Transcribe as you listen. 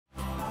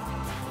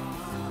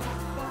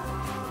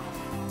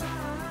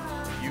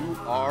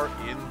are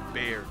in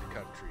Baird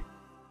country.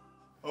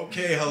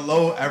 Okay,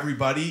 hello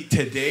everybody.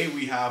 Today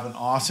we have an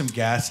awesome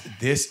guest.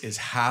 This is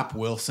Hap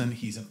Wilson.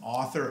 He's an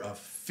author of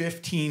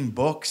 15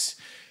 books.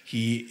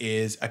 He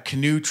is a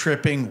canoe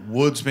tripping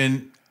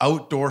woodsman,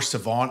 outdoor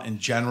savant in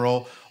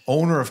general,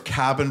 owner of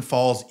Cabin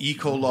Falls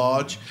Eco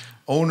Lodge,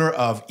 owner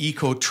of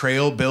Eco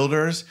Trail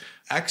Builders,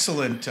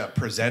 excellent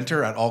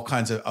presenter at all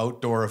kinds of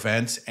outdoor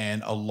events,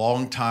 and a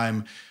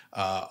longtime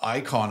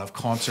icon of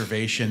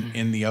conservation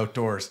in the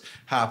outdoors.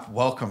 Hap,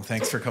 welcome.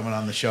 Thanks for coming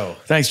on the show.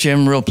 Thanks,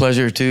 Jim. Real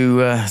pleasure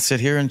to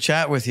sit here and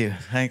chat with you.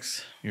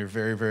 Thanks. You're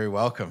very, very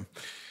welcome.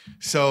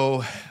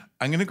 So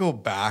I'm going to go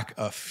back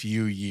a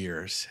few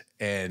years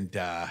and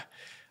to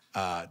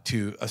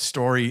a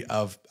story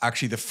of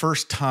actually the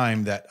first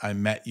time that I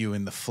met you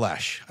in the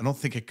flesh. I don't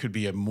think it could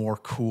be a more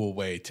cool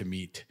way to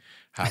meet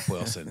Hap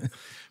Wilson.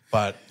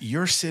 But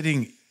you're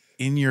sitting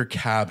in your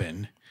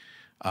cabin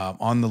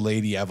on the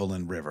Lady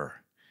Evelyn River.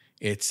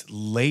 It's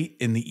late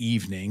in the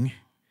evening,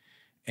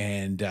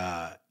 and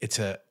it's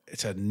a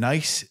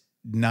nice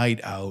night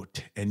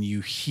out, and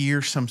you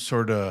hear some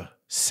sort of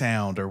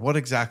sound. Or what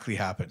exactly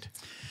happened?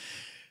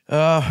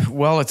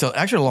 Well, it's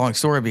actually a long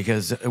story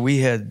because we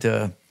had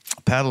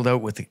paddled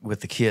out with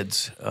the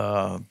kids,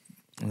 and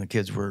the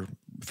kids were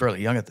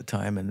fairly young at the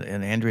time, and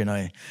Andrea and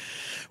I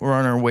were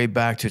on our way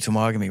back to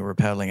Temagami. We were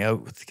paddling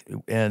out,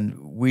 and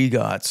we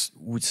got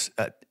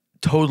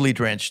totally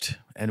drenched,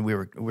 and we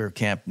were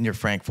camped near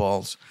Frank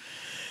Falls,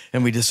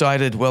 and we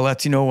decided, well,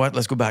 let's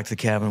go back to the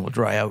cabin. We'll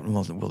dry out, and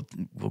we'll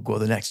go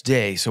the next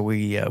day. So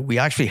we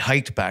actually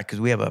hiked back because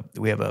we have a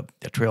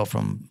trail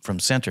from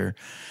Center,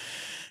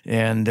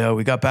 and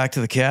we got back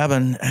to the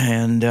cabin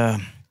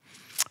and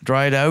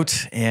dried out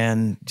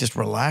and just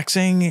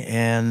relaxing,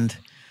 and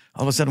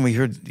all of a sudden we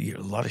heard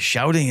a lot of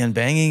shouting and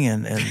banging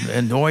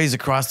and noise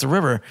across the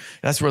river.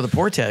 That's where the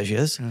portage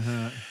is.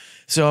 Mm-hmm.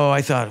 So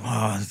I thought,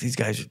 oh, these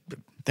guys,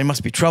 they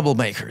must be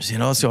troublemakers,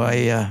 So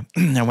I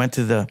went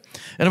to and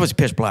it was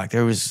pitch black.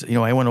 There was,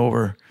 I went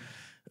over,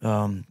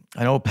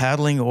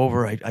 paddling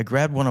over, I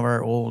grabbed one of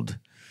our old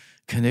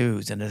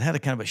canoes, and it had a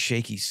kind of a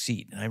shaky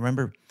seat. And I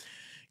remember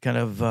kind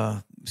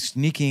of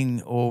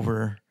sneaking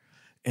over,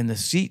 and the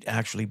seat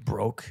actually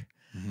broke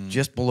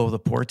just below the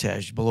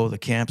portage, below the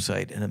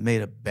campsite, and it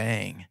made a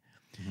bang.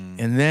 Mm-hmm.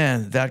 And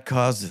then that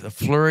caused a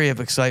flurry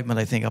of excitement,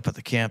 I think, up at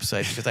the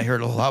campsite because I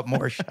heard a lot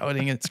more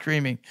shouting and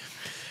screaming.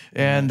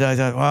 And I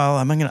thought, well,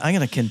 I'm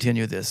gonna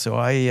continue this. So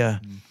I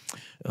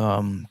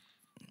got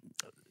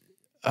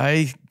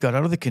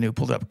out of the canoe,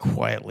 pulled up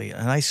quietly,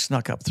 and I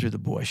snuck up through the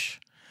bush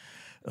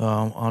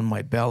on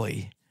my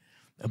belly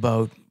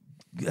about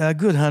a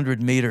good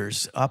 100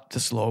 meters up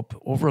the slope,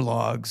 over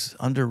logs,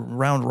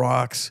 around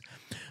rocks.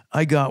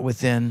 I got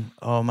within,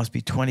 must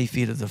be 20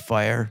 feet of the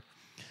fire,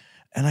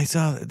 and I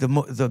saw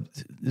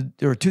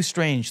there were two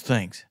strange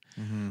things.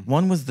 Mm-hmm.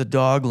 One was the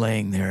dog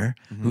laying there,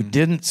 who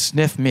didn't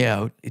sniff me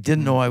out. He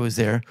didn't know I was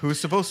there. Who was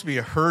supposed to be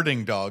a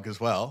herding dog as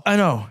well. I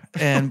know,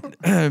 and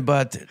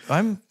but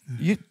I'm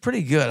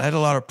pretty good. I had a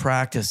lot of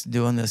practice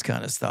doing this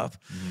kind of stuff.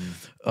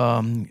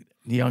 When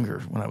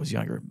I was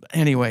younger.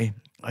 Anyway,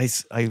 I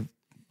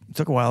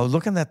took a while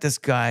looking at this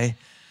guy,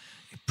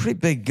 a pretty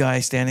big guy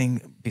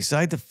standing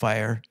beside the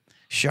fire,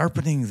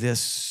 sharpening this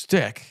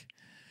stick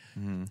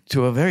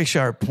to a very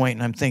sharp point.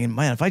 And I'm thinking,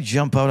 man, if I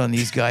jump out on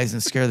these guys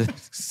and scare the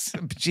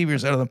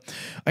bejeebers out of them,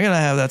 I'm going to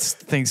have that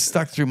thing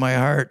stuck through my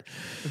heart.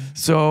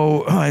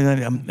 So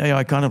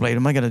I contemplated,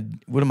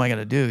 what am I going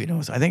to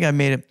do? So I think I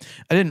made it.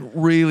 I didn't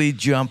really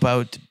jump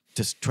out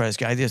to try to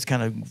scare. I just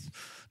kind of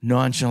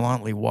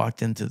nonchalantly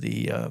walked into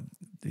the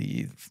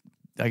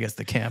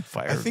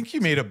campfire. I think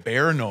you made a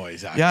bear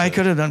noise, actually. Yeah, I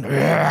could have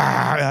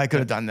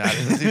done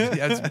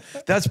that.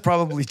 That's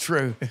probably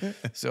true.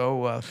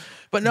 So,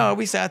 but no,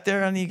 we sat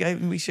there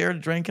and we shared a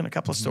drink and a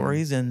couple of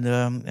stories, and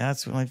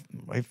that's when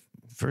I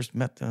first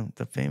met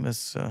the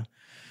famous.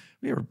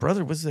 Your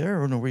brother was there,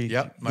 or no?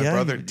 Yep, my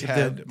brother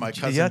Ted, my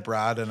cousin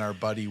Brad, and our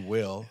buddy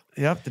Will.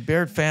 Yep, the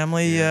Baird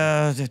family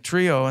the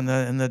trio and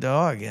the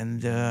dog,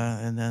 and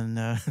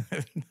then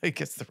I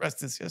guess the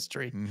rest is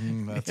history.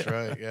 That's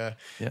right. Yeah.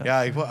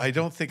 I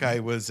don't think I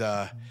was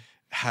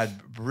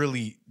had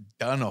really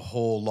done a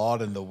whole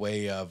lot in the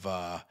way of.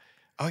 I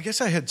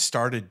guess I had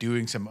started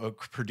doing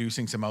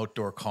producing some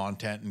outdoor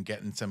content and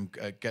getting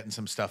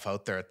some stuff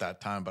out there at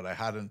that time, but I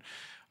hadn't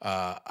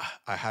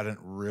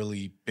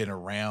really been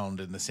around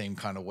in the same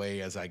kind of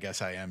way as I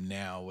guess I am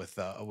now with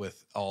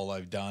all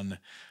I've done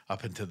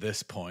up until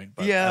this point.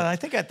 But I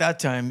think at that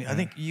time, I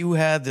think you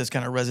had this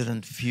kind of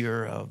resident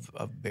fear of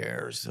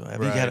bears. I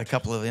think you had a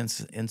couple of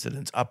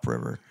incidents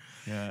upriver,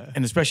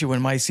 and especially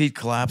when my seat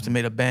collapsed and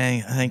made a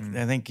bang. I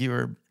think you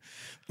were.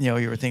 You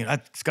were thinking,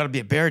 it's got to be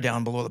a bear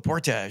down below the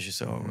portage,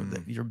 so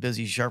you're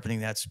busy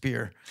sharpening that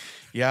spear.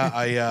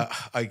 Yeah,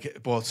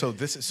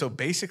 so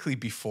basically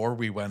before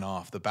we went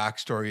off, the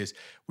backstory is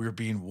we were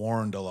being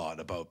warned a lot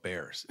about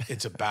bears.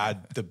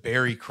 The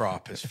berry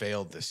crop has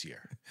failed this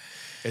year.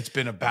 It's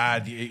been a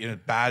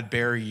bad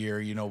bear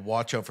year.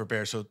 Watch out for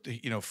bears. So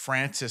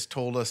Francis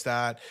told us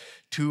that.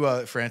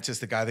 Francis,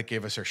 the guy that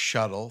gave us our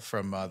shuttle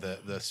from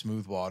the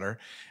smooth water,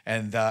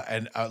 and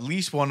at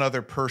least one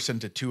other person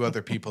to two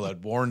other people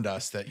had warned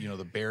us that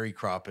the berry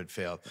crop had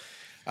failed,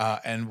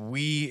 and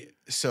we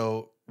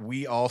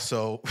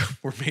also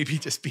were maybe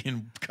just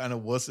being kind of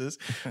wusses,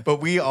 but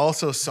we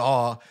also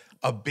saw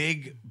a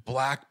big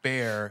black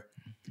bear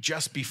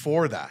just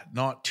before that,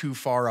 not too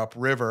far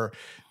upriver,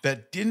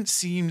 that didn't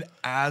seem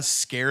as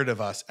scared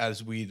of us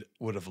as we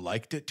would have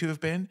liked it to have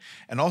been.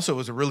 And also it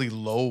was a really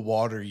low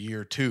water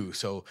year too.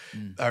 So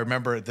I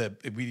remember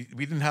that we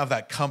didn't have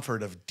that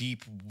comfort of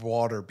deep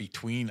water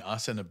between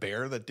us and a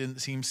bear that didn't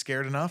seem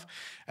scared enough.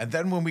 And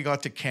then when we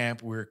got to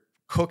camp, we were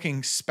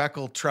cooking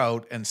speckled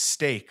trout and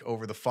steak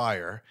over the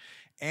fire.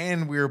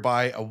 And we were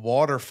by a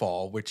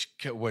waterfall, which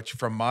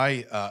from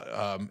my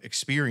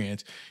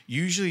experience,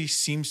 usually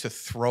seems to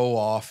throw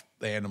off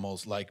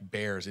animals like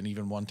bears. And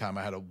even one time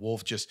I had a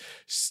wolf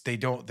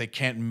they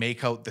can't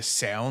make out the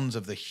sounds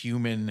of the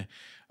human,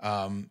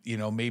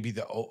 maybe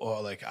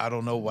I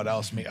don't know what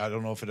else. I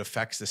don't know if it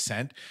affects the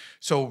scent.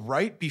 So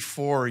right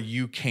before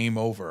you came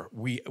over,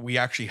 we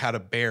actually had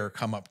a bear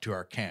come up to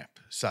our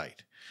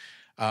campsite.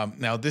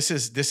 Now this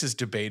is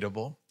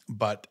debatable.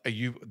 But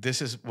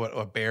this is what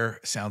a bear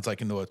sounds like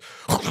in the woods.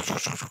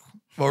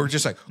 Or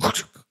just like,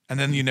 and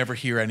then you never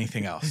hear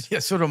anything else. Yeah,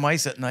 so do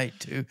mice at night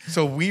too.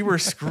 So we were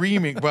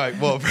screaming, right?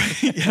 Well,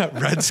 yeah,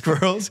 red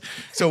squirrels.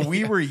 So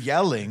we were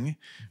yelling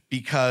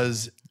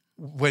because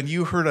when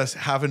you heard us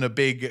having a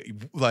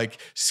big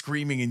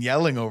screaming and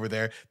yelling over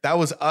there, that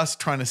was us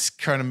trying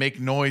to make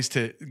noise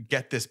to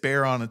get this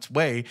bear on its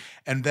way.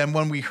 And then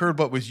when we heard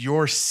what was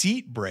your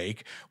seat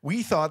break,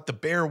 we thought the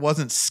bear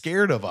wasn't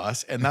scared of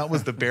us, and that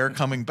was the bear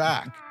coming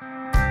back.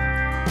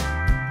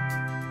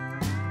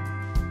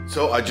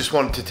 So I just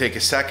wanted to take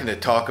a second to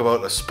talk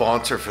about a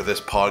sponsor for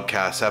this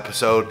podcast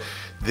episode.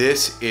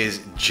 This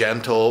is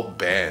Gentle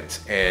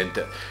Bands,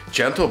 and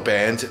Gentle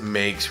Bands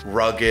makes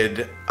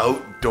rugged,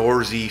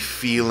 outdoorsy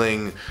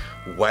feeling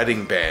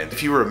wedding bands.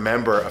 If you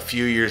remember a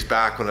few years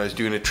back when I was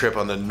doing a trip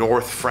on the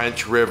North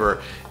French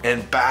River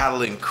and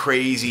battling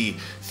crazy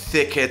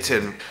thickets,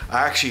 and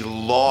I actually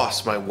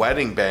lost my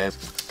wedding band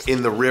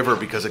in the river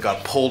because it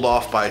got pulled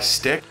off by a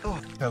stick.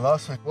 Oh, I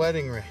lost my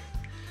wedding ring.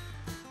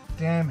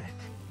 Damn it.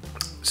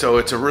 So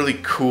it's a really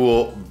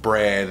cool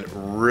brand,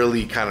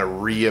 really kind of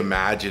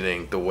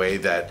reimagining the way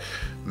that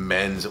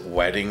men's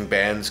wedding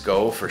bands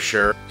go, for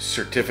sure.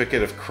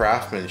 Certificate of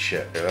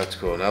craftsmanship. Yeah, that's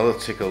cool. Now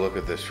let's take a look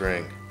at this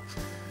ring.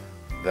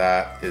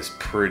 That is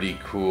pretty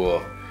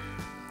cool.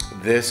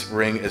 This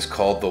ring is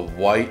called the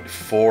White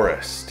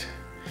Forest.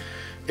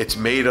 It's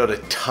made out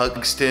of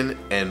tungsten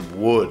and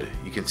wood.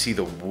 You can see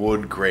the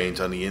wood grains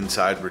on the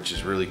inside, which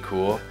is really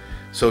cool.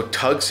 So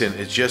tungsten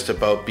is just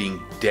about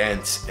being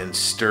dense and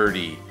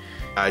sturdy.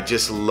 I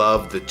just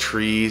love the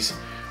trees.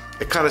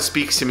 It kind of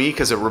speaks to me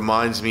because it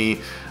reminds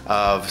me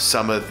of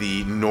some of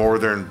the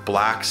northern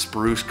black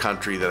spruce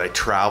country that I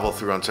travel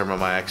through on some of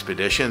my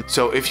expeditions.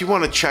 So if you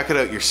want to check it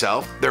out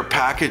yourself, their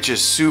package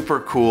is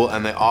super cool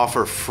and they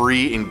offer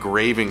free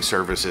engraving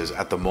services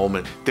at the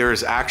moment. There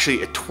is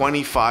actually a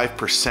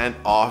 25%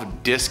 off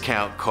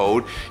discount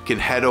code. You can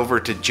head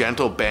over to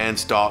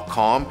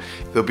gentlebands.com.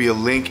 There'll be a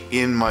link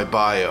in my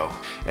bio,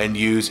 and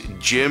use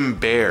Jim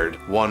Baird,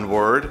 one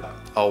word.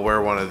 I'll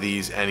wear one of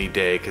these any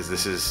day because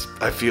this is,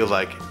 I feel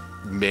like,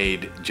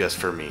 made just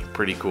for me.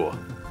 Pretty cool.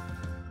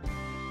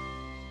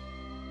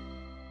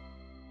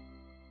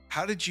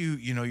 How did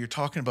you're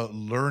talking about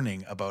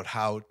learning about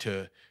how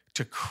to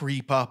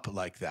creep up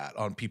like that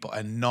on people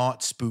and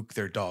not spook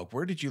their dog.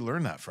 Where did you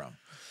learn that from?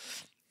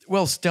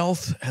 Well,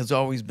 stealth has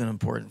always been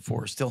important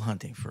for still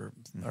hunting for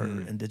our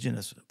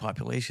indigenous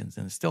populations,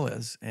 and it still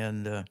is.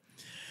 And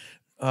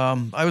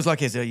I was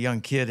lucky as a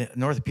young kid.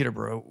 North of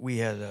Peterborough, we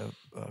had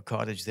a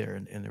cottage there,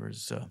 and there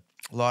was a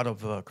lot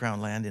of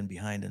crown land in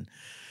behind. And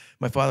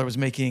my father was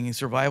making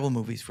survival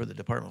movies for the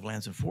Department of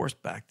Lands and Forests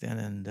back then,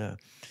 and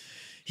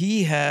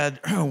he had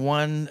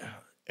one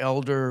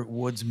elder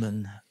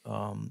woodsman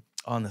on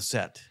the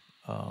set.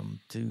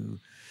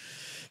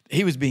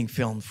 He was being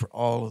filmed for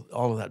all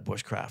of that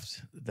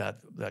bushcraft,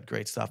 that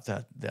great stuff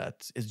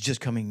that is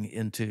just coming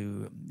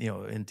into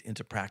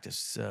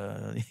practice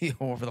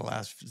over the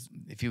last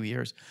few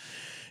years.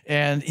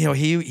 And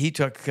he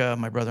took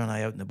my brother and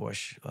I out in the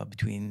bush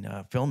between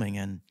filming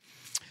and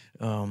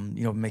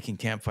making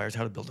campfires,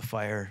 how to build a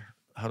fire,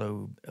 how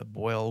to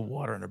boil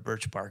water in a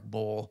birch bark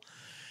bowl.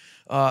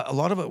 A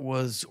lot of it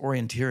was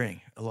orienteering.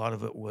 A lot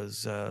of it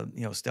was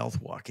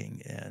stealth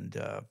walking and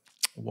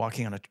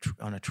walking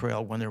on a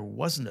trail when there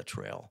wasn't a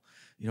trail,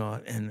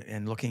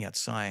 and looking at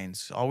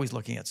signs, always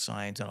looking at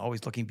signs and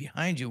always looking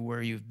behind you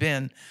where you've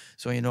been,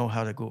 so you know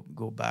how to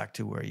go back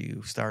to where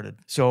you started.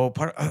 So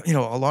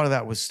a lot of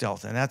that was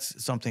stealth, and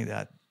that's something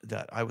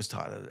that I was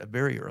taught at a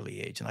very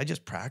early age, and I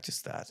just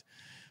practiced that,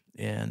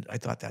 and I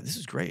thought that this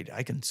is great.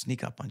 I can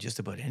sneak up on just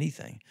about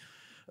anything.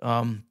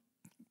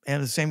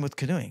 And the same with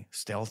canoeing,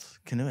 stealth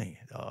canoeing.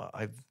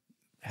 I've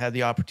had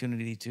the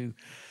opportunity to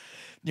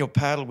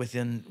paddle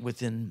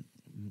within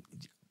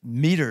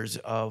meters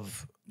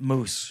of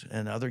moose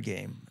and other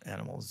game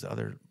animals,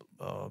 other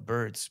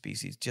bird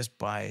species, just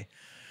by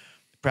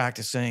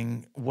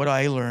practicing what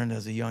I learned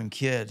as a young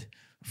kid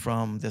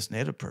from this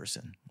native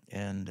person.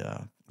 And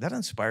that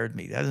inspired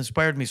me. That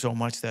inspired me so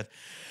much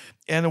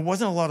and there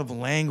wasn't a lot of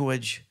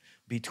language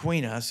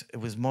between us. It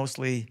was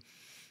mostly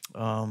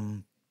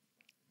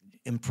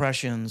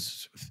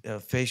impressions,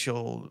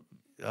 facial,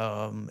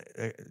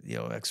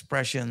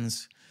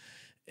 expressions,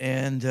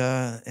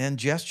 and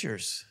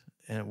gestures.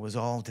 And it was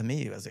all, to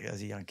me, as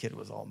a young kid, it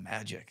was all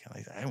magic.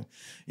 I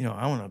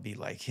want to be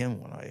like him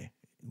when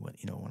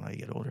I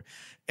get older.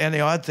 And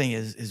the odd thing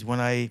is when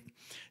I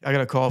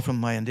got a call from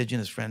my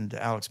Indigenous friend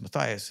Alex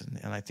Matthias,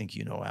 and I think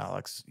you know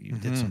Alex. You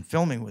did some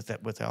filming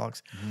with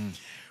Alex.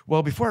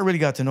 Well, before I really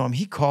got to know him,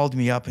 he called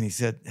me up and he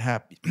said,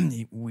 "Hap,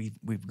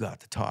 we've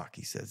got to talk."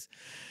 He says,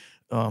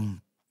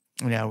 and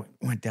I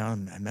went down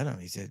and I met him.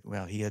 He said,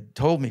 well, he had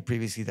told me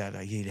previously that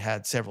he'd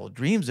had several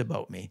dreams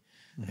about me.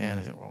 And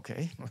I said,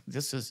 okay,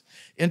 this is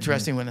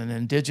interesting when an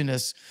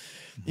Indigenous,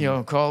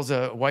 calls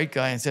a white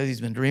guy and says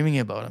he's been dreaming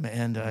about him.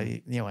 And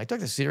I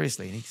took this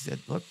seriously. And he said,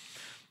 look,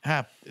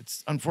 Hap,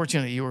 it's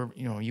unfortunate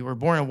you were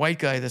born a white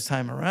guy this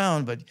time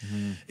around, but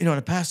in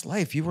a past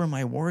life you were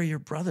my warrior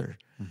brother,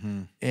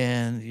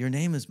 and your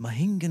name is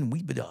Mahingan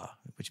Weebada,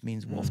 which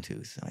means wolf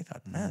tooth. And I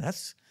thought, man,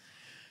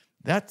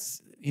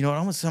 that's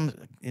almost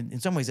in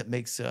some ways it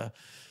makes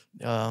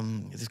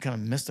this kind of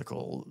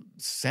mystical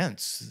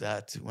sense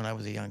that when I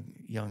was a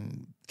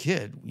young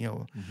kid,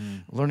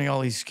 learning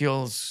all these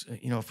skills,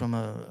 from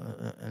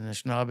an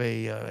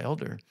Anishinaabe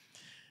elder,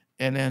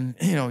 and then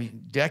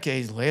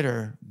decades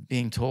later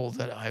being told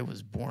that I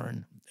was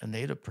born a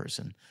native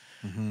person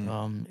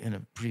in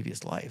a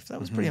previous life. That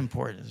was pretty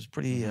important. It was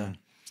pretty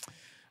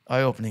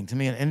eye-opening to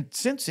me. And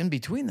since in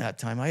between that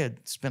time, I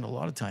had spent a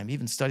lot of time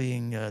even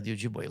studying the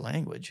Ojibwe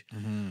language.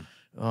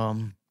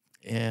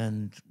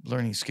 And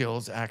learning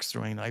skills, axe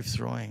throwing, knife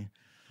throwing,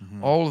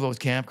 all of those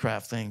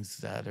campcraft things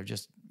that are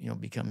just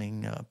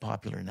becoming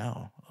popular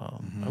now.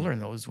 I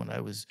learned those when I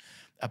was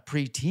a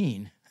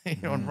preteen,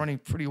 and running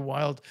pretty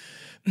wild,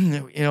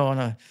 in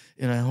a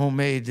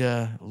homemade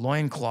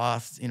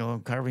loincloth,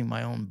 carving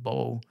my own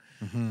bow,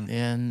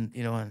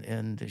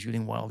 and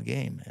shooting wild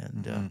game.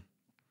 And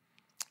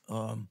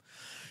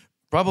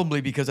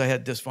probably because I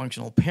had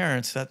dysfunctional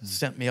parents, that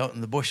sent me out in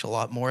the bush a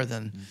lot more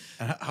than.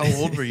 And how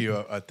old were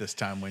you at this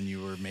time when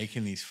you were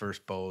making these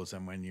first bows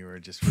and when you were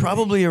just really...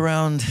 Probably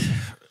around.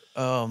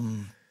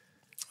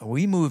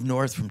 We moved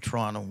north from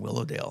Toronto,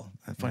 Willowdale.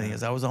 And funny thing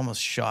is, I was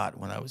almost shot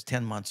when I was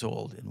 10 months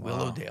old in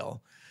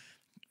Willowdale.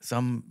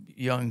 Some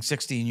young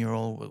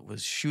 16-year-old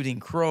was shooting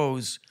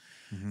crows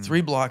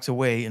 3 blocks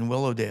away in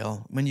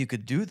Willowdale when you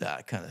could do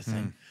that kind of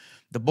thing.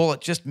 The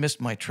bullet just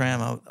missed my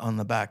tram out on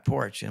the back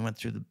porch and went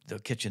through the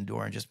kitchen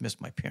door and just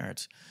missed my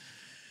parents.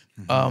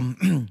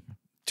 2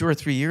 or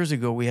 3 years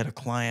ago, we had a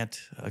client,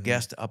 a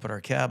guest up at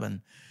our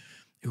cabin,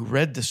 who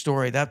read the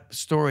story. That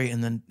story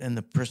and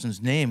the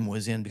person's name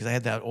was in, because I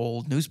had that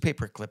old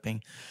newspaper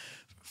clipping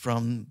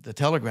from the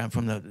Telegram,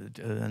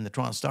 and the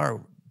Toronto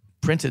Star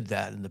printed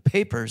that in the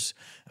papers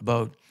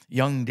about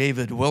young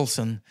David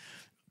Wilson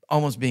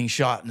almost being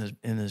shot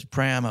in his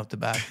pram out the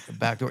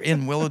back door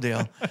in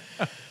Willowdale.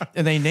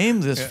 And they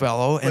named this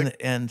fellow,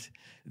 and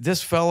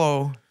this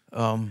fellow,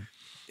 and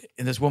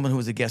this woman who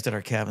was a guest at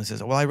our cabin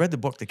says, well, I read the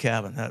book, The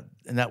Cabin,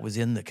 and that was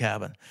in the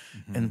cabin,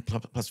 and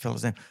plus the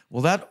fellow's name.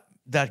 Well,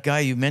 that guy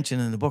you mentioned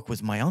in the book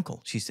was my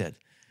uncle, she said.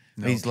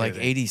 No He's kidding.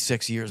 Like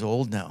 86 years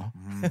old now.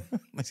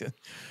 I said,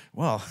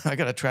 well, I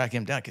got to track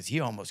him down because he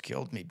almost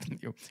killed me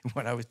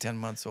when I was 10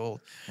 months old.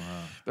 Wow.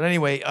 But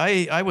anyway,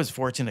 I was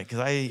fortunate because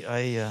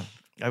I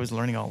was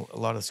learning a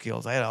lot of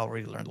skills. I had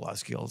already learned a lot of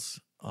skills.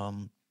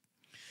 I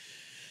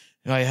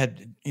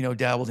had,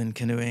 dabbled in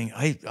canoeing.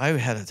 I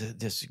had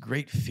this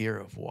great fear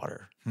of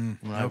water.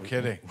 No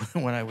kidding.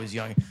 When I was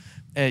young,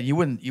 you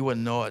wouldn't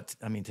know it.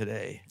 I mean,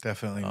 today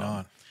definitely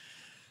not.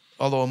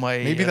 Although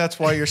maybe that's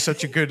why you're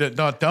such a good at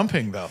not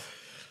dumping, though.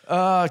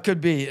 It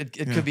could be. It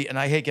could be. And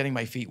I hate getting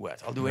my feet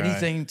wet. I'll do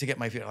anything to get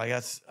my feet.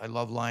 I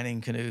love lining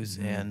canoes,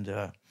 and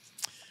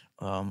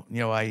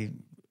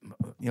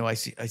I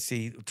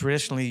see.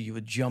 Traditionally, you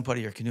would jump out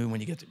of your canoe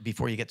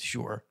before you get to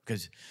shore,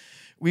 because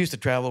we used to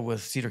travel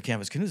with cedar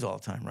canvas canoes all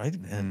the time, right?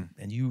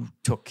 And you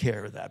took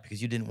care of that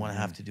because you didn't want to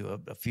have to do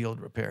a field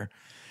repair.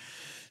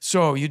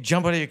 So you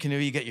jump out of your canoe,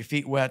 you get your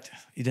feet wet.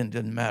 It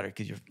didn't matter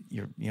because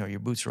your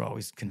boots are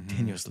always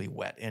continuously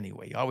wet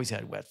anyway. You always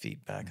had wet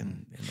feet back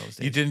in those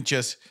days. You didn't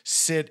just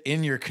sit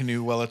in your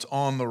canoe while it's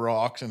on the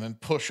rocks and then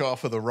push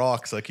off of the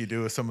rocks like you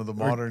do with some of the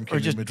modern canoe or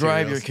just materials.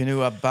 Drive your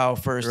canoe up bow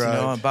first, right.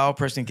 And bow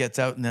person gets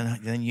out and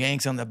then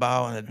yanks on the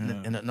bow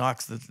and it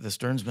knocks the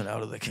sternsman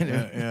out of the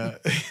canoe.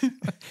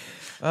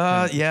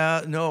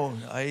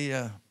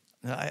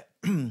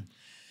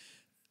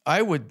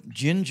 I would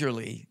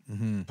gingerly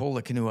pull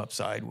the canoe up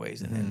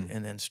sideways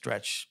and then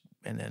stretch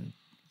and then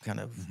kind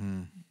of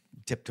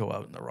tiptoe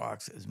out in the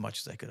rocks as much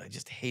as I could. I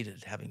just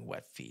hated having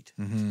wet feet.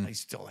 I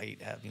still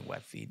hate having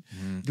wet feet.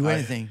 Do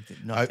anything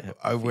not to have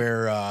I wet feet.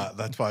 wear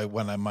that's why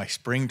when I'm my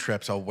spring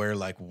trips I'll wear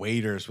like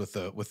waders with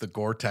the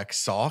Gore-Tex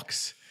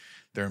socks.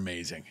 They're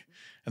amazing.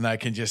 And I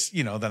can just,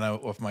 you know, then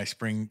with my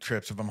spring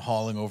trips, if I'm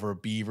hauling over a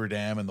beaver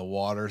dam and the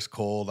water's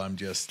cold, I'm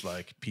just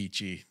like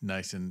peachy,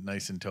 nice and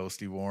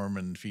toasty, warm,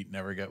 and feet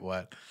never get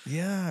wet.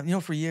 Yeah, you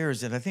know, for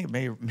years, and I think it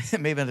may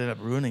have ended up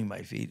ruining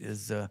my feet,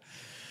 is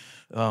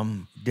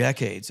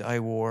decades. I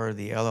wore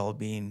the LL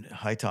Bean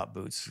high top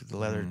boots, the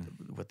leather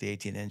with the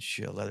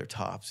 18-inch leather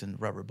tops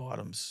and rubber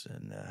bottoms,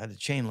 and had a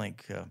chain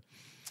link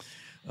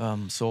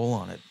sole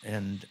on it.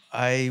 And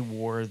I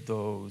wore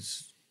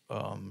those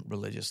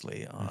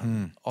religiously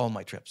on all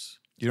my trips.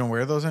 You don't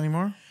wear those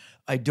anymore?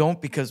 I don't,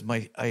 because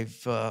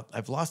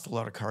I've lost a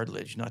lot of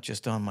cartilage, not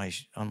just on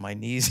my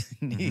knees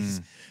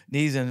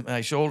and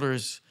my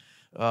shoulders.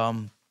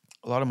 A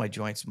lot of my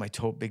joints, my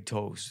big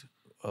toes,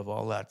 of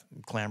all that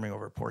clambering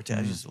over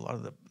portages. A lot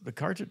of the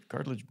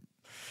cartilage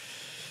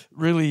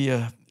really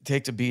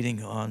takes a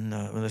beating on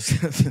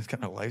this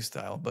kind of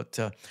lifestyle. But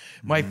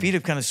my feet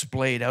have kind of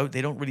splayed out.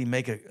 They don't really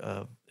make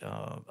an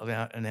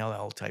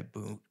LL type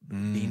boot,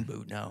 bean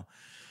boot now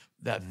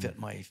that fit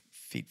my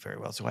feet very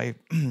well. So I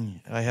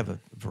have a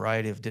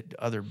variety of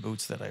other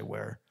boots that I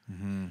wear,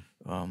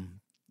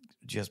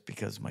 just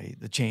because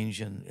the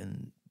change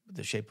in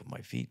the shape of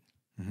my feet.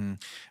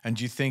 And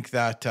do you think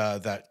that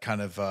that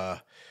kind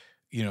of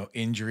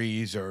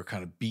injuries or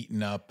kind of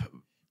beaten up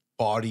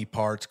body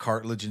parts,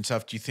 cartilage and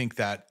stuff, do you think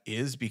that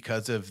is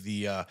because of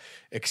the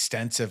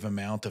extensive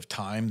amount of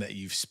time that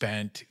you've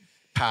spent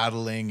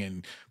paddling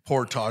and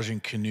portaging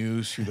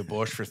canoes through the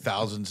bush for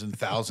thousands and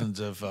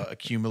thousands of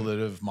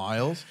accumulative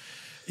miles?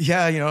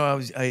 Yeah, you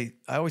know,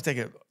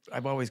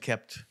 I've always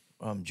kept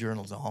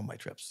journals on all my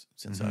trips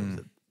since I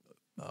was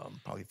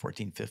probably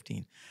 14,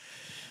 15.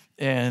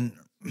 And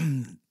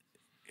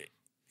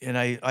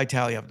I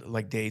tally up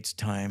like dates,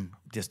 time,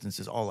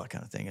 distances, all that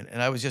kind of thing.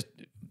 And I was just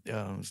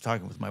was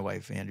talking with my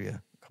wife,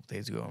 Andrea, a couple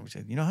days ago, and we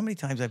said, you know how many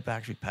times I've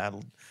actually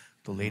paddled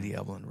the Lady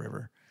Evelyn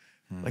River?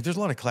 Like, there's a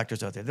lot of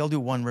collectors out there. They'll do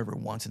one river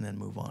once and then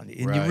move on.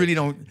 And you really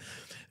don't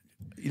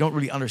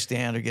really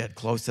understand or get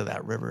close to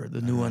that river, the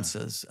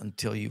nuances,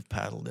 until you've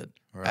paddled it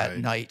at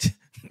night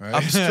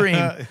upstream,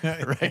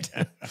 right?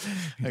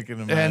 I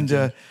can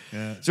imagine.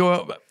 And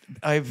so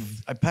I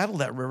paddled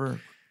that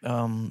river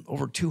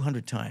over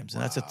 200 times,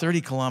 and that's a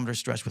 30-kilometer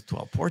stretch with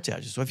 12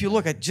 portages. So if you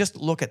look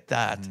at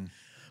that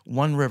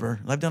one river,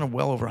 and I've done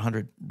well over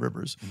 100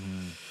 rivers.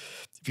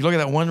 If you look at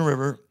that one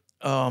river,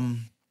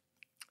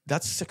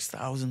 that's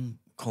 6,000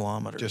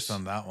 kilometers just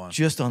on that one.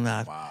 Just on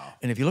that. Wow.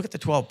 And if you look at the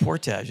 12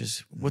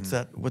 portages, what's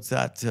that?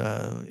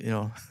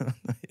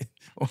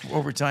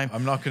 Over time.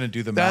 I'm not going to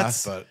do the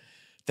math, but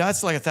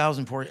that's like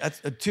 1,000 portages.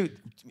 That's two.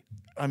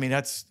 I mean,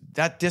 that's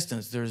that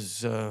distance.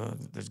 There's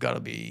got to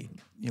be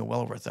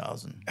well over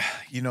 1,000.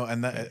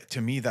 And that,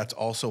 to me, that's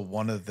also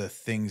one of the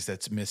things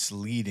that's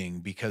misleading,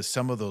 because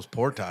some of those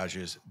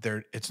portages,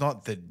 it's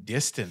not the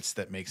distance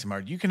that makes them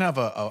hard. You can have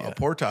a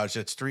portage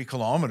that's 3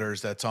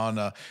 kilometers that's on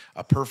a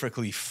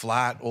perfectly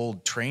flat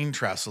old train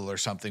trestle or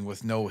something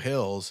with no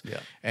hills,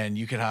 and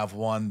you can have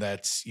one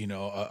that's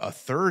a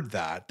third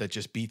that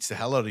just beats the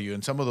hell out of you.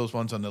 And some of those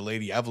ones on the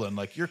Lady Evelyn,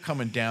 like, you're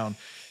coming down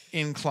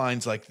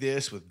inclines like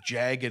this with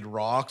jagged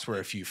rocks where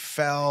if you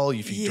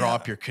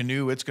drop your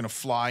canoe, it's going to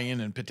fly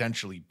in and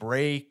potentially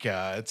break.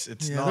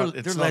 It's not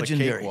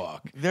legendary. A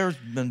cakewalk. There's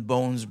been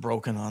bones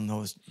broken on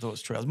those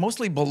trails,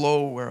 mostly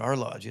below where our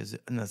lodge is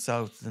in the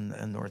south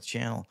and north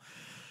channel.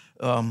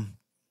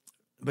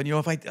 But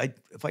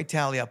if I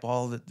tally up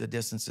all the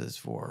distances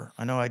for,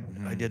 I know I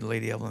did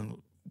Lady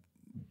Evelyn,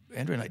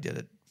 Andrew and I did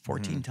it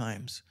 14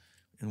 times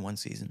in one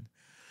season.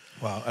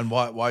 Wow. And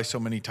why so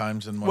many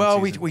times in one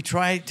season? Well, we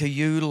try to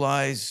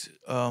utilize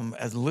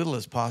as little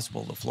as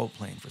possible the float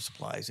plane for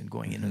supplies and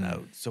going in and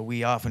out. So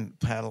we often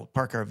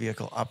park our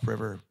vehicle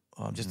upriver,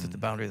 just at the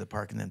boundary of the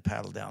park, and then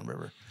paddle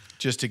downriver.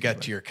 Just to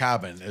get to your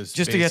cabin.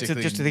 Just to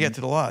get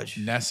to the lodge.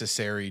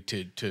 Necessary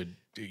to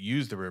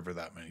use the river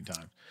that many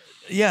times.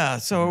 Yeah.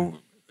 So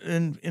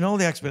in all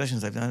the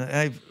expeditions I've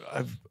done,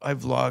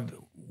 I've logged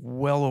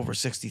well over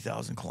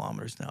 60,000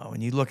 kilometers now.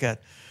 And you look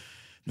at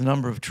the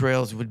number of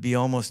trails, would be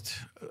almost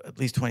at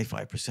least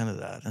 25% of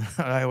that. And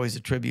I always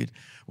attribute,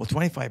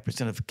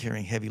 25% of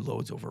carrying heavy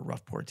loads over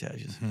rough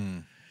portages.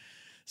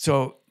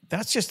 So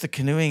that's just the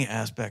canoeing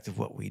aspect of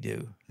what we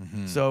do.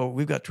 So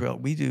we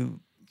do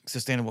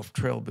sustainable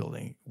trail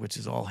building, which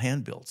is all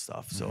hand-built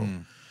stuff. So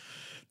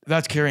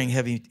that's carrying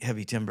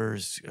heavy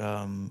timbers,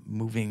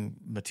 moving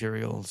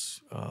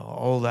materials,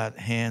 all that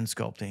hand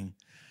sculpting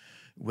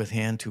with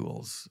hand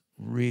tools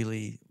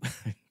really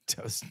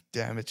does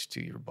damage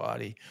to your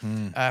body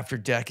after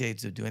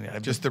decades of doing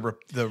it. Just the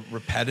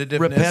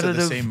repetitiveness of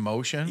the same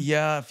motion.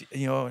 Yeah,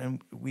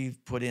 and we've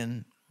put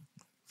in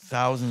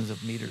thousands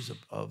of meters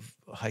of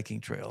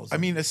hiking trails. I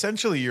mean,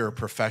 essentially, you're a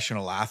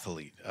professional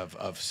athlete of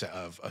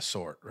a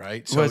sort,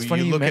 right? So Well, it's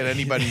funny you you look at men-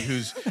 anybody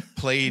who's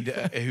played,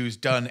 who's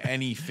done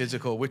any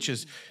physical, which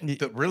is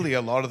really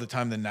a lot of the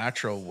time the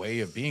natural way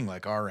of being.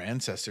 Like our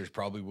ancestors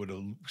probably would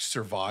have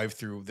survived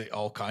through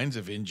all kinds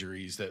of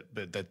injuries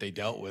that they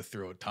dealt with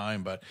throughout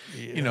time. But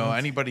you know,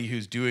 anybody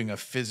who's doing a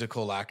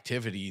physical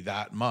activity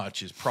that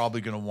much is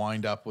probably going to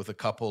wind up with a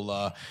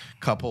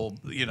couple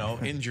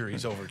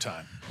injuries over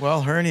time.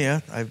 Well,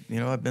 hernia. I've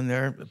been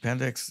there.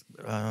 Appendix.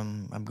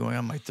 I'm going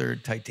on my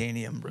third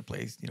titanium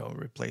replaced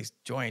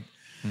joint.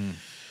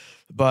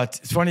 But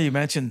it's funny you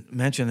mentioned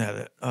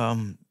that.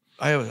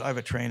 I have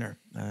a trainer,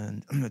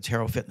 and it's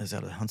Hero Fitness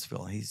out of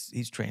Huntsville.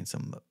 He's trained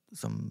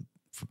some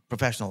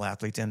professional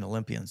athletes and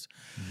Olympians,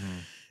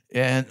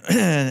 and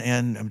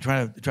I'm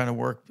trying to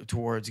work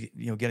towards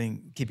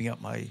keeping up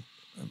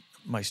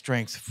my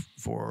strength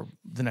for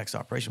the next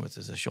operation, which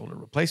is a shoulder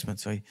replacement.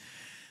 So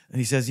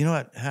he says, you know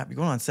what, Hap, you're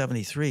going on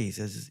 73. He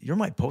says, you're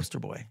my poster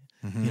boy.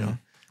 You know,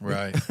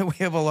 Right. we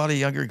have a lot of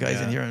younger guys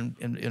in here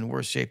in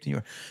worse shape than you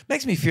are.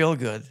 Makes me feel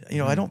good.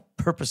 I don't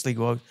purposely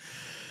go out.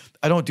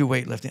 I don't do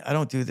weightlifting. I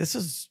don't do this.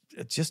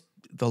 It's just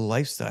the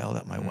lifestyle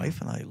that my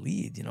wife and I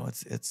lead.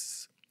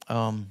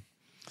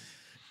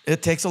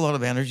 It takes a lot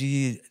of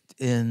energy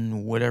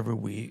in whatever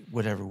we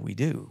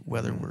do,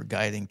 whether we're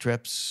guiding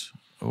trips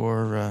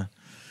or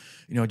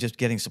just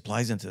getting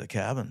supplies into the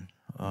cabin.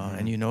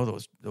 And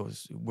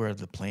those where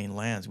the plane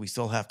lands, we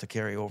still have to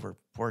carry over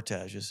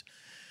portages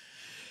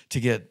to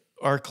get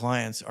our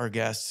clients, our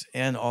guests,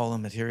 and all the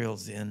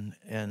materials in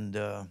and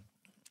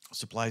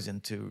supplies in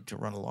to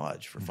run a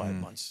lodge for 5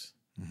 months.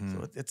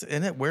 So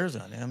it wears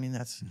on it. I mean,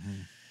 that's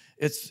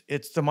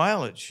it's the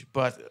mileage,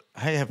 but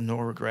I have no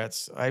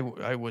regrets. I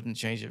wouldn't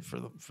change it for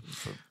the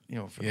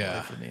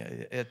life of me.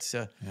 It's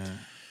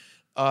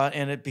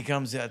and it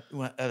becomes at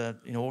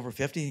over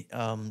 50.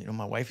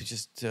 My wife is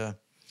just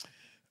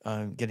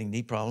getting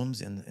knee problems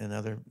and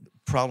other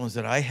problems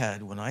that I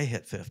had when I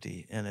hit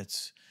 50, and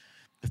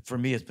for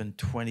me, it's been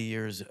 20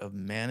 years of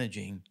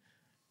managing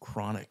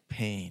chronic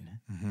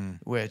pain,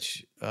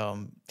 which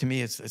to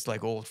me, it's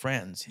like old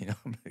friends,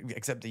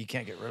 except that you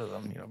can't get rid of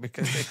them,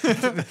 because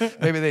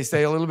maybe they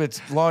stay a little bit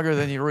longer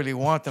than you really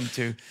want them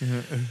to.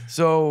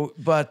 So,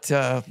 but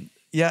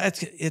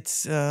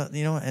it's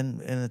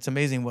and it's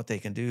amazing what they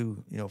can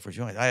do, for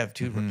joints. I have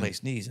 2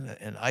 replaced knees,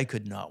 and I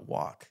could not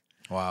walk.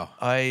 Wow.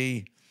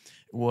 I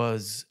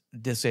was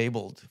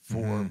disabled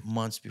for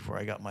months before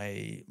I got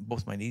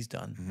both my knees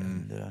done,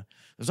 and it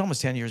was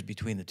almost 10 years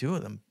between the 2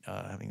 of them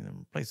having them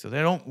replaced. So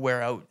they don't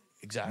wear out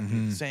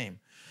exactly the same.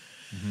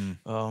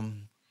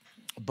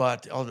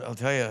 But I'll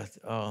tell you,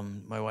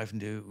 my wife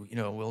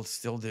will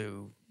still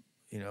do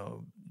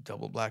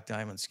double black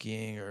diamond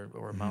skiing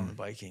or mountain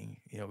biking,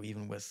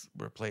 even with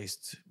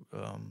replaced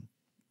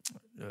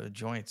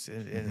joints.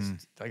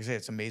 It's, like I say,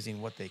 it's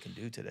amazing what they can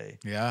do today.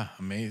 Yeah,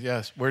 amazing.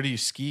 Yes. Where do you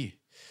ski?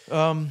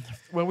 Well,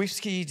 we've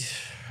skied,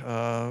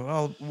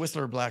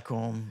 Whistler,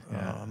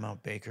 Blackcomb,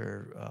 Mount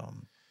Baker,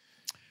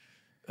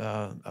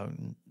 out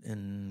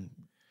in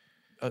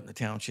the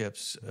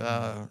townships,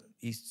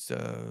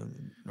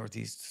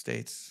 northeast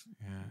states.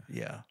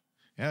 Yeah.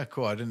 Yeah,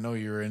 cool. I didn't know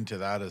you were into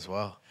that as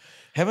well.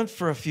 Haven't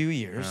for a few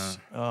years.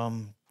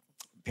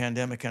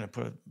 Pandemic kind of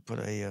put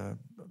a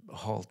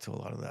halt to a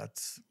lot of that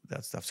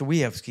stuff. So we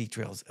have ski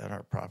trails at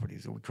our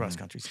properties. So we cross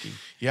country ski.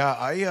 Yeah,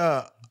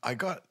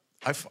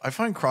 I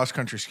find cross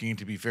country skiing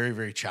to be very,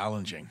 very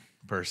challenging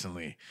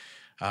personally.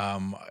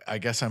 I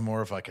guess I'm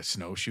more of like a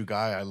snowshoe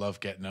guy. I love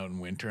getting out in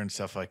winter and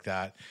stuff like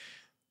that.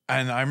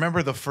 And I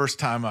remember the first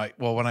time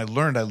when I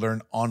learned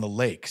on a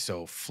lake,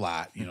 so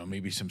flat,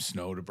 maybe some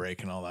snow to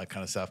break and all that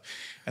kind of stuff.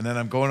 And then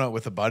I'm going out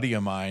with a buddy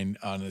of mine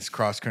on this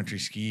cross country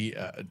ski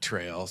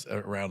trails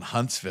around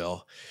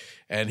Huntsville.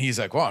 And he's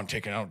like, well, I'm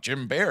taking out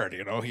Jim Baird,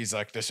 he's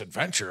like, this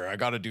adventure, I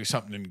got to do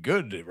something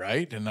good,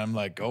 right? And I'm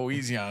like, go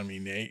easy on me,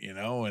 Nate,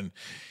 and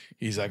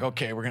he's like,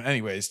 okay,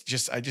 anyways,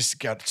 I just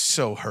got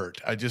so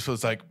hurt. I just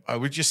was like, I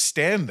would just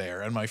stand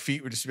there and my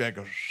feet would just be like,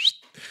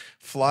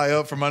 fly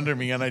out from under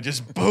me, and I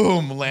just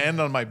boom land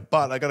on my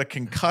butt. I got a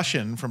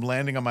concussion from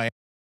landing on my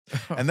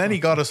ass. And then he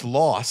got us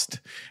lost,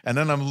 and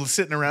then I'm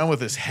sitting around with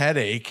this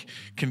headache,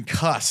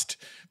 concussed,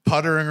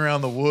 puttering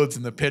around the woods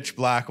in the pitch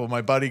black while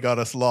my buddy got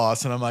us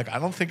lost. And I'm like, I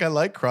don't think I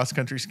like cross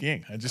country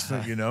skiing. I just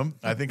I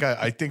think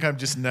I'm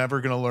just never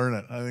gonna learn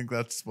it. I think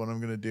that's what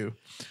I'm gonna do.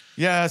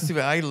 Yeah, Steve,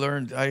 I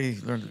learned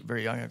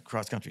very young at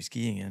cross country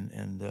skiing,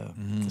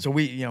 and so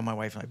we, my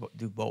wife and I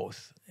do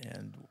both.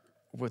 And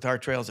with our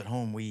trails at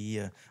home,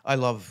 I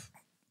love,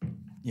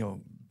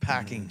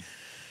 packing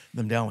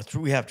them down with.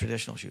 We have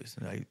traditional shoes,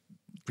 and I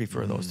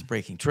prefer those to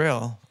breaking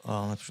trail,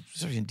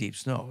 especially in deep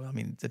snow. I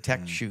mean, the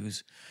tech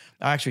shoes.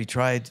 I actually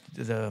tried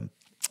the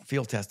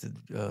field tested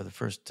the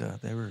first.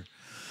 They were,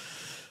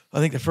 I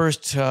think, the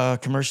first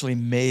commercially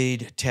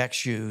made tech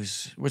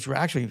shoes, which were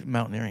actually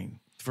mountaineering.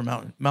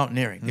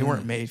 They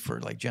weren't made for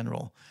like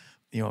general,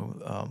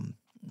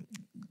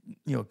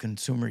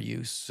 consumer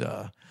use.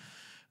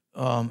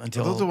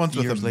 Until Are those the ones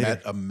with years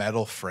later. a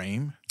metal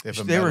frame? They have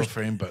a They metal were-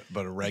 frame,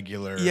 but a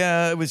regular.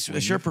 Yeah, it was a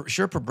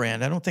Sherpa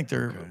brand. I don't think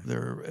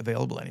they're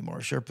available anymore.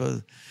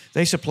 Sherpa,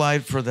 they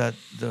supplied for the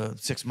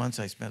 6 months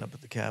I spent up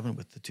at the cabin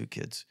with the two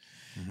kids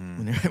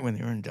when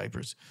they were in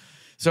diapers.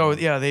 So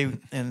yeah, they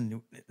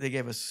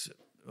gave us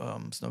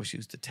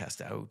snowshoes to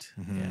test out,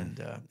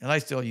 and I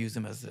still use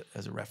them as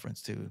a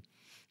reference to,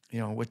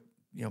 what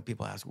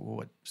people ask, well,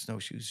 what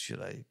snowshoes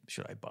should I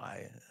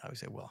buy? And I would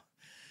say, well,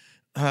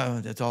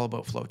 it's all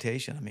about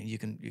flotation. I mean, you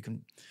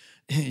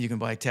can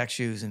buy tech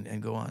shoes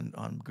and go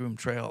on groomed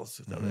trails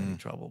without any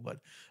trouble. But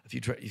if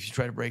you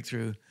try to break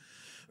through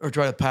or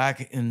try to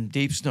pack in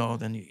deep snow,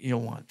 then you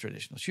don't want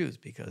traditional shoes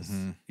because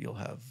you'll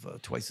have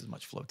twice as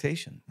much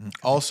flotation.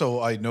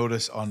 Also, I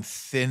notice on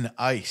thin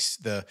ice,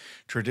 the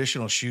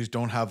traditional shoes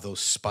don't have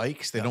those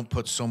spikes. They don't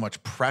put so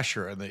much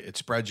pressure, and it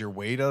spreads your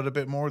weight out a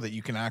bit more that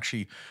you can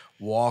actually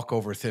walk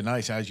over thin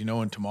ice. As you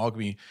know, in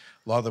Temagami,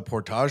 a lot of the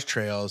portage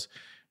trails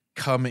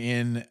come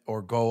in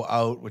or go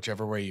out,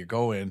 whichever way you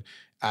go in,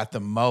 at the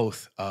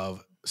mouth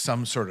of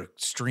some sort of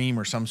stream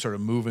or some sort of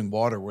moving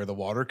water where the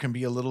water can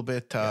be a little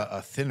bit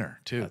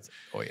thinner too.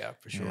 Oh yeah,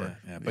 for sure.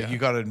 Yeah. But you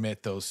got to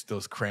admit those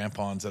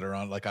crampons that are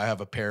on, like I have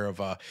a pair of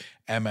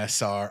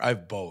MSR. I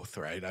have both,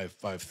 right? I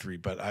have three,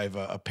 but I have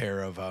a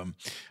pair of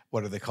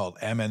what are they called?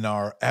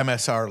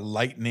 MSR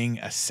Lightning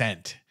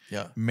Ascent.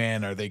 Yeah.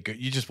 Man, are they good.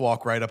 You just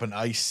walk right up an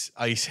ice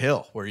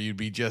hill where you'd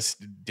be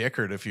just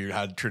dickered if you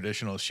had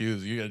traditional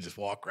shoes. You got to just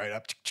walk right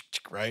up,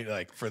 right?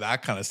 Like for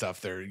that kind of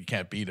stuff there, you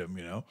can't beat them,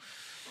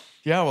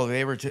 Yeah, well,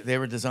 they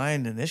were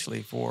designed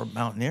initially for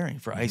mountaineering,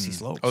 for icy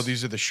slopes. Oh,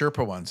 these are the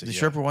Sherpa ones. The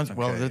Sherpa ones.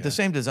 Well, Okay, they're the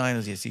same design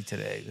as you see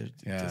today.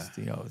 They're Yeah. just,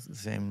 it's the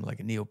same, like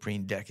a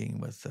neoprene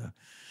decking with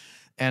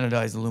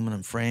anodized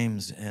aluminum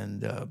frames,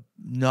 and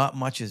not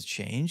much has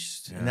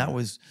changed. And that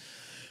was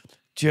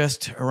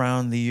just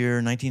around the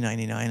year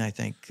 1999, I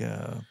think.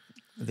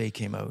 They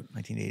came out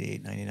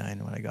 1988,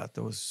 99 when I got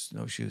those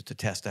snowshoes to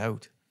test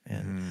out,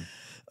 and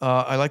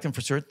I like them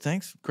for certain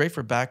things. Great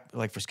for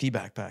for ski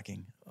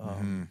backpacking,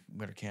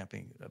 winter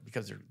camping,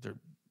 because they're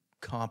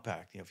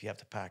compact. If you have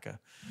to pack a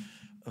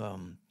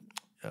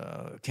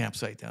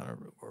campsite down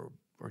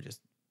or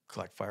just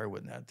collect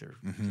firewood and that, they're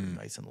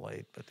nice and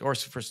light. But or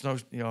for snow,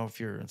 if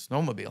you're in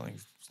snowmobiling,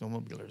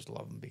 snowmobilers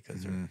love them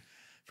because they're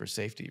for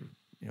safety.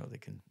 They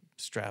can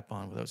strap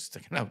on without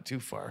sticking out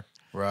too far.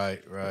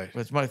 Right. But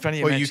it's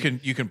funny. Well, you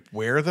can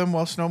wear them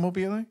while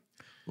snowmobiling?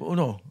 Oh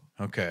no.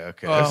 Okay.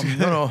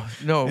 No.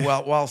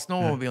 While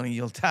snowmobiling,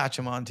 you'll attach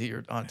them onto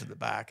the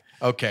back.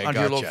 Okay, onto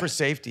your gotcha. load for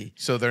safety.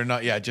 So they're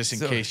not, just in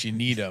case you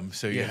need them.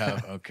 So you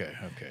have, okay.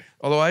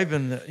 Although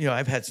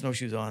I've had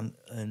snowshoes on,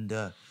 and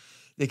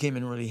they came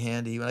in really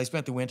handy. When I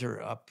spent the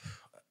winter up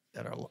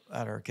at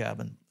our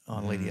cabin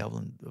on Lady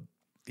Evelyn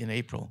in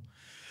April,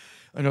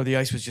 I know the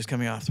ice was just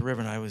coming off the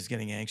river, and I was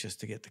getting anxious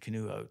to get the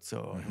canoe out.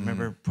 So I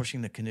remember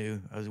pushing the canoe.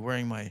 I was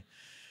wearing my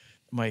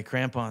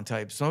crampon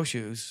type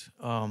snowshoes,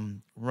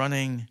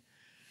 running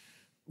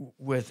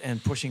with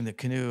and pushing the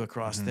canoe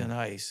across thin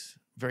ice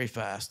very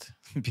fast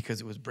because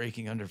it was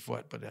breaking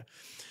underfoot. But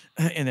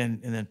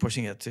and then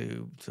pushing it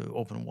to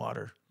open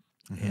water,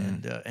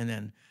 and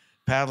then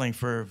paddling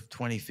for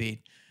 20 feet.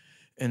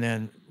 And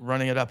then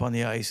running it up on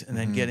the ice, and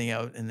then getting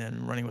out, and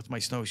then running with my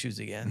snowshoes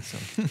again. So,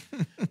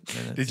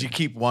 Did you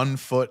keep 1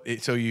 foot?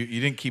 So you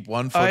didn't keep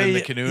 1 foot in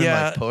the canoe and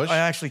like push? I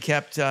actually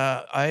kept.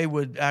 I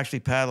would actually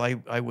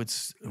paddle. I would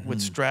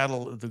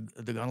straddle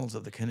the gunnels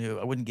of the canoe.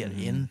 I wouldn't get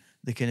in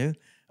the canoe.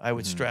 I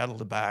would straddle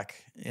the back,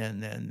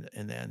 and then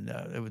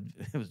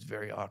it was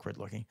very awkward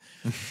looking,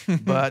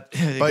 but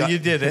you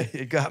did it.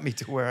 It got me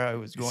to where I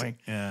was going.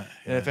 Yeah.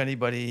 And if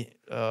anybody,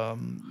 I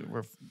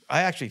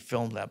actually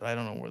filmed that, but I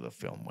don't know where the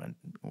film went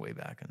way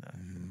back in that.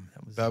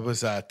 That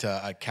was at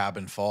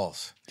Cabin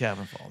Falls.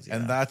 Cabin Falls, yeah.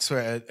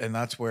 And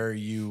that's where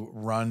you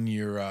run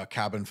your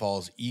Cabin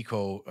Falls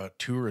eco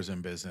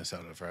tourism business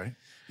out of, right?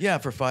 Yeah,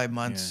 for 5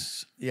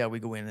 months. Yeah, we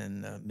go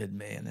in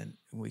mid-May, and then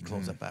we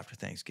close up after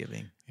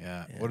Thanksgiving.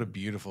 Yeah, what a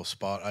beautiful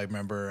spot. I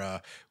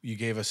remember you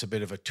gave us a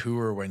bit of a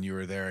tour when you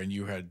were there, and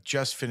you had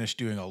just finished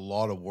doing a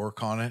lot of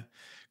work on it.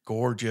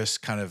 Gorgeous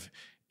kind of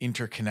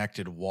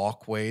interconnected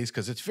walkways,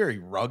 because it's very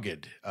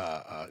rugged,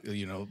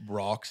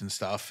 rocks and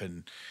stuff.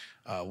 And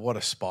what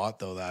a spot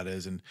though that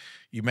is. And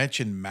you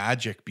mentioned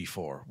magic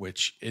before,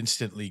 which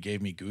instantly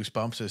gave me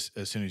goosebumps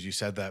as soon as you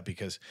said that,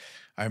 because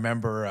I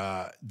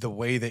remember the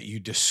way that you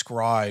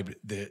described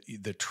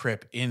the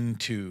trip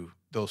into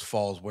those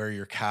falls where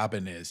your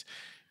cabin is.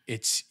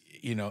 It's,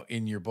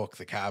 in your book,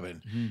 The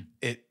Cabin,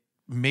 it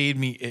made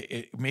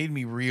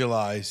me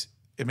realize,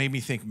 it made me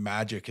think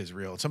magic is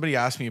real. Somebody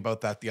asked me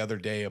about that the other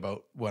day,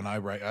 about when I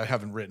write. I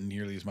haven't written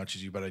nearly as much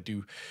as you, but I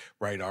do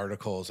write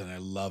articles, and I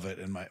love it,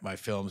 and my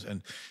films.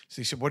 And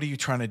so he said, "What are you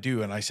trying to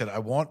do?" And I said, "I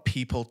want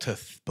people to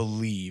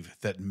believe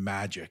that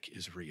magic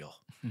is real."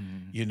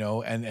 And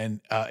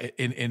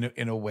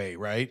in a way,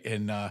 right?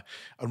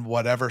 On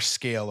whatever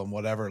scale, on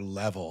whatever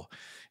level.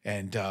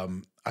 And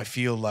I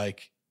feel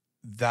like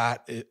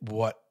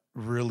what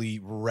really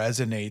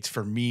resonates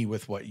for me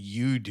with what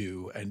you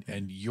do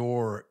and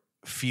your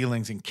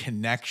feelings and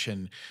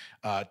connection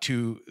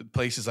to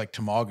places like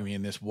Temagami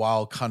in this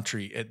wild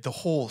country. The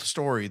whole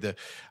story, the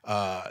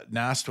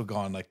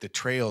Nastagon, like the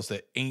trails,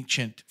 the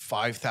ancient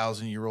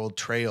 5,000-year-old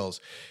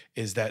trails,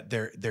 is that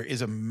there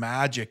is a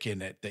magic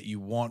in it that you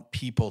want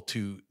people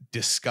to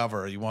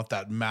discover. You want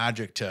that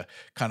magic to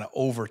kind of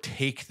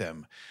overtake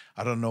them.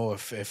 I don't know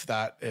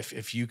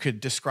if you could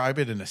describe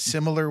it in a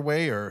similar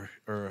way, or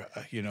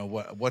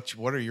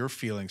what are your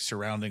feelings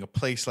surrounding a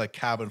place like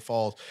Cabin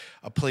Falls,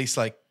 a place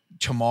like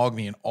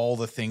Temagami, and all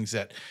the things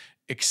that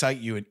excite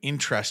you and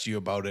interest you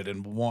about it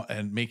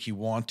and make you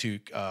want to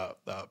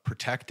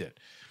protect it.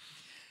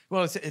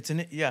 Well, it's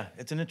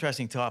an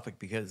interesting topic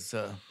because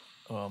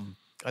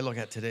I look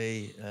at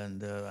today,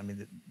 and I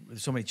mean,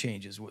 there's so many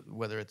changes,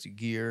 whether it's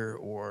gear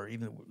or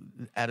even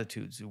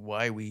attitudes,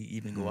 why we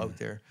even go out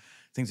there.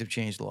 Things have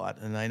changed a lot,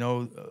 and I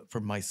know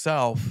for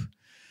myself,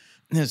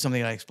 there's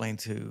something I explain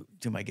to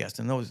my guests,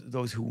 and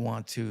those who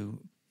want to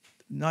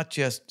not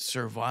just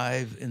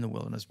survive in the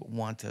wilderness, but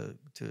want to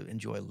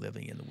enjoy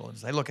living in the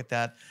wilderness. I look at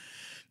that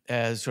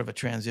as sort of a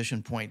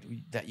transition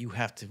point that you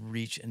have to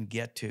reach and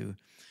get to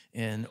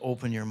and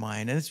open your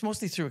mind. And it's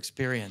mostly through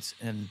experience.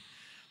 And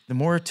the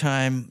more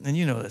time, and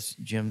you know this,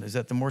 Jim, is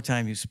that the more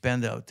time you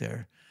spend out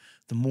there,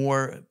 the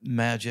more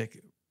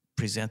magic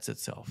presents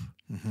itself.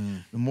 Mm-hmm.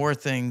 The more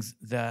things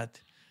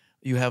that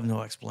you have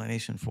no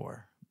explanation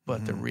for,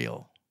 but they're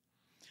real.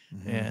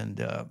 Mm-hmm.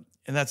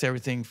 And that's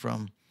everything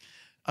from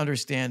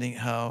understanding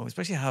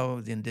especially how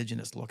the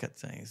indigenous look at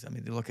things. I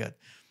mean, they look at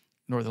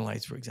Northern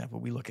Lights, for example.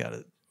 We look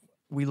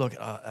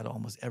at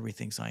almost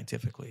everything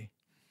scientifically,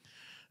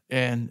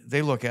 and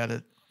they look at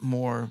it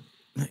more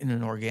in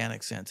an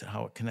organic sense,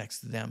 how it connects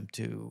them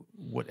to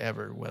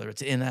whatever, whether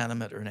it's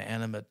inanimate or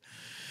animate.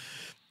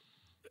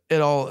 It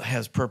all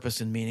has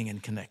purpose and meaning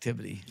and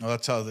connectivity. Well,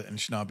 that's how the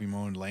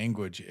Anishinaabe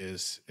language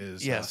is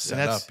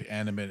set up,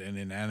 animate and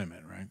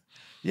inanimate, right?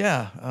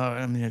 Yeah,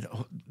 I mean,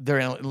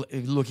 they're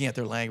looking at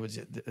their language.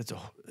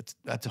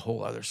 That's a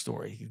whole other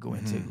story. You could go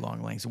into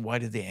long lengths. Why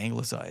did they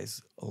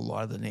anglicize a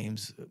lot of the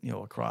names,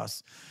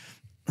 across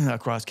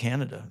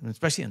Canada, and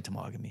especially in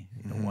Temagami?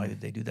 Why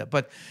did they do that?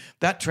 But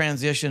that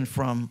transition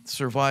from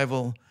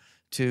survival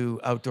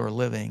to outdoor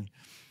living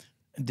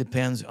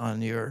depends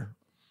on your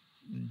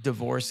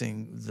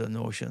divorcing the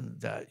notion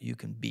that you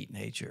can beat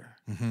nature.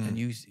 And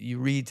you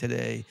read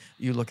today,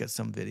 you look at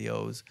some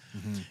videos,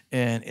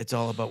 and it's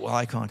all about, well,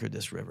 I conquered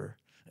this river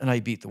and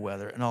I beat the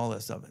weather and all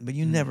that stuff. But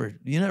you never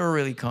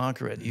really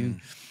conquer it.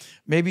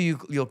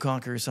 You'll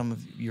conquer some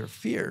of your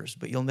fears,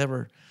 but you'll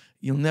never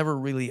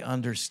really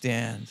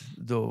understand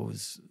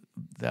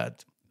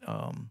that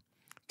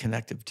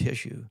connective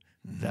tissue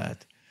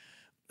that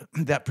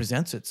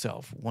presents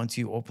itself once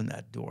you open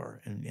that door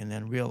and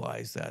then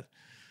realize that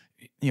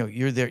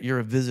you're there. You're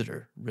a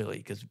visitor, really,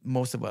 because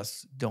most of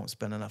us don't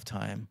spend enough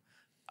time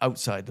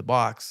outside the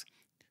box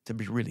to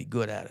be really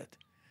good at it.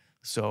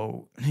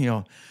 So,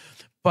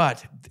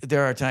 but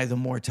there are times, the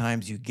more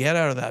times you get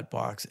out of that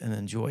box and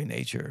enjoy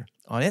nature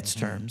on its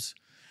terms,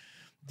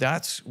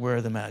 that's where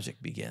the magic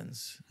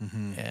begins.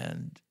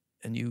 And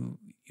you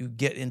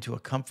get into a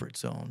comfort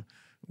zone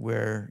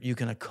where you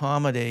can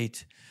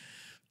accommodate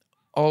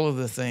all of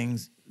the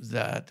things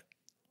that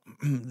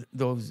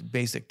those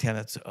basic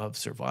tenets of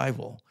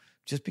survival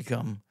just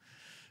become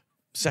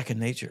second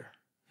nature.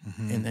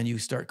 And then you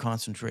start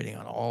concentrating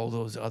on all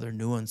those other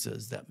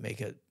nuances that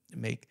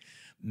make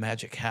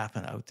magic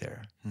happen out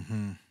there.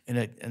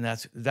 And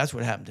that's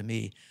what happened to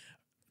me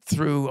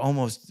through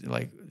almost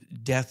like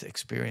death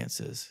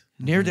experiences,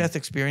 near-death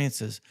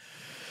experiences.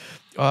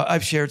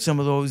 I've shared some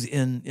of those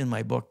in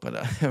my book, but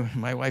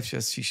my wife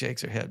she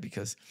shakes her head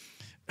because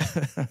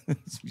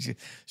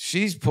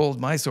she's pulled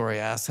my sorry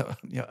ass out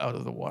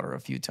of the water a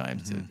few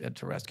times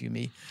to rescue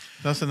me.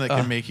 Nothing that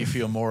can make you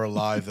feel more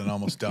alive than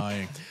almost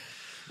dying.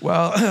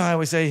 Well, I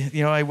always say,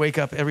 I wake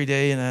up every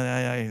day and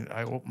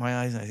I open my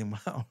eyes and I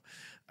think, wow,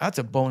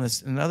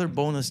 that's another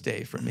bonus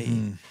day for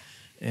me.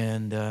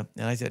 And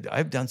I said,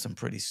 I've done some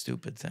pretty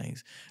stupid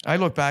things. I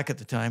look back at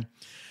the time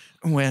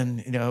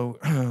when,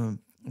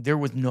 there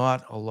was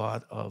not a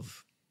lot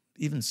of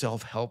even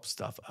self-help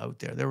stuff out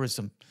there. There was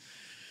some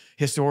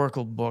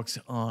historical books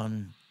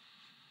on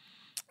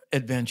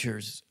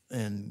adventures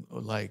and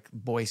like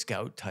Boy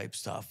Scout type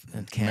stuff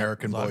and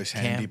American Boy's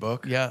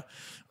Handbook. Yeah,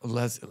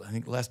 I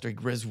think Lester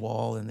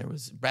Griswold, and there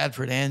was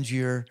Bradford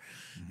Angier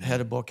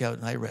had a book out,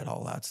 and I read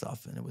all that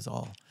stuff, and it was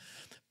all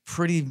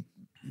pretty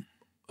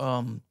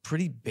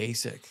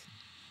basic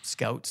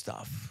scout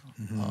stuff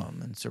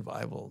and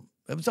survival.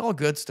 It was all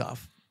good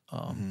stuff,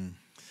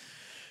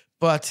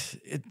 but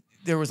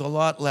there was a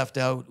lot left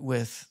out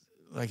with,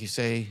 like you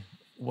say,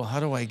 well, how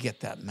do I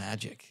get that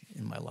magic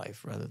in my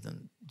life rather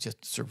than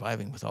just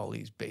surviving with all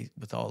these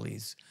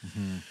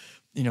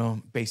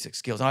basic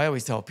skills? And I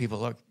always tell people,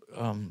 look,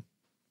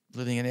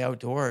 living in the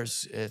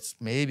outdoors, it's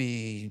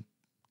maybe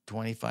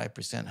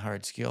 25%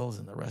 hard skills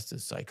and the rest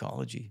is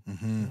psychology,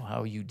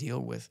 how you deal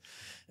with.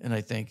 And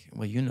I think,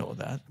 well,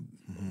 that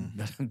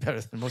better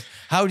than most.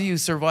 How do you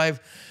survive?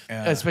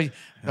 Especially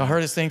the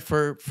hardest thing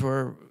for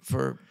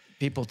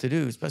people to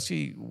do,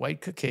 especially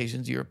white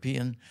Caucasians,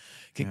 European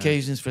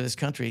Caucasians for this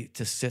country,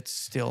 to sit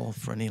still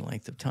for any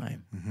length of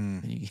time.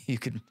 And you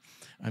could,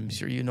 I'm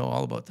sure you know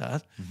all about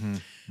that.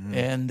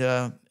 And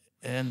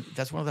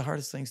that's one of the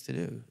hardest things to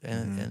do.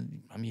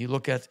 And I mean, you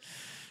look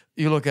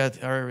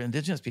at our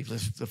indigenous people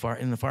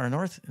in the far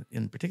north,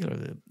 in particular,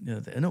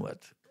 the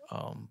Inuit.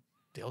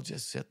 They'll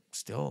just sit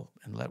still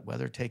and let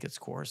weather take its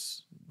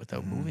course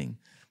without moving,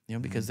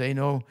 because they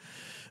know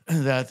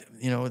that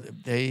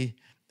they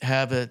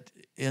have it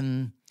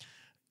in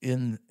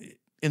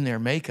their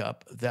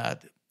makeup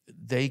that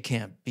they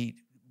can't beat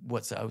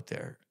what's out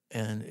there,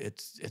 and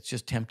it's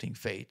just tempting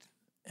fate.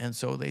 And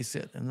so they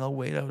sit and they'll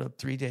wait out a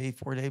 3-day,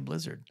 4-day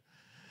blizzard.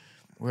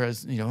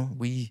 Whereas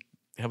we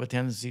have a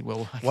tendency.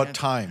 Well, what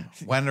time?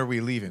 When are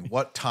we leaving?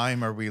 What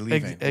time are we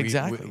leaving?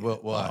 Exactly.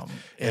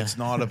 It's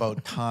not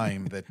about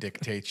time that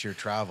dictates your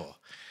travel.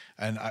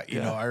 And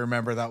I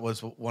remember that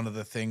was one of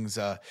the things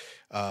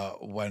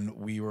when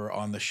we were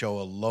on the show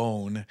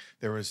alone.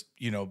 There was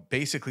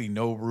basically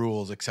no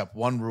rules except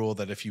one rule,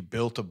 that if you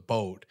built a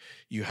boat,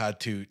 you had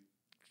to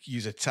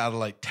use a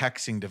satellite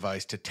texting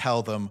device to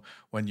tell them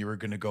when you were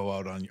going to go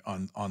out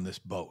on this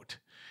boat.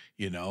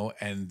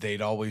 And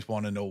they'd always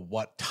want to know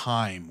what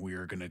time we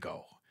were going to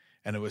go.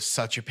 And it was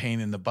such a pain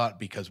in the butt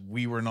because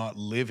we were not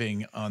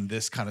living on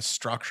this kind of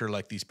structure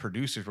like these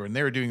producers were. And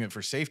they were doing it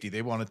for safety.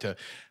 They wanted to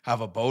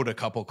have a boat a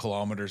couple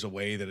kilometers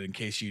away that in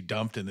case you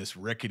dumped in this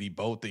rickety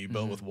boat that you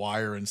built with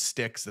wire and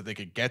sticks, that they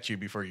could get you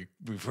before you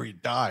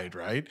died,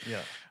 right?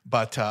 Yeah.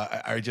 But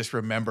I just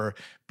remember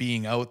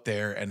being out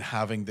there and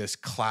having this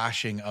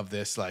clashing of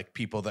this, like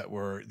people that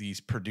were these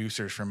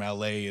producers from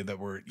LA that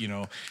were,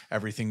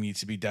 everything needs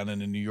to be done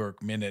in a New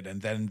York minute,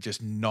 and then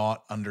just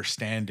not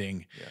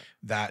understanding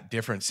that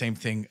difference. Same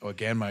thing,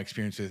 again, my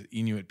experience with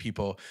Inuit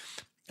people.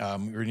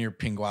 We were near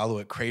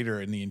Pingualuit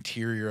Crater in the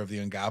interior of the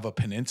Ungava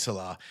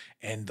Peninsula,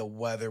 and the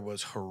weather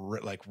was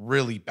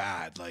really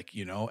bad,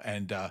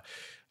 and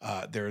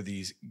there are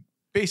these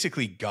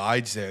basically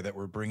guides there that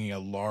were bringing a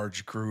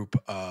large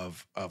group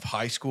of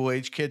high school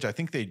age kids. I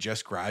think they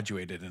just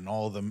graduated, and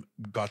all of them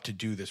got to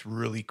do this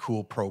really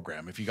cool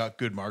program. If you got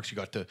good marks, you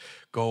got to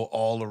go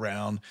all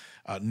around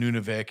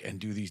Nunavik and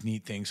do these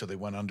neat things. So they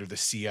went under the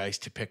sea ice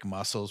to pick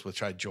mussels,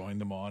 which I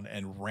joined them on.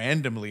 And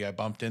randomly I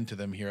bumped into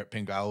them here at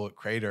Pingualuit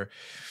Crater.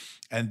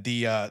 And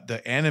the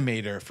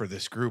animator for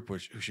this group,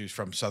 she was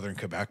from southern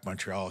Quebec,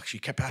 Montreal, she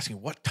kept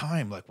asking, what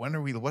time? Like,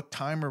 what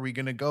time are we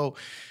going to go?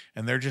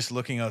 And they're just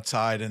looking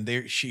outside, and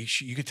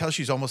you could tell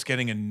she's almost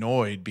getting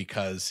annoyed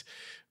because,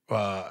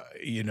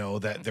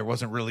 that there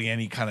wasn't really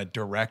any kind of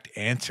direct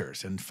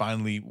answers. And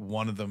finally,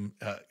 one of them,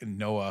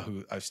 Noah,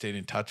 who I've stayed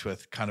in touch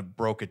with, kind of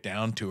broke it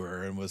down to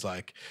her and was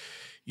like,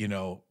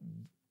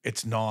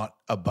 it's not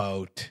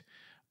about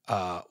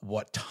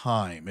what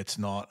time. It's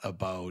not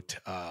about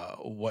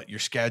what your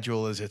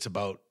schedule is. It's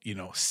about,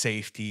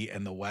 safety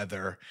and the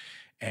weather.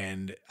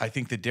 And I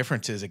think the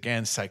difference is,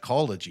 again,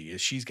 psychology.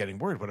 Is she's getting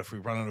worried. What if we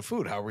run out of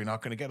food? How are we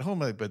not going to get home?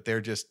 But they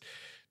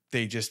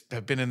just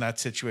have been in that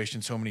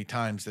situation so many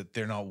times that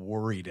they're not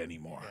worried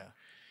anymore.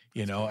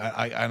 Yeah.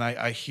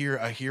 I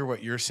hear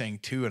what you're saying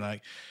too. And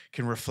I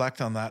can reflect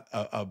on that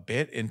a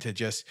bit into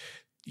just,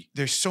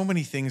 there's so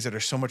many things that are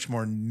so much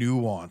more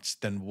nuanced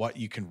than what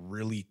you can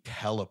really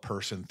tell a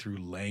person through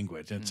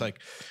language. And it's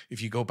like,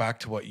 if you go back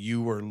to what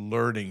you were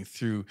learning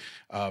through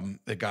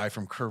the guy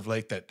from Curve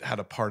Lake that had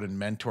a part in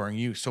mentoring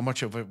you, so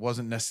much of it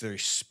wasn't necessarily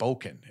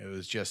spoken. It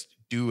was just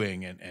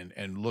doing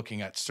and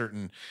looking at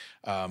certain,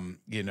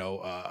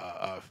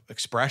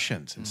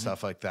 expressions and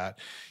stuff like that.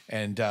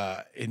 And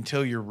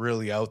until you're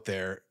really out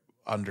there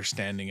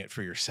understanding it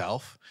for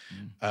yourself,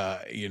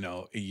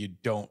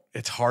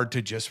 it's hard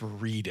to just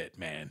read it,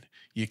 man.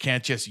 You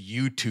can't just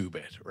YouTube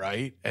it,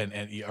 right?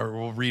 Or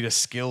we'll read a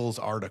skills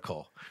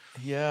article.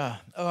 Yeah.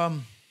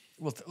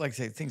 Like I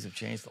say, things have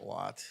changed a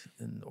lot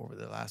over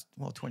the last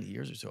 20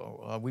 years or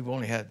so. We've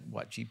only had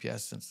GPS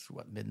since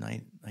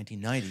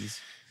mid-1990s.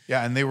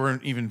 Yeah, and they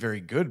weren't even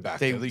very good back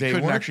then. They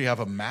couldn't actually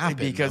have a map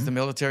because the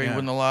military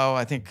wouldn't allow,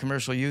 I think,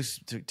 commercial use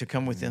to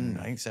come within,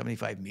 I think,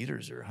 75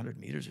 meters or 100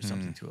 meters or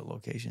something to a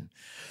location.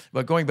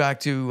 But going back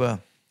to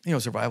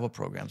survival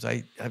programs,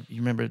 you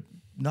remember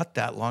not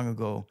that long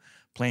ago,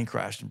 plane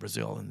crashed in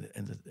Brazil,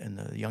 and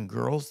the young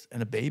girls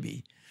and a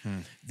baby,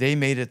 they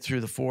made it through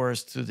the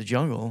forest, through the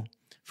jungle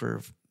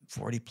for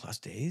 40 plus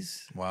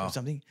days or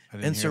something,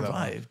 and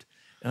survived.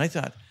 And I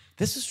thought,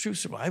 this is true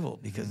survival,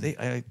 because they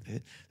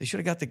should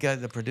have got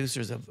the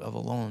producers of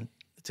Alone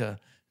to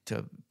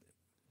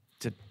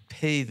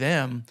pay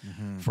them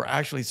for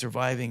actually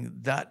surviving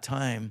that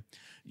time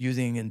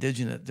using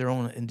their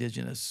own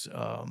indigenous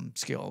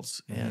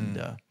skills and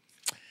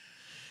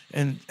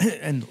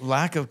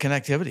lack of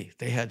connectivity.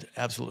 They had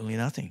absolutely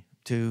nothing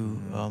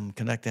to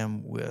connect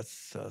them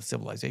with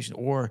civilization,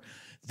 or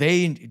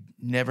they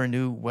never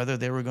knew whether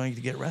they were going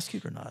to get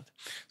rescued or not.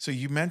 So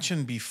you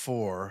mentioned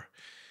before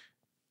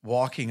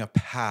walking a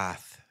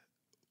path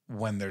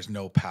when there's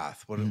no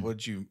path. What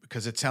would you,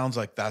 because it sounds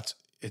like that's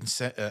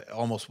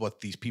almost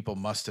what these people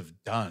must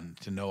have done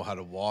to know how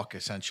to walk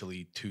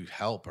essentially to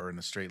help or in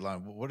a straight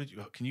line.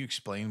 Can you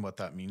explain what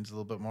that means a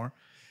little bit more?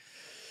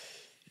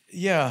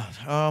 Yeah.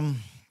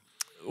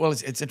 Well,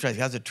 it's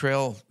interesting. As a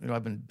trail,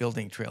 I've been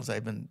building trails.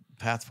 I've been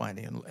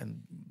pathfinding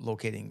and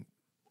locating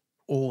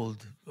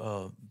old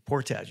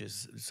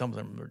portages. Some of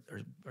them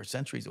are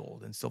centuries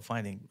old, and still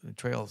finding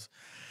trails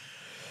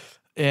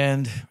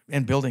and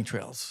building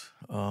trails.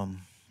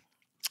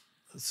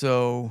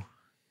 So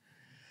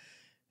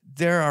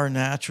there are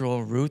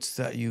natural routes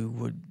that you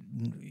would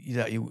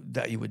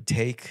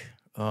take,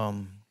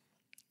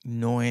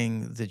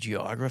 knowing the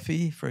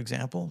geography, for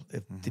example,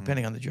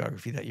 depending on the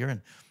geography that you're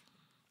in.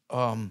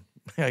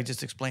 I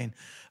just explained.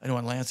 I know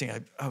in Lansing,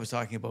 I was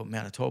talking about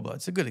Manitoba.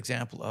 It's a good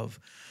example of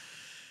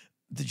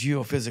the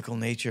geophysical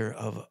nature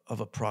of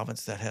a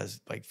province that has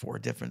like 4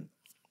 different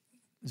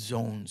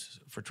zones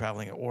for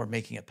traveling or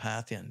making a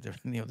path in.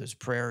 There's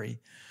prairie,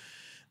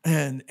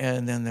 and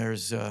then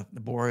there's the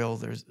boreal.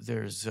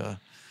 There's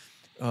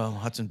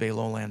Hudson Bay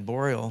lowland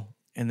boreal,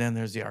 and then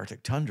there's the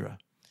Arctic tundra,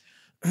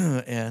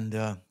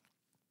 and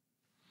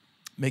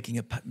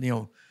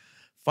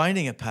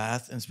finding a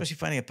path, and especially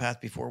finding a path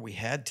before we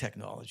had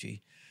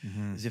technology,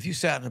 is if you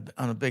sat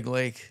on a big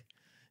lake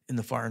in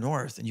the far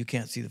north and you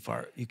can't see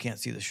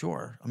the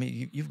shore. I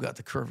mean, you've got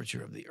the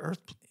curvature of the earth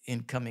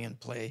coming in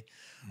play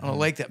on a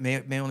lake that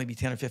may only be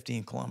 10 or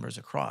 15 kilometers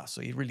across.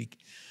 So you really,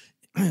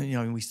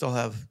 we still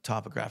have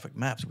topographic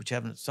maps, which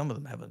some of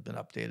them haven't been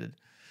updated,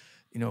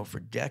 for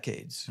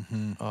decades.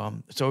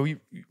 So we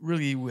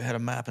really had a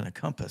map and a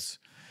compass.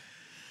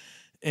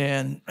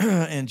 And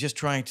just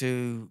trying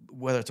to,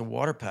 whether it's a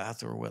water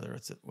path or whether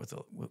it's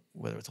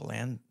a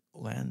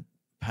land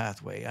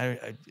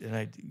pathway,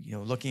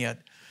 looking at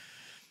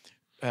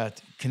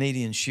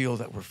Canadian Shield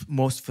that we're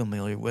most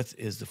familiar with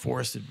is the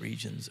forested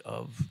regions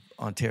of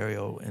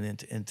Ontario and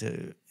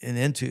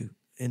into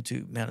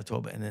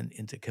Manitoba and then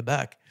into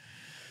Quebec,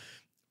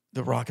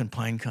 the rock and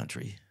pine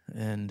country,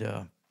 and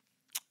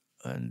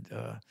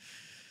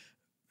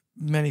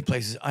many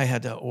places I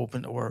had to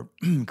open or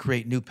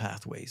create new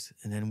pathways.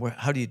 And then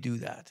how do you do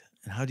that?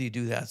 And how do you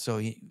do that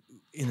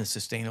in a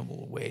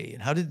sustainable way?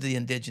 And how did the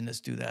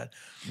indigenous do that?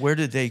 Where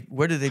did they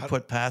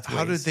put pathways?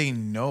 How did they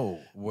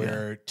know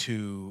where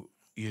to,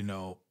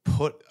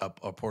 put up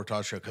a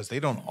portage trail? Because they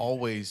don't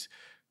always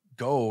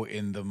go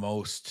in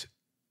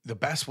the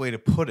best way to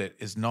put it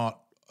is not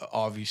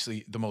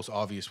obviously the most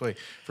obvious way.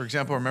 For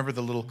example, remember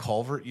the little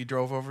culvert you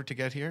drove over to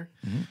get here?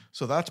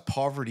 So that's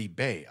Poverty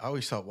Bay. I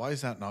always thought, why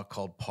is that not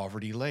called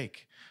Poverty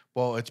Lake?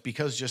 Well, it's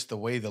because just the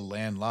way the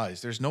land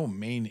lies, there's no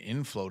main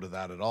inflow to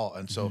that at all.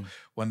 And so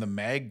when the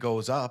mag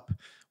goes up,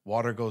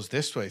 water goes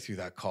this way through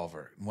that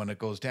culvert. When it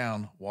goes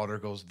down, water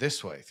goes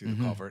this way through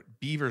the culvert.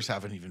 Beavers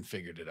haven't even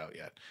figured it out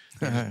yet.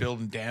 They're just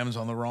building dams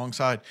on the wrong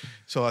side.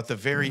 So at the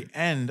very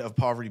end of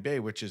Poverty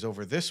Bay, which is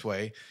over this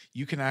way,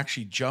 you can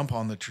actually jump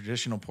on the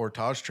traditional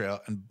portage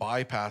trail and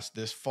bypass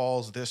this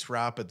falls, this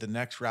rapid, the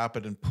next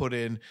rapid, and put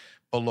in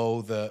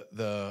below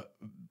the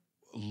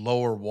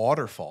lower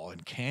waterfall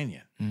and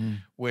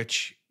canyon,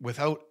 which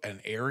without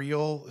an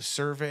aerial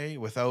survey,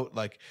 without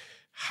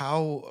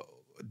how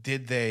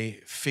did they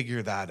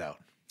figure that out?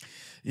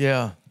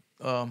 Yeah.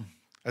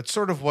 That's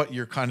sort of what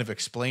you're kind of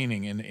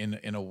explaining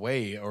in a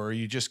way, or are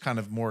you just kind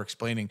of more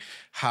explaining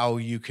how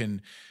you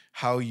can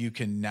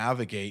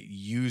navigate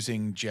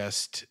using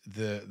just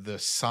the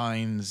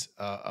signs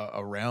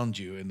around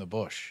you in the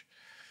bush?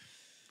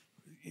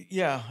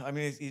 Yeah, I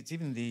mean, it's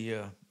even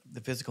the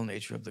physical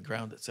nature of the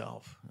ground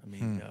itself. I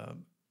mean, a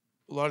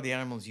lot of the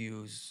animals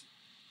use.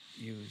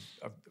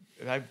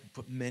 I've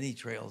put many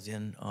trails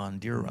in on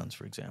deer runs,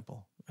 for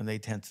example, and they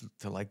tend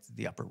to like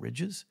the upper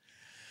ridges,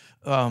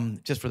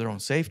 just for their own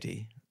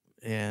safety.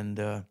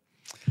 And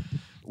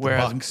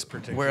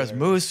whereas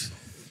moose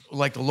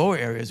like the lower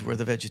areas where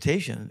the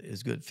vegetation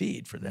is good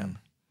feed for them.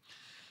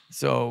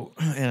 So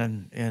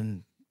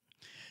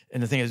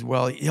and the thing is,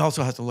 well, you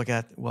also have to look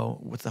at,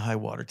 what's the high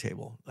water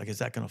table? Like, is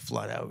that going to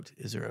flood out?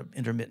 Is there an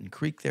intermittent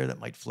creek there that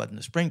might flood in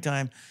the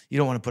springtime? You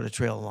don't want to put a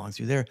trail along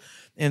through there.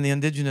 And the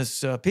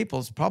indigenous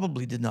peoples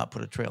probably did not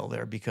put a trail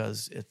there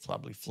because it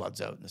probably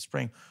floods out in the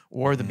spring.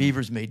 Or the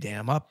beavers may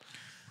dam up,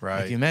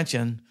 like you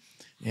mentioned,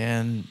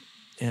 and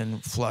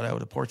flood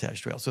out a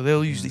portage trail. So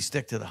they'll usually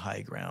stick to the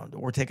high ground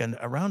or take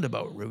a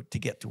roundabout route to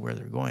get to where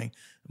they're going.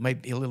 It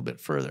might be a little bit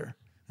further.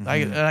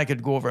 I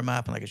could go over a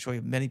map and I could show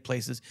you many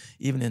places,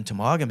 even in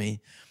Temagami,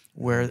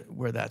 where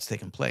that's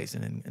taken place,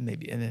 and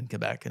in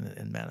Quebec and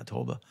in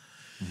Manitoba.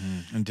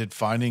 And did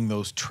finding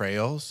those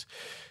trails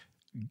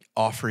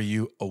offer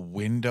you a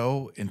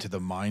window into the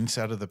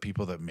mindset of the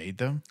people that made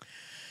them?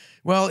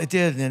 Well, it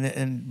did,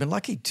 and been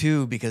lucky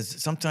too, because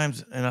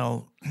sometimes,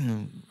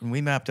 when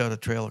we mapped out a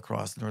trail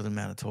across northern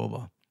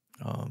Manitoba,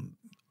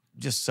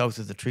 just south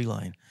of the tree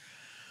line.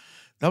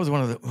 That was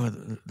one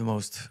of the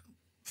most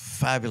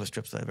fabulous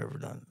trips I've ever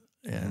done,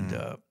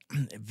 and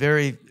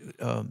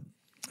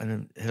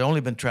and it had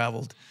only been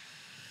traveled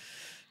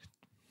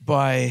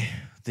by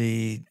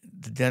the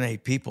Dene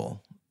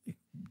people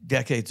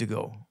decades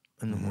ago,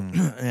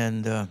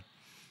 and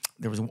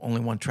there was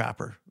only one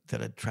trapper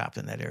that had trapped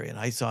in that area, and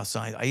I saw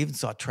signs. I even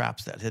saw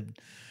traps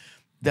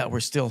that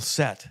were still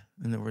set,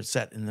 and they were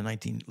set in the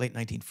late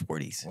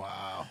 1940s.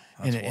 Wow.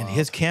 And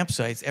his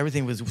campsites,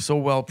 everything was so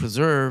well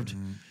preserved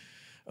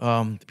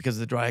because of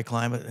the dry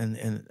climate,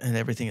 and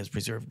everything is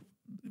preserved,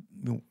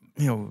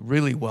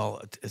 really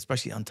well,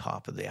 especially on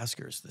top of the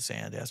eskers, the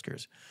sand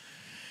eskers.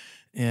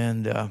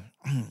 And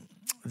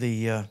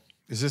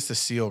is this the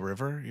Seal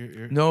River?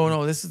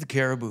 No, this is the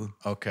Caribou.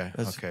 Okay.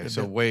 That's Okay. a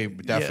So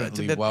bit- definitely it's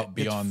a bit- well it's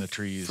beyond the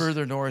trees.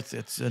 Further north,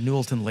 it's a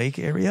Newellton Lake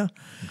area.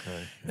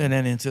 Okay. And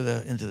then into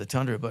the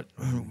tundra. But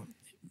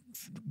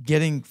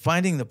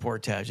finding the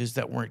portages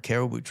that weren't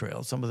caribou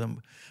trails, some of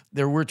them,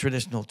 there were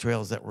traditional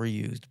trails that were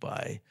used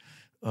by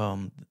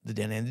the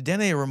Dene. And the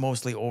Dene were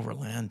mostly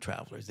overland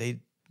travelers.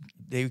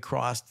 They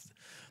crossed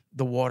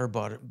the water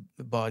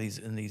bodies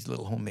in these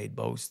little homemade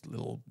boats,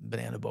 little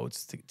banana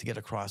boats, to get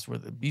across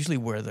usually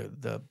where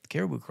the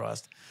caribou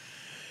crossed.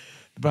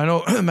 But I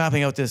know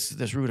mapping out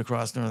this route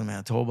across northern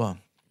Manitoba,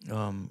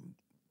 and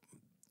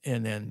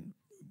then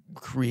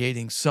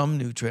creating some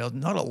new trails,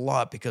 not a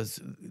lot because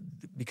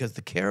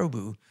the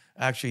caribou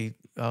actually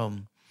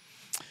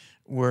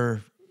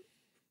were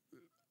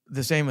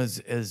the same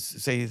as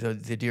say the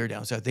deer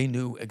down south. They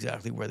knew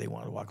exactly where they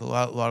wanted to walk. A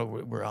lot of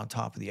were on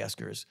top of the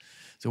eskers,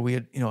 so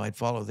I'd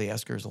follow the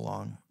eskers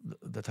along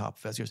the top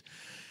of eskers,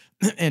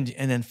 and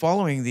then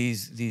following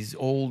these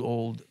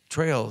old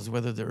trails,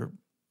 whether they're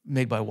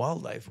made by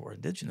wildlife or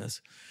indigenous,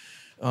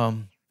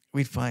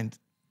 we'd find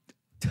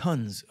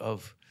tons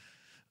of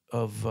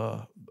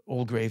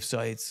old grave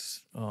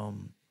sites.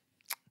 All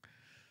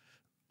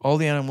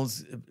the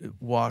animals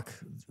walk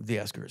the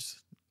eskers,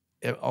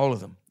 all of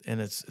them, and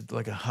it's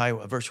like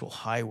a virtual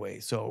highway.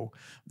 So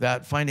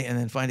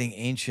finding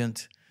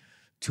ancient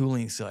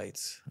tooling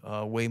sites,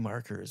 way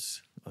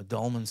markers,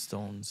 dolmen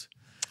stones.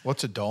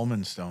 What's a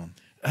dolmen stone?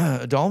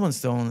 A dolmen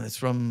stone is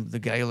from the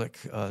Gaelic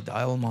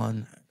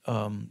Dailmon,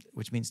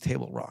 which means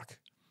table rock,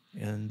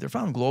 and they're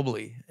found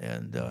globally.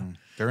 And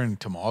They're in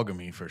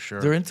Temagami for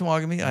sure. they're in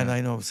Temagami, and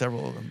I know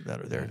several of them that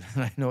are there.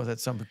 And I know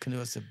that some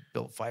canoeists have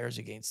built fires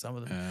against some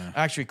of them.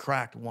 I actually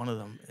cracked one of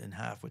them in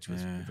half, which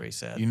was very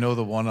sad. You know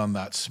the one on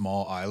that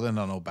small island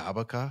on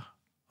Obabaka,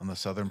 on the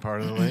southern part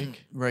of the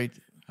lake? Right.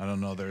 I don't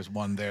know. There's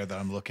one there that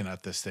I'm looking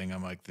at this thing.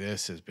 I'm like,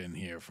 this has been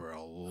here for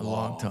a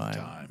long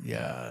time.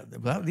 Yeah.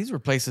 But these were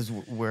places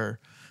where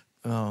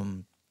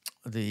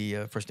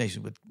the First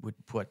Nations would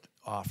put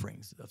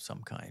offerings of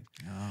some kind.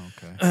 Oh,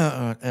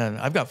 okay. And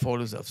I've got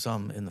photos of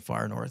some in the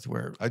far north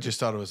where. I just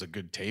thought it was a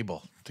good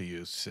table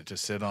to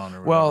sit on.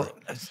 Or well,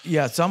 whatever.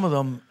 yeah, some of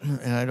them,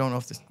 and I don't know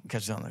if this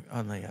catches on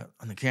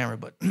the camera,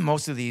 but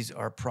most of these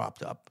are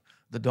propped up.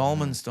 The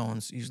dolmen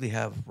stones usually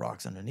have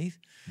rocks underneath,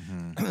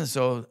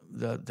 so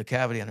the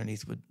cavity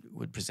underneath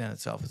would present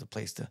itself as a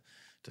place to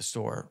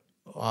store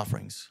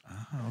offerings.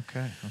 Oh,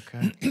 okay.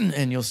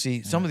 And you'll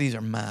see some of these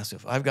are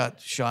massive. I've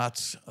got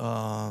shots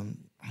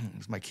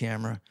with my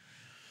camera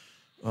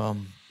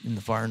in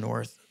the far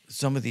north.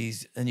 Some of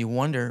these, and you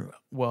wonder,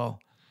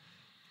 well,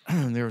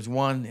 there was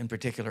one in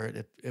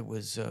particular. It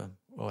was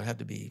it had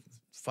to be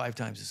 5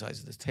 times the size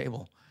of this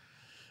table.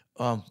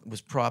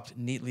 Was propped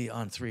neatly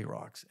on 3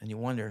 rocks, and you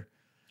wonder.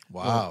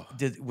 Wow.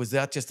 Well, was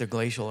that just a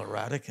glacial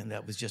erratic, and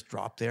that was just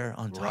dropped there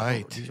on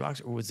top of these rocks,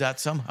 or was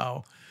that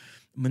somehow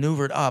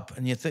maneuvered up?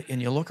 And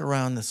you look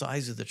around the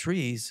size of the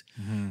trees,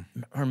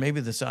 or maybe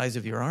the size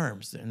of your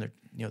arms, and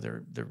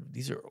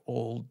these are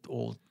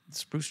old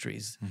spruce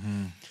trees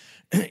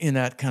in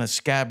that kind of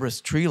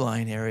scabrous tree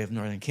line area of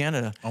northern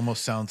Canada.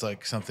 Almost sounds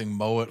like something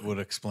Mowat would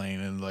explain,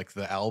 and like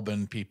the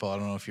Alban people. I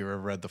don't know if you ever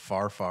read the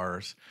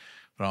Farfars.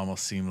 But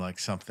almost seemed like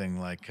something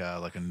like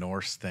a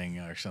Norse thing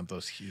or something.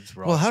 Those huge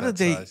rocks. Well, how did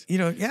they? Size.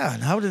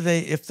 And how did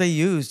they? If they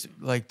used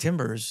like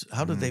timbers,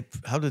 how did they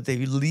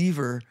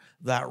lever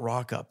that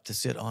rock up to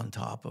sit on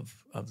top of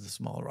the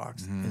small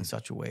rocks in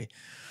such a way,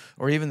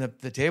 or even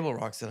the table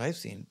rocks that I've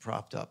seen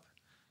propped up,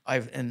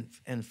 and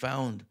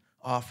found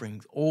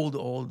offerings, old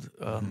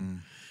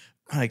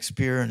like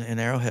spear and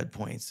arrowhead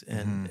points,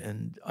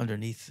 and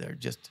underneath there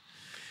just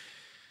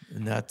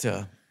and that.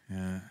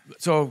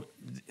 So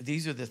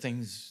these are the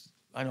things.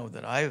 I know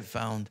that I have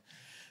found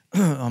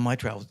on my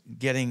travels,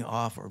 getting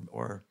off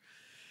or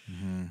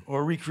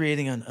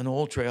recreating an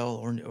old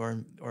trail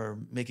or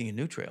making a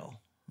new trail,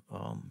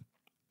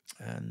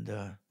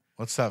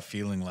 what's that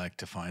feeling like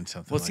to find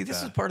something? Well, like see,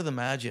 this that? is part of the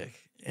magic.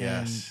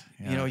 And, Yes,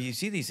 you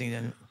see these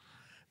things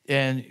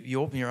and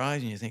you open your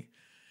eyes and you think,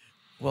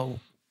 well,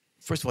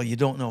 first of all, you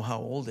don't know how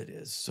old it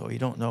is, so you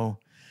don't know.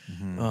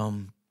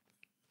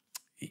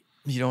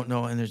 You don't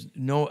know, and there's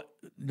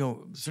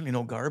certainly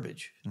no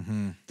garbage.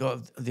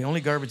 The only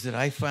garbage that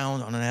I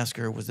found on an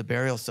esker was the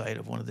burial site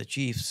of one of the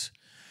chiefs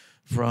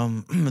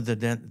from the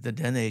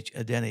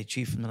Dene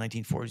chief from the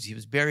 1940s. He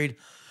was buried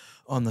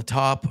on the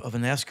top of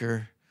an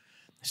esker,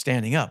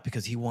 standing up,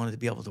 because he wanted to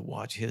be able to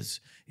watch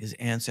his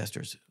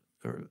ancestors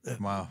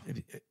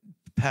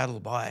paddle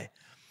by.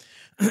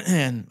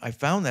 And I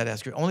found that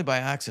esker only by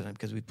accident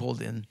because we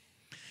pulled in,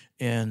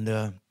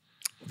 and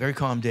very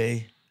calm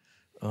day.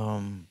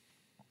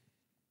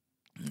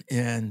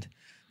 and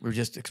we were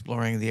just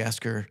exploring the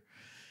esker,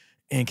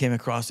 and came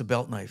across a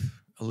belt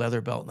knife, a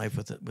leather belt knife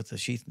with a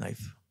sheath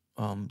knife,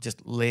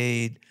 just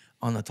laid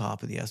on the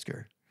top of the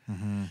esker,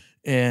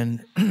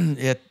 and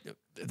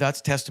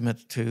that's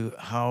testament to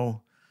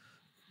how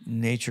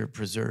nature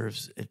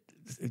preserves it,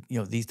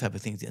 these type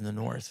of things in the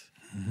north.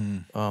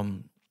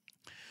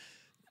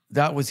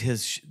 That was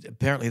his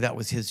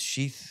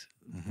sheath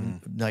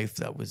knife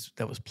that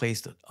was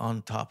placed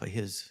on top of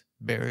his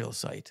burial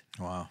site.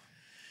 Wow.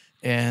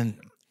 And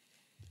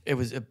it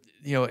was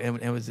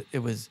it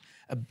was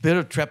a bit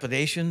of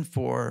trepidation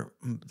for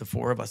the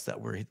four of us that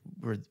were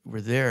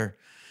there,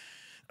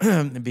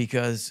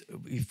 because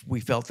we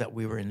felt that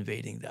we were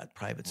invading that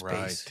private space.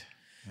 Right.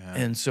 Yeah.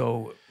 And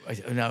so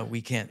now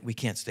we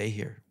can't stay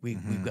here.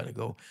 We've got to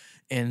go.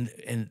 And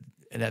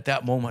at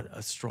that moment,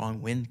 a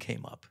strong wind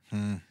came up,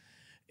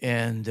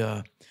 and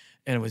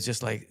it was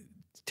just like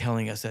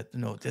telling us that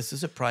no, this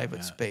is a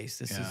private space.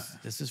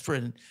 This is for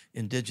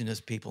indigenous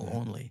people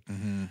only.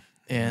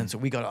 And so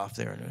we got off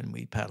there and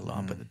we paddled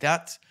on. But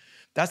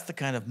that's the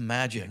kind of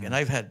magic. And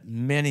I've had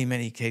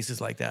many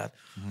cases like that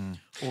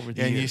over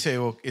the years. And you say,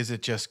 well, is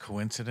it just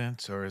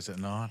coincidence or is it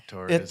not?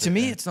 Or to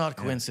me, it's not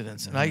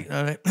coincidence.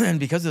 And and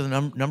because of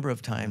the number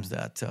of times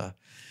that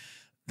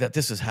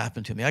this has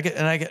happened to me, I get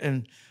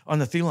on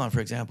the Thelon, for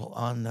example,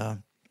 and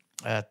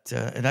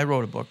I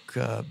wrote a book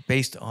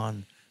based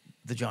on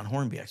the John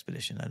Hornby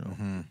expedition. I don't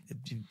know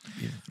if you've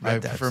read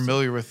I'm that.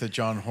 familiar with the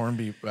John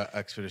Hornby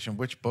expedition.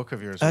 Which book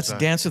of yours That's was that?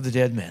 Dance of the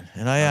Dead Men.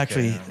 And I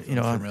actually,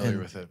 I'm familiar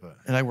with it. But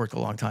and I worked a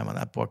long time on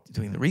that book,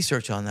 doing the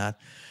research on that,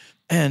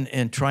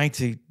 and trying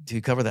to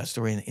cover that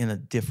story in a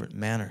different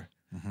manner,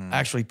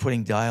 actually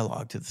putting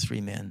dialogue to the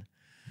three men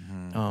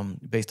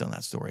based on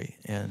that story.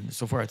 And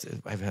so far,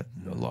 I've had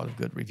a lot of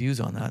good reviews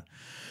on that.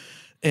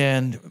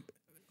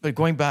 But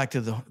going back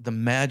to the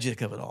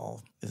magic of it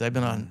all, is I've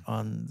been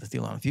on the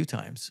Thelon a few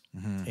times,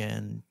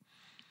 and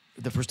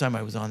the first time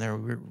I was on there,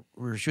 we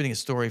were shooting a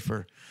story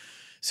for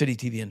City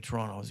TV in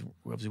Toronto. I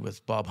was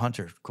with Bob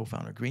Hunter,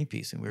 co-founder of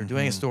Greenpeace, and we were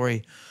doing a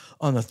story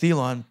on the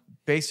Thelon,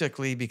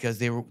 basically because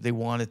they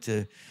wanted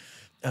to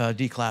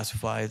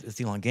declassify the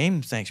Thelon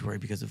Game Sanctuary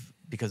because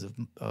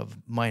of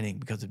mining,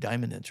 because of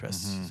diamond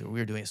interests. So we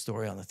were doing a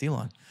story on the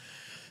Thelon,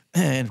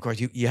 and of course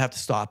you have to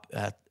stop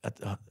at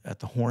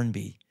the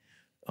Hornby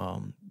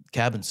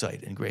cabin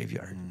site and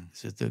graveyard.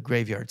 So the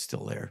graveyard's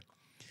still there.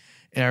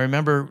 And I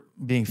remember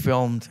being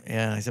filmed,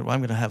 and I said, "Well,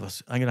 I'm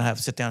gonna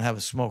sit down and have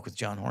a smoke with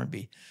John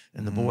Hornby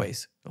and the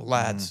boys, the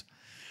lads."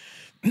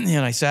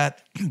 And I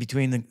sat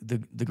between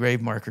the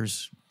grave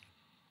markers.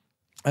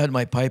 I had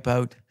my pipe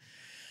out,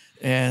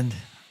 and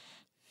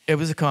it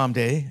was a calm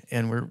day.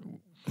 And we're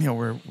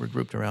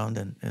grouped around,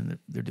 and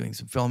they're doing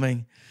some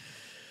filming.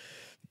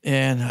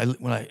 And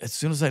as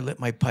soon as I lit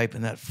my pipe,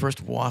 and that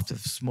first waft of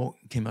smoke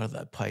came out of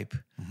that pipe,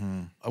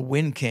 a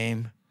wind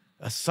came,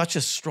 such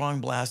a strong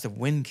blast of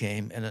wind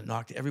came, and it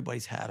knocked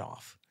everybody's hat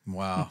off.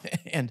 wow.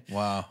 And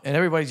Wow. and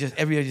everybody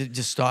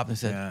just stopped and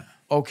said,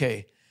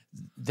 "Okay,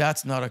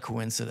 that's not a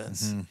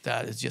coincidence.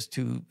 That's just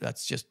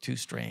too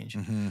strange."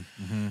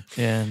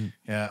 And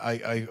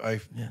I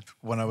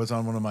when I was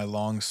on one of my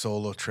long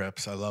solo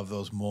trips, I love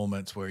those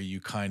moments where you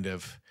kind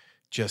of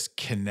just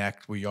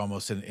connect, where you're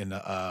almost in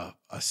a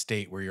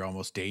state where you're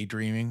almost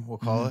daydreaming, we'll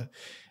call it.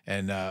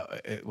 And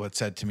what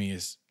said to me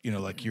is,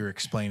 like you're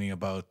explaining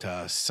about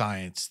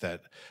science,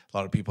 that a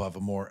lot of people have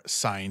a more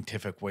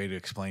scientific way to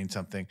explain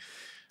something.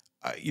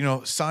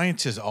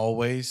 Science is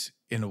always,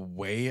 in a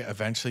way,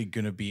 eventually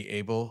going to be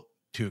able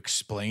to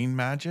explain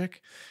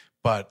magic,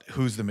 but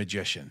who's the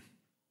magician?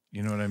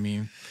 You know what I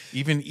mean?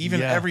 Even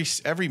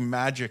every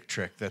magic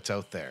trick that's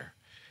out there,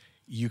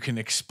 you can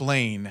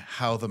explain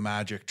how the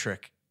magic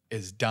trick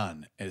is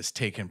done, is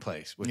taken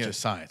place, which is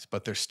science,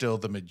 but there's still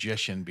the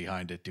magician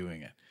behind it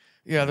doing it.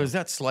 Yeah, there's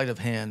that sleight of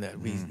hand that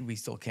we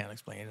still can't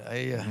explain.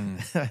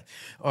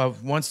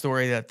 One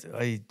story that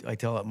I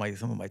tell at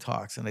some of my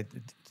talks, and I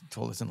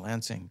told this in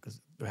Lansing because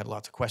we had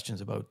lots of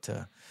questions about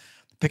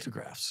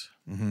pictographs.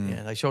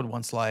 And I showed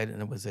one slide, and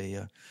it was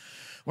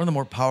one of the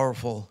more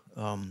powerful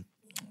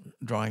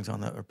drawings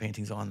or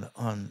paintings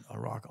on a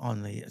rock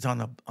on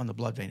the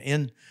blood vein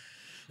in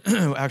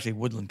actually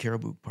Woodland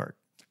Caribou Park.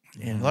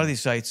 And a lot of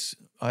these sites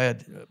I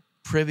had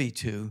privy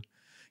to,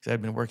 because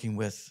I'd been working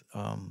with.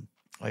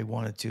 I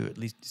wanted to at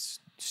least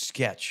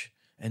sketch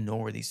and know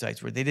where these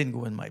sites were. They didn't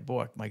go in my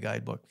book, my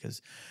guidebook,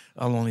 because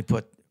I'll only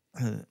put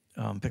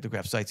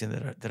pictograph sites in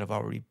that have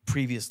already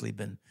previously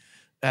been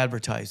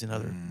advertised in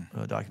other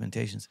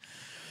documentations.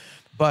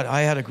 But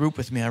I had a group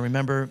with me, I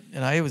remember,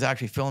 and I was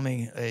actually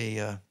filming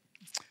a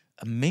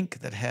mink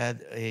that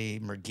had a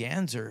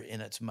merganser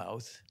in its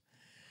mouth.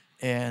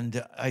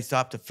 And I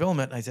stopped to film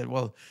it, and I said,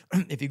 "Well,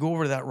 if you go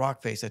over to that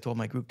rock face," I told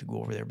my group to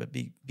go over there, but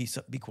be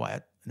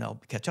quiet, and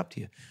I'll catch up to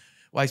you.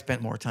 Well, I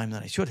spent more time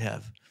than I should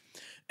have,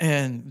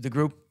 and the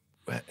group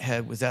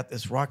was at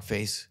this rock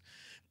face,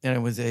 and it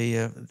was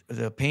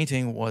the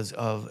painting was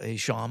of a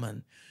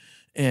shaman,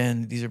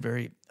 and these are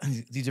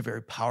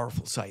very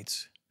powerful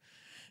sites,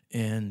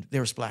 and they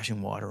were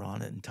splashing water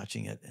on it and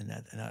touching it, and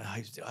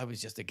I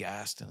was just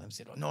aghast, and I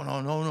said,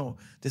 no,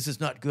 this is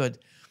not good.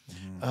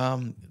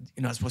 You're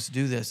not supposed to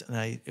do this,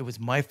 and it was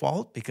my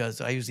fault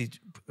because I usually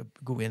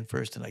go in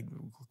first and I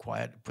go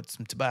quiet, put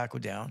some tobacco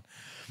down.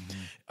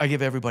 I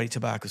give everybody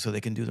tobacco so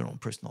they can do their own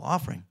personal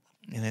offering,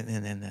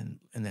 and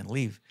then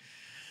leave.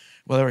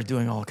 Well, they were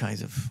doing all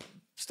kinds of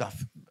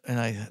stuff, and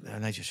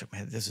I just shook my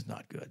head. This is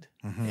not good.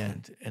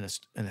 And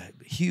a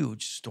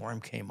huge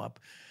storm came up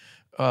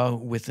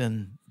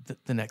within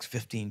the next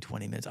 15,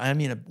 20 minutes. I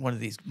mean, one of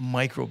these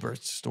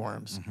microburst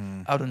storms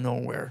out of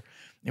nowhere.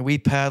 And we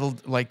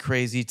paddled like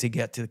crazy to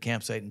get to the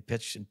campsite and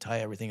pitch and tie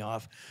everything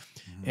off.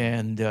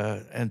 And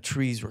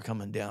trees were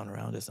coming down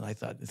around us. And I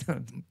thought,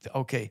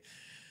 okay,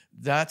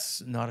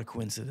 that's not a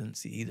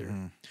coincidence either.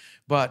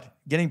 But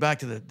getting back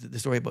to the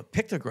story about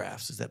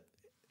pictographs is that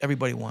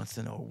everybody wants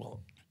to know,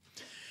 well,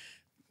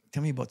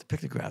 tell me about the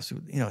pictographs.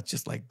 It's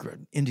just like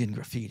Indian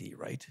graffiti,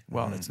 right?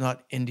 Well, it's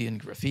not Indian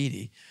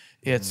graffiti.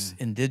 It's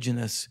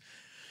indigenous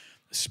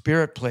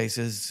spirit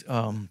places.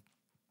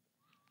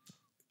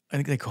 I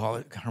think they call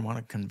it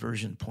harmonic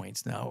conversion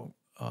points now,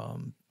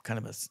 kind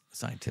of a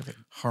scientific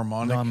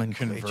harmonic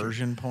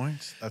conversion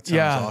points. That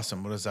sounds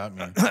awesome. What does that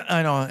mean?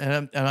 I know,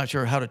 and I'm not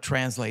sure how to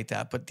translate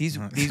that, but these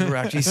were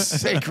actually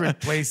sacred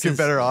places. You're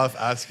better off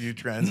asking you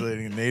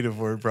translating a native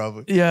word,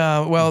 probably.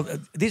 Yeah, well,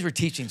 these were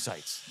teaching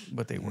sites,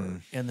 what they were,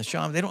 and the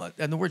shaman.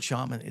 And the word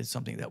shaman is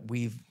something that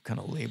we've kind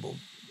of labeled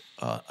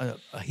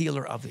a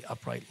healer of the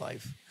upright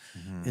life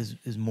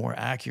is more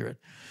accurate.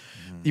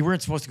 You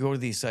weren't supposed to go to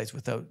these sites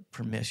without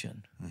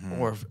permission,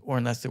 or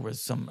unless there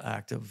was some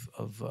act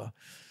of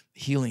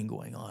healing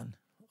going on.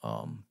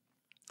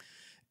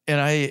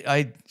 And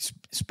I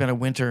spent a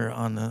winter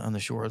on the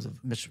shores of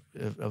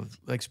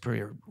Lake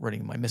Superior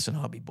writing my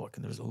Missinaibi book,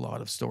 and there's a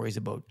lot of stories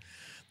about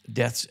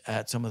deaths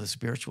at some of the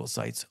spiritual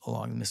sites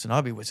along the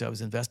Missinaibi, which I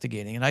was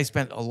investigating. And I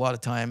spent a lot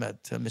of time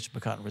at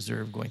Michipicoten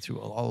Reserve going through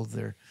all of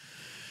their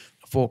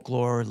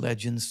folklore,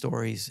 legends,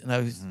 stories. And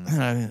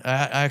I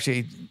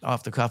actually,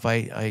 off the cuff,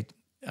 I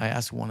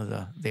asked one of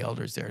the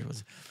elders there, it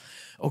was,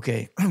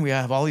 okay, we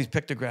have all these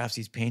pictographs,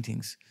 these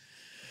paintings.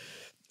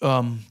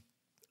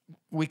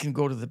 We can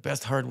go to the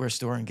best hardware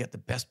store and get the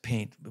best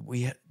paint,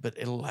 but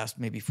it'll last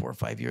maybe 4 or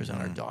 5 years on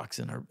our docks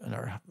and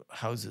our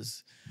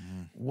houses.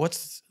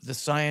 What's the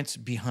science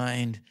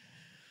behind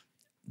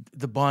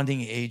the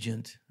bonding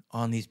agent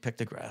on these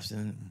pictographs?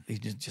 And he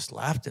just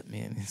laughed at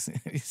me and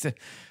he said,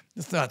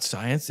 "It's not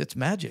science, it's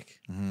magic."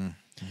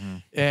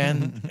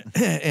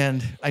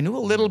 And I knew a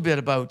little bit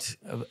about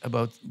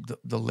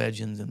the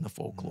legends and the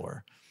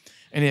folklore,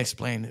 and he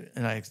explained it,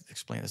 and I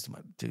explained this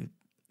to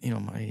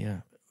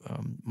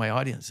my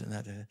audience, and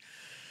that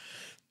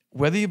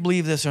whether you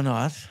believe this or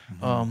not,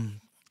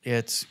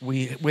 it's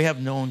we have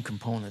known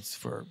components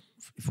for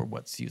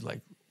what's used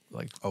like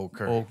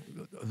ochre,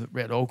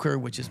 red ochre,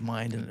 which is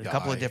mined in a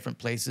couple of different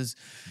places,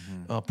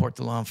 Port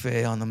de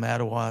l'Enfer on the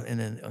Mattawa, and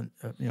then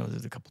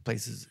there's a couple of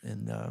places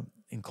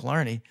in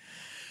Killarney,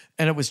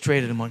 and it was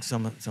traded amongst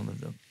some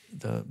of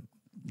the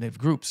native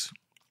groups.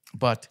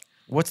 But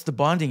what's the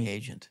bonding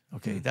agent?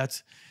 Okay,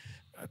 that's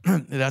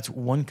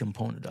one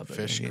component of it.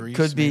 Fish grease,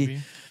 could be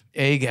maybe?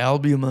 Egg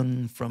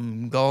albumin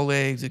from gull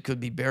eggs. It could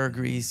be bear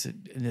grease,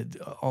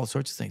 all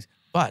sorts of things.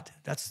 But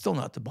that's still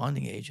not the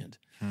bonding agent.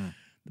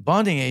 The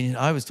bonding agent,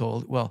 I was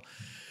told, well,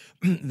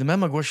 the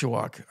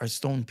Memagwishawak are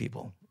stone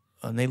people,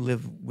 and they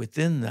live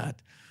within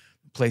that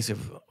place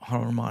of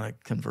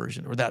harmonic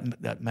conversion, or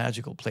that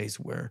magical place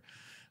where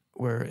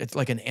it's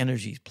like an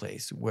energy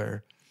place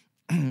where,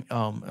 and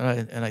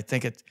I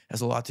think it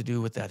has a lot to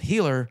do with that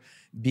healer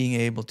being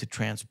able to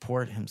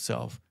transport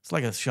himself. It's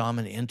like a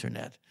shaman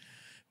internet,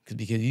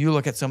 because you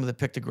look at some of the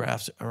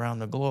pictographs around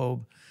the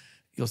globe,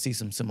 you'll see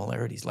some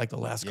similarities, like the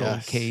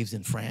Lascaux caves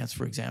in France,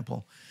 for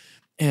example,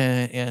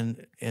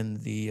 and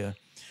the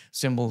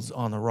symbols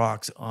on the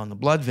rocks on the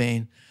blood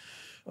vein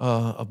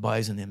of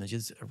bison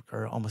images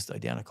are almost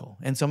identical,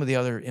 and some of the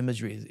other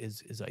imagery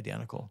is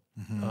identical.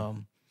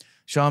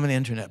 Shaman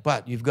internet,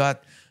 but you've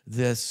got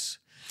this.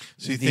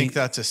 So you think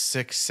that's a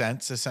sixth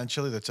sense,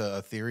 essentially? That's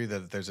a theory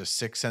that there's a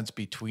sixth sense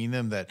between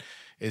them that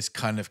is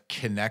kind of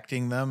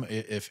connecting them,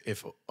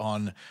 if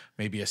on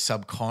maybe a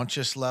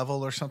subconscious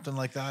level or something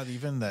like that,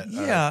 even that.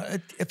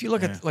 If you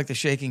look at like the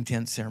shaking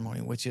tent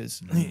ceremony, which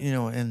is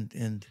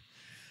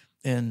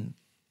and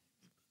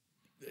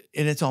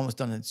it's almost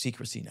done in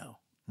secrecy now,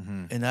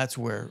 and that's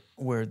where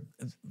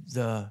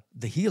the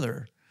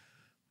healer,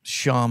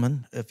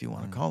 shaman, if you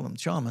want to call them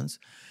shamans,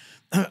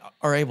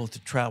 are able to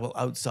travel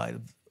outside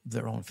of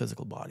their own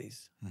physical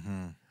bodies.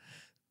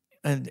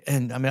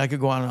 And I mean, I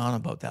could go on and on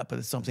about that, but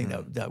it's something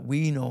that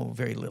we know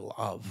very little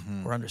of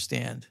or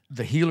understand.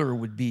 The healer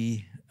would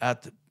be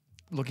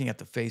looking at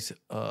the face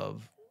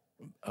of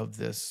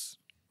this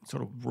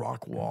sort of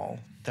rock wall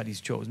that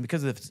he's chosen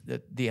because of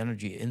the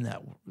energy in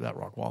that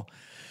rock wall.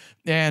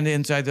 And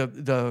inside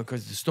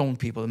because the stone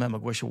people, the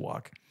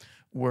Memagwishawak,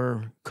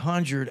 were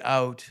conjured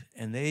out,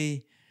 and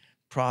they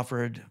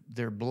proffered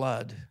their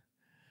blood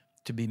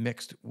to be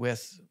mixed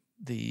with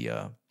the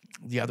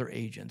the other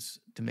agents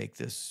to make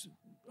this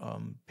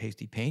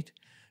pasty paint.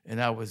 And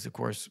that was, of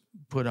course,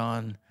 put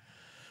on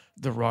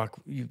the rock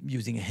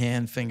using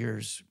hand,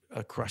 fingers,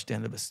 a crushed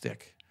end of a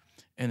stick.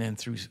 And then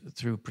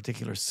through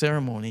particular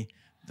ceremony,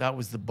 that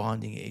was the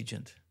bonding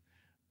agent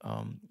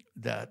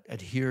that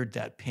adhered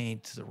that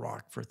paint to the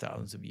rock for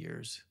thousands of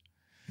years.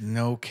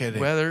 No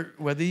kidding. Whether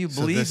you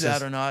believe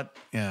that or not,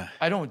 yeah,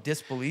 I don't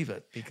disbelieve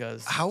it,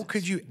 because how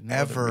could you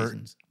ever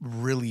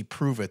really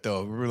prove it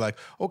though? We were like,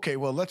 okay,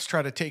 well, let's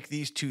try to take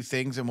these two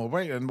things and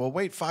we'll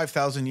wait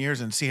 5,000 years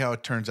and see how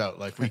it turns out.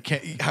 Like, we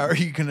can't. How are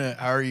you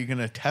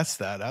gonna test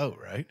that out,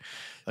 right?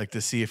 Like,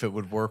 to see if it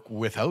would work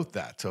without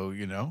that. So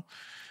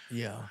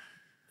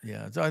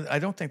Yeah. So I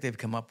don't think they've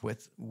come up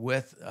with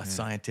a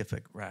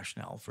scientific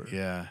rationale for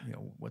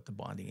what the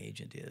bonding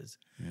agent is.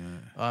 Yeah.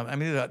 I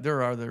mean,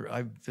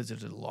 I've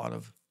visited a lot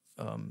of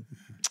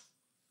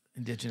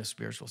indigenous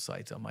spiritual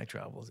sites on my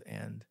travels,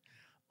 and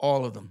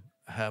all of them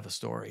have a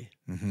story,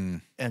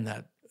 and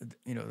that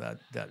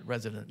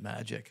resident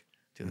magic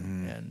to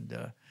them.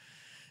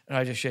 And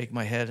I just shake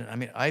my head. And I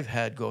mean, I've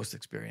had ghost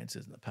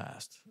experiences in the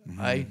past.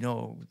 I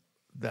know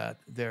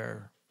that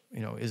there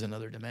is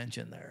another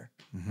dimension there.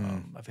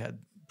 I've had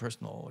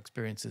personal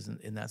experiences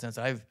in that sense.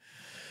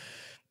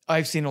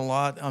 I've seen a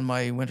lot on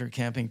my winter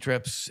camping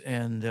trips,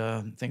 and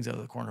things out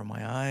of the corner of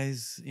my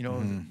eyes.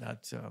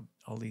 That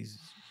all these.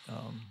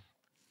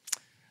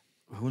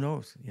 Who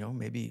knows?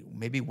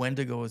 Maybe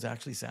Wendigo is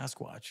actually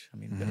Sasquatch. I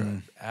mean,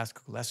 better ask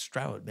Les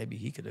Stroud. Maybe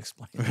he could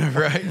explain.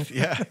 Right?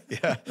 Yeah.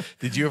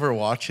 Did you ever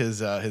watch his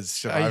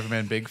Survivor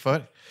Man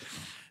Bigfoot?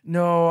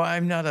 No,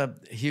 I'm not a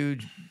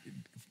huge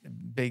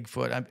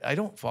Bigfoot. I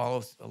don't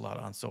follow a lot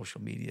on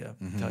social media,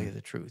 to tell you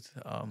the truth.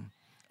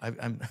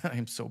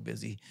 I'm so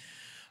busy.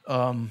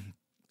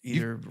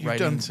 Either you've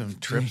done some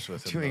trips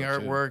with him, doing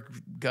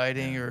artwork,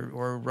 guiding,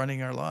 or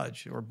running our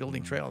lodge, or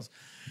building trails.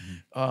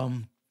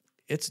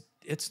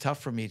 It's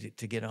tough for me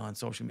to get on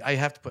social media. I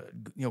have to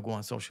go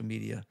on social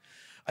media.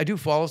 I do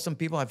follow some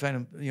people. I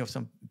find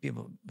some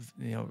people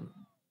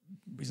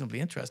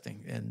reasonably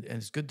interesting, and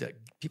it's good that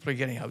people are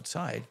getting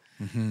outside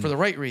for the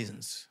right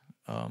reasons.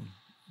 I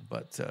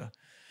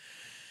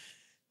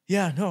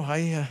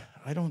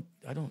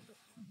don't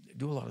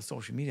do a lot of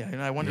social media,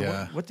 and I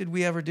wonder what did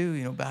we ever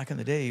do? Back in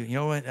the day,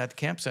 at the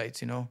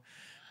campsites,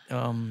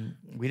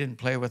 we didn't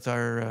play with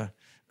our,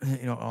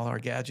 all our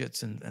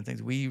gadgets and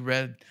things. We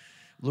read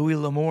Louis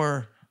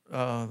L'Amour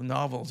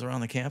novels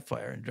around the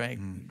campfire and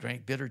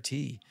drank bitter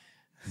tea.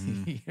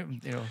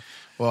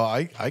 Well,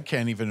 I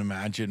can't even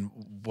imagine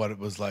what it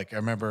was like. I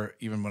remember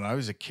even when I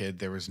was a kid,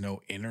 there was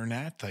no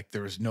internet. Like,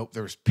 there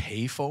was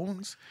pay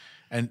phones.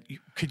 And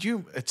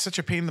it's such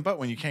a pain in the butt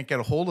when you can't get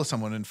a hold of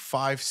someone in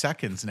 5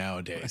 seconds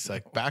nowadays.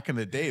 Like, back in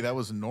the day, that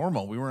was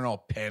normal. We weren't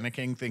all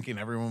panicking, thinking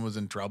everyone was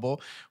in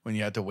trouble when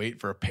you had to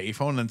wait for a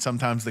payphone. And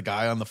sometimes the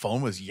guy on the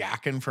phone was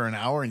yakking for an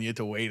hour and you had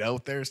to wait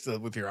out there still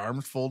with your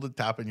arms folded,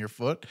 tapping your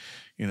foot.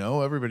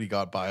 Everybody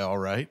got by all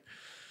right.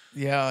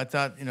 Yeah, I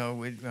thought, we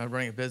were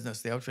running a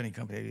business, the outfitting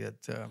company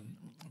that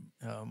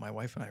my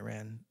wife and I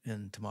ran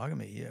in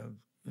Temagami,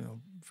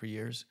 for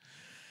years.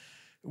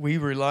 We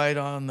relied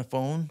on the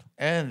phone,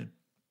 and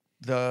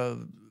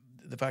the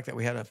fact that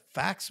we had a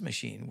fax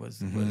machine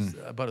was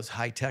about as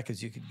high tech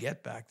as you could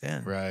get back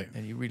then. Right.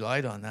 And you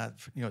relied on that,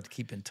 to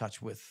keep in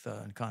touch with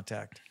and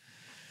contact,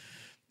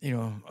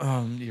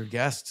 your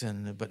guests.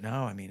 But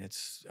now,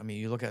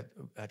 you look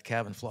at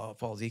Cabin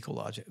Falls Eco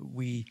Lodge.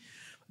 We,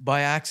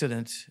 by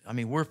accident,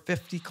 we're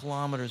 50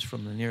 kilometers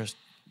from the nearest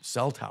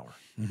cell tower,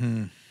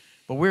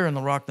 but we're in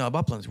the Rock Knob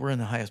Uplands. We're in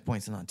the highest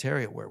points in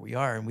Ontario where we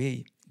are, and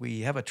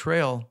we have a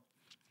trail.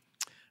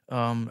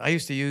 I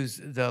used to use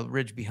the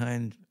ridge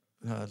behind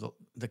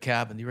the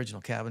cabin, the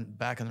original cabin,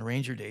 back in the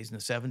Ranger days in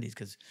the 70s,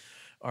 because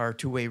our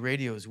two-way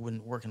radios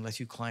wouldn't work unless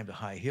you climbed a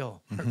high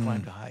hill or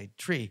climbed a high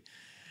tree.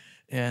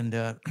 And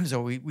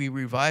so we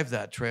revived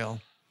that trail,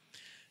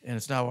 and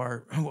it's now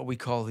what we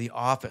call the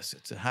office.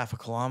 It's a half a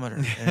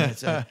kilometer,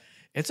 and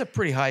it's a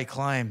pretty high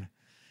climb.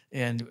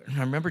 And I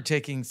remember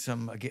taking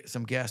some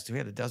guests. We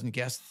had a dozen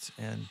guests,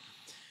 and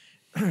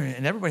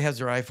everybody has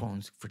their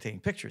iPhones for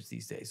taking pictures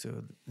these days.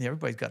 So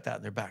everybody's got that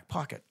in their back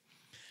pocket.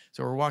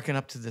 So we're walking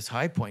up to this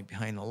high point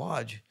behind the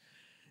lodge,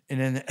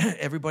 and then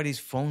everybody's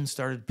phone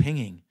started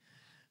pinging.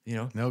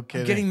 No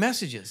kidding. I'm getting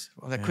messages.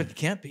 Well, that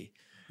can't be.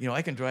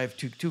 I can drive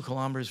 2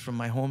 kilometers from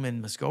my home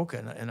in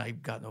Muskoka, and I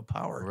got no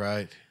power.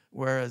 Right.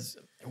 Whereas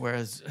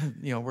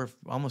we're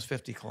almost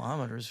 50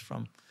 kilometers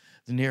from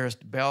the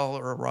nearest Bell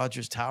or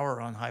Rogers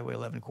Tower on Highway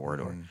 11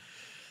 corridor.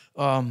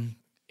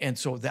 And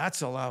so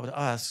that's allowed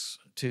us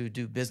to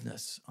do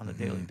business on a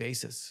daily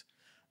basis,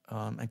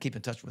 and keep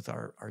in touch with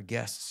our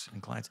guests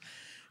and clients.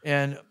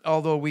 And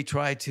although we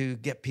try to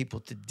get people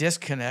to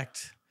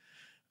disconnect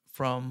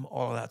from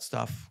all of that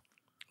stuff,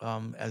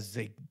 as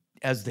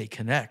they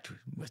connect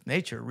with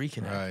nature,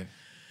 reconnect,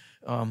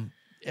 right.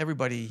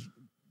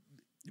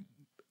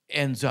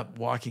 ends up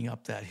walking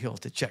up that hill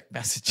to check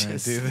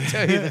messages. do To they?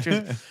 tell you the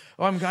truth.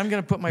 Oh, I'm going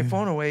to put my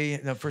phone away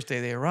the first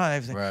day they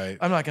arrive. Right.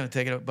 I'm not going to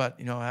take it out.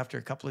 But, after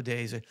a couple of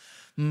days,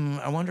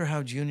 I wonder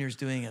how Junior's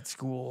doing at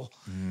school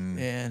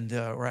and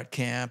or at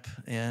camp.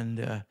 And,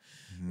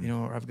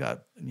 or I've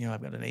got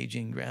an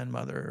aging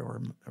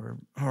grandmother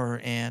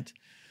or aunt.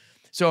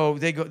 So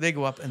they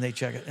go up and they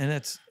check it.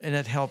 And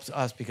it helps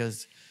us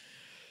because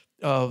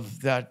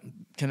of that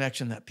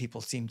connection that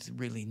people seem to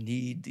really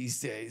need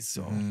these days.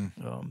 So,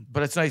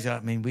 but it's nice.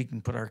 I mean, we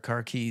can put our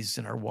car keys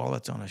and our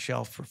wallets on a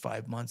shelf for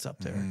 5 months up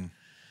there,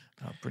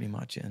 pretty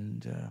much.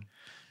 And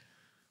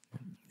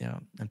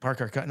and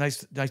park our car. Nice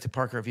to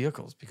park our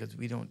vehicles because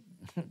we don't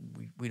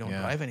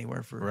drive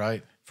anywhere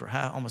for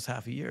almost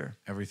half a year.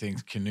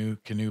 Everything's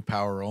canoe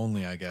power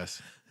only, I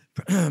guess.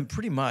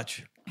 Pretty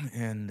much.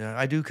 And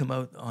I do come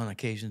out on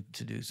occasion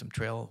to do some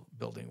trail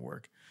building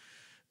work.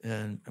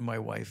 And my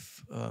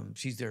wife,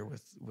 she's there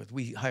with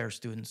we hire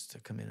students to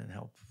come in and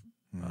help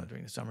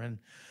during the summer. And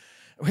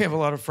we have a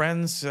lot of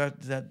friends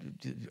that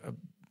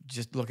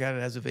just look at it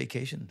as a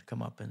vacation to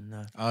come up and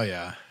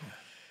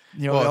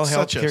they'll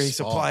help carry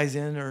supplies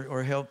in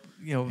or help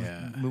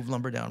move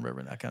lumber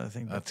downriver and that kind of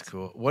thing. That's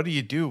cool. What do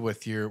you do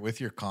with your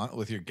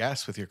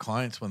guests, with your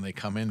clients when they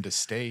come in to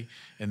stay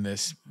in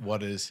this?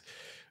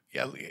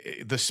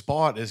 The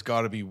spot has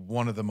got to be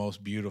one of the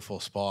most beautiful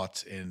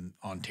spots in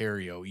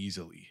Ontario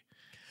easily.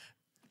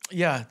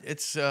 Yeah,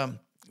 it's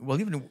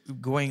even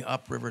going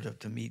upriver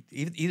to meet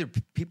either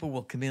people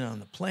will come in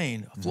on the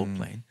plane, a float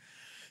plane.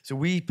 So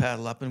we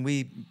paddle up and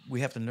we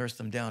have to nurse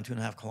them down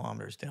 2.5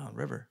 kilometers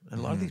downriver.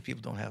 And a lot of these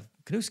people don't have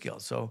canoe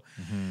skills. So,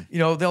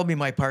 they'll be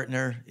my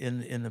partner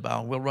in the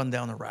bow. We'll run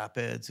down the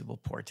rapids, we'll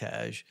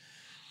portage.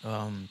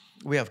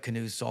 We have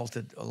canoes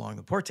salted along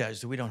the portage,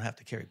 so we don't have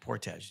to carry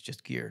portage,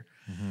 just gear.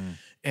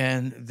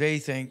 And they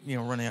think,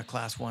 running a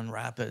class 1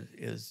 rapid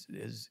is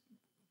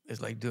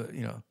like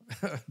doing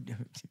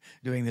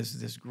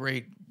this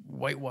great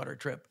whitewater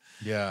trip.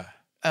 Yeah.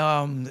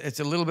 It's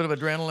a little bit of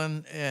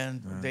adrenaline,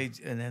 and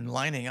then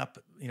lining up.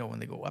 When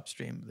they go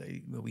upstream,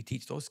 we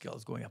teach those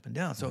skills going up and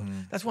down. So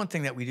that's one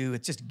thing that we do.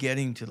 It's just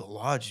getting to the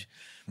lodge.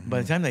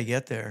 By the time they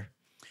get there,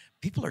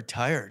 people are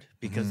tired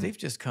because they've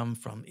just come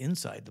from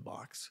inside the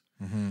box,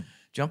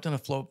 jumped on a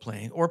float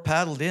plane, or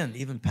paddled in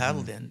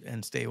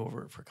and stay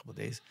over for a couple of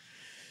days.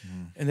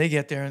 And they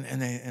get there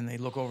and they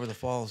look over the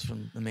falls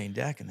from the main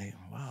deck and they,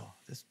 wow,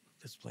 this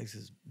place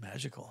is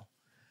magical.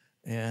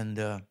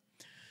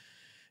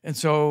 And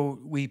so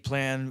we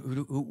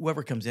plan,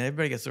 whoever comes in,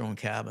 everybody gets their own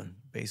cabin,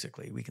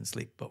 basically. We can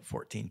sleep about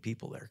 14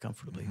 people there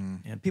comfortably.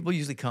 And people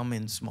usually come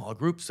in small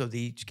groups, so they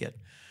each get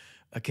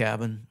a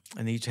cabin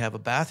and they each have a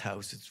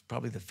bathhouse. It's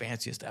probably the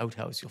fanciest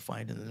outhouse you'll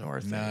find in the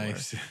north.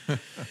 Nice.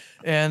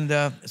 And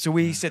so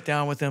we sit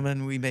down with them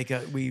and we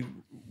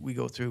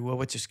go through, well,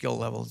 what's your skill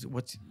levels?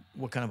 What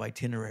kind of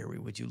itinerary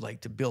would you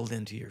like to build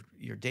into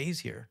your days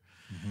here?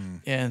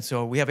 And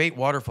so we have 8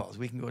 waterfalls.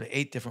 We can go to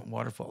 8 different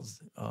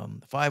waterfalls.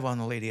 5 on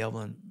the Lady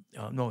Evelyn.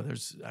 No,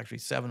 there's actually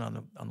 7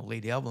 on the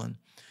Lady Evelyn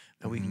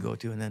that we can go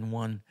to, and then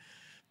 1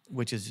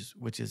 which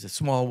is a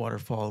small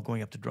waterfall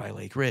going up to Dry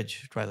Lake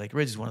Ridge. Dry Lake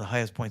Ridge is one of the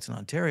highest points in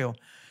Ontario.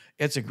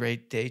 It's a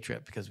great day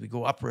trip because we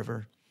go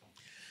upriver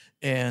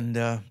and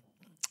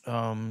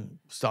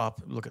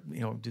stop, look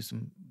at, do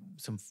some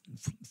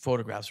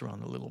photographs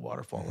around the little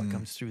waterfall that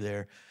comes through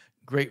there.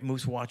 Great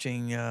moose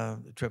watching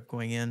trip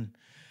going in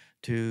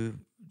to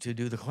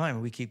do the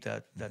climb. We keep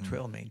that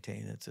trail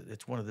maintained.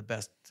 It's one of the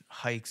best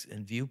hikes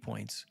and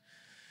viewpoints.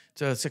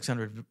 It's a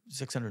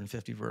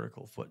 650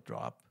 vertical foot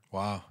drop.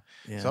 Wow.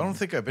 Yeah. So I don't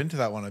think I've been to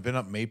that one. I've been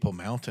up Maple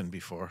Mountain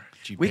before.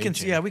 We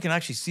can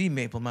actually see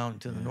Maple Mountain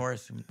to the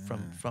north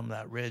from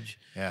that ridge.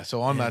 Yeah.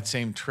 So on that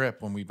same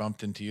trip, when we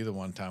bumped into you the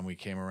one time, we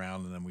came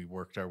around and then we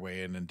worked our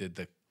way in and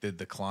did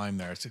the climb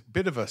there. It's a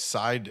bit of a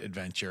side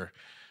adventure,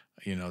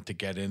 to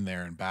get in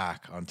there and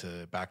back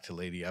to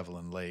Lady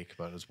Evelyn Lake,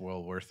 but it's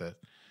well worth it.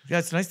 Yeah,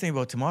 it's the nice thing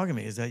about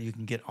Temagami is that you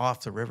can get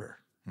off the river,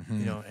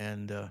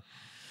 and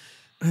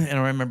I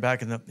remember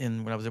back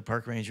in when I was a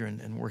park ranger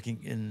and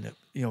working in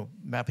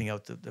mapping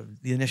out the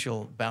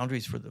initial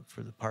boundaries for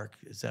the park,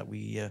 is that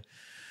we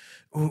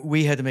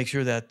had to make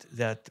sure that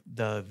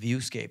the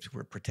viewscapes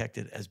were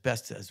protected as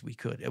best as we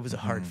could. It was a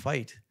hard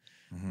fight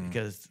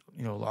because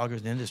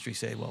loggers in the industry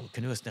say, well,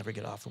 canoeists never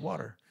get off the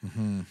water.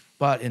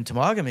 But in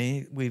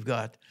Temagami, we've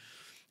got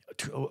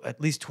at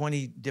least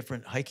 20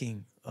 different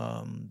hiking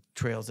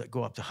trails that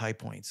go up to high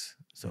points.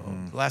 So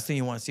the last thing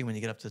you want to see when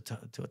you get up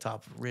to a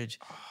top of a ridge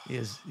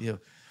is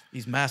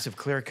these massive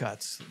clear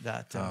cuts.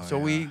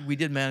 We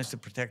did manage to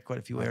protect quite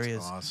a few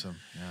areas. Awesome.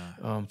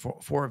 Yeah.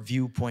 For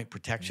viewpoint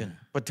protection.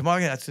 But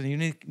Temagami, that's the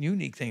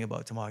unique thing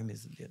about Temagami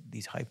is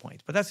these high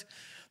points. But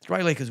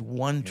Dry Lake is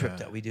one trip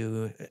that we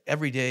do.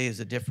 Every day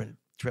is a different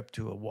trip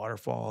to a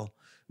waterfall.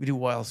 We do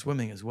wild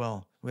swimming as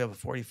well. We have a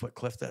 40-foot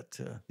cliff that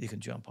you can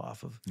jump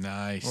off of.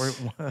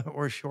 Nice.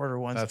 Or shorter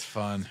ones. That's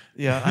fun.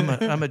 Yeah,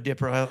 I'm a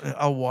dipper.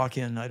 I'll walk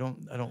in. I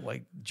don't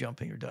like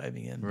jumping or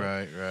diving in.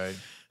 Right.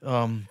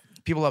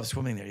 People love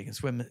swimming there. You can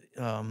swim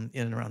in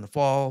and around the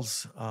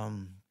falls.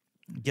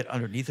 get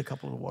underneath a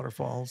couple of the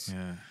waterfalls.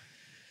 Yeah.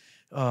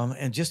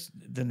 And just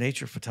the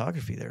nature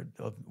photography there.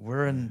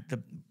 We're in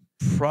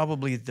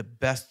probably the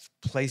best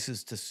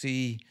places to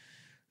see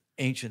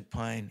ancient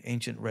pine,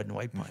 ancient red and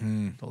white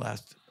pine, the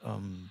last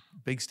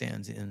big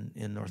stands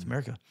in North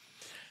America.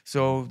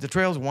 So the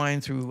trails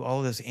wind through all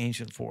of this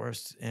ancient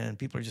forest, and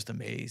people are just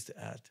amazed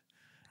at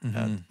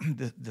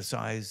the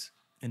size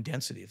and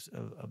density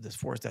of this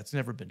forest that's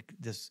never been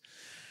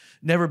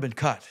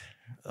cut.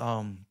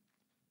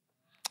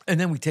 And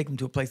then we take them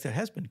to a place that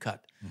has been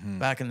cut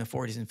back in the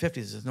 40s and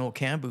 50s. There's no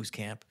Camboose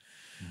camp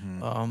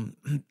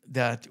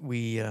that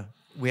we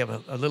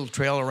have a little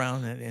trail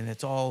around, and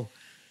it's all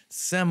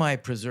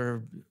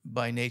semi-preserved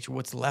by nature.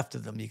 What's left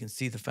of them, you can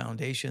see the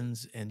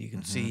foundations, and you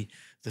can see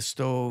the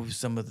stoves,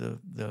 some of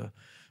the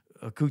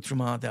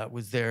accoutrement that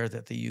was there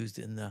that they used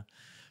in the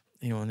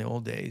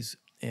old days.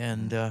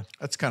 And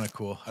That's kind of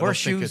cool.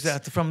 horseshoes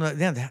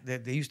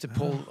they used to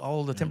pull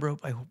all the timber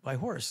out by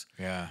horse.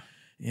 Yeah.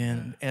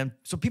 And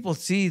so people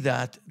see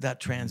that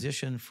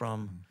transition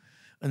from,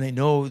 and they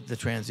know the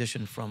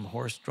transition from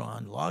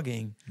horse-drawn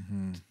logging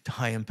to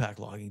high-impact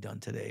logging done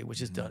today,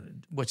 which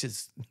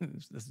is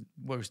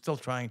we're still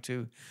trying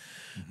to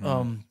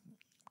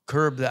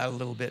curb that a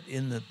little bit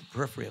in the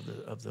periphery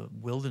of the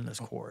wilderness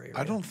core area.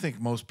 I don't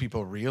think most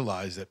people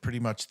realize that pretty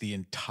much the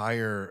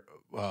entire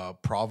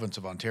province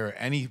of Ontario,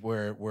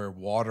 anywhere where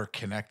water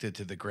connected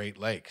to the Great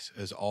Lakes,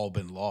 has all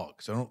been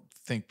logged. So I don't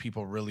think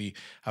people really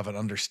have an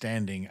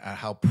understanding at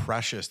how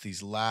precious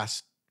these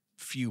last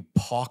few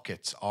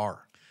pockets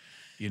are,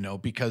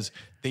 because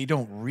they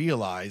don't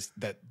realize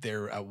that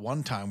there at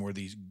one time were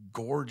these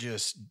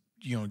gorgeous,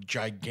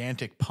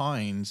 gigantic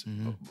pines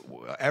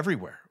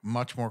everywhere,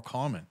 much more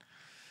common.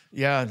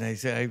 Yeah, they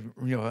say,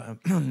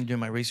 doing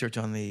my research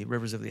on the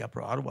Rivers of the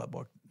Upper Ottawa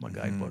book, my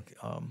guidebook,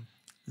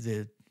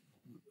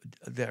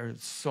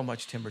 there's so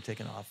much timber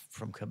taken off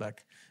from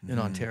Quebec in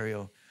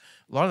Ontario.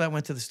 A lot of that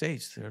went to the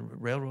States. The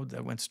railroad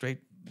that went straight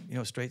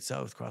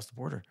south across the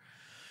border.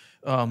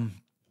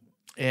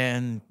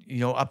 And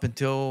up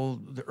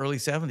until the early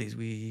 70s,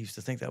 we used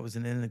to think that was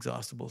an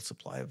inexhaustible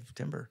supply of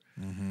timber.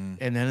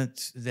 And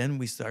then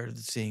we started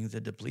seeing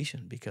the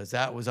depletion, because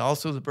that was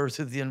also the birth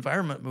of the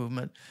environment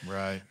movement.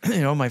 Right.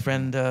 My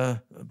friend,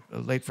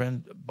 late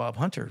friend Bob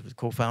Hunter, was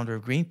co-founder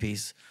of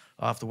Greenpeace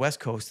off the West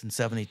Coast in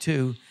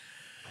 72.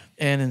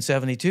 And in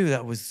 72,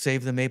 that was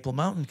Save the Maple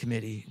Mountain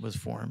Committee was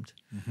formed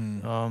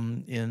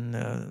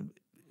in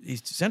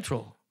East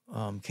Central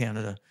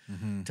Canada.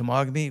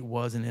 Temagami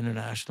was an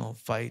international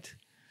fight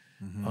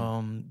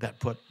that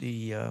put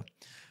the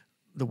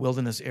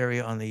wilderness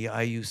area on the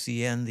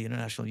IUCN, the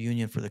International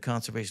Union for the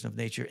Conservation of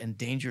Nature,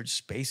 Endangered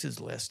Spaces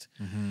list.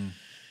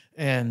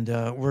 And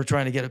we're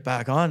trying to get it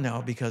back on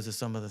now because of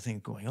some of the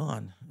things going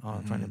on,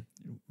 trying to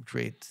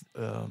create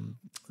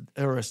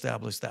or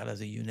establish that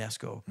as a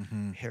UNESCO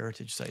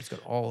heritage site. It's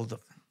got all the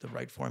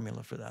right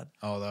formula for that.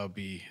 Oh, that would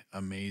be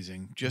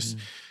amazing. It's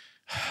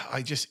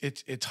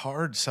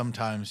hard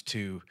sometimes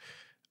to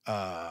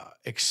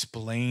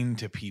explain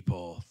to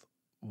people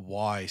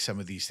why some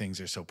of these things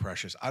are so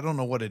precious. I don't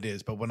know what it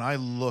is, but when I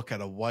look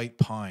at a white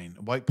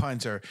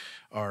pines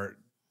are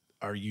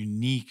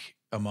unique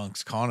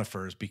amongst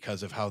conifers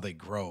because of how they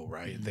grow,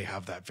 right? They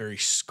have that very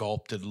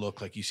sculpted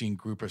look, like you see in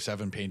Group of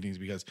 7 paintings,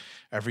 because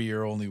every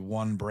year only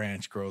one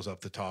branch grows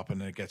up the top and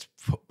then it gets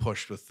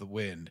pushed with the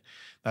wind.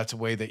 That's a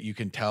way that you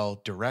can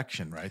tell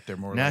direction, right? They're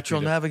more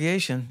natural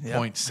navigation.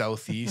 Point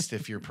southeast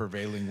if your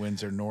prevailing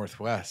winds are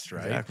northwest,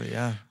 right? Exactly,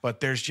 yeah. But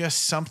there's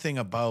just something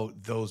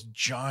about those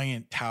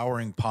giant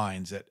towering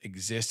pines that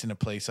exist in a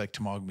place like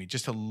Temagami,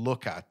 just to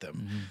look at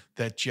them,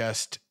 that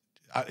just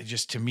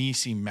to me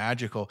seem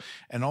magical.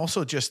 And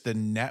also just the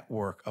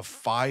network of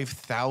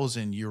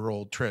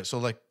 5,000-year-old trails. So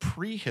like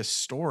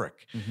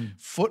prehistoric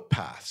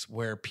footpaths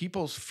where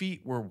people's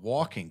feet were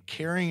walking,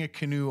 carrying a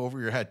canoe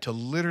over your head to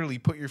literally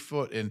put your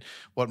foot in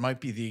what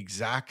might be the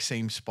exact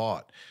same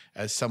spot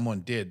as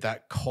someone did.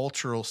 That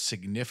cultural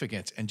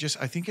significance. And just,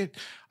 I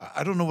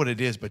don't know what it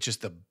is, but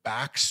just the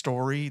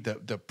backstory,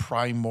 the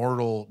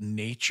primordial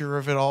nature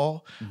of it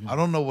all. I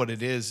don't know what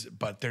it is,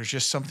 but there's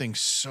just something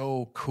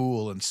so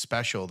cool and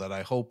special that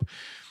I hope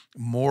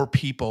more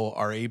people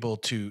are able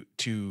to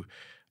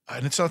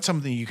and it's not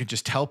something you can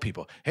just tell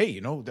people, hey,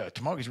 the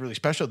Temagami is really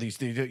special. These,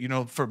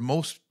 for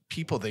most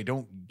people, they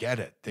don't get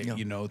it.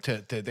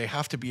 They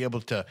have to be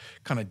able to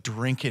kind of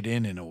drink it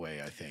in a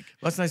way, I think.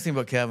 Well, that's the nice thing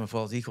about Cabin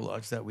Falls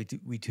Ecolodge, that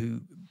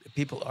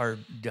people are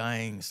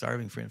dying,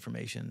 starving for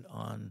information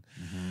on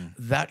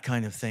that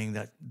kind of thing,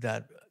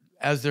 that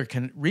as they're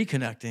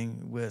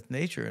reconnecting with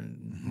nature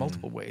in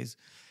multiple ways,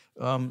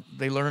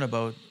 they learn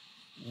about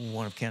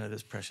one of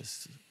Canada's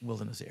precious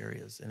wilderness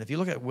areas. And if you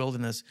look at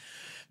wilderness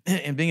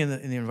and being in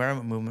the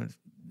environment movement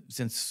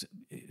since,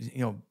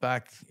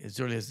 back as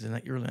early as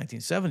the early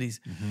 1970s,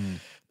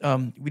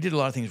 we did a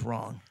lot of things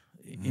wrong.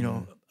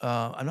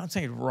 I'm not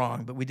saying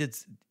wrong, but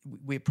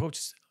we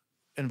approached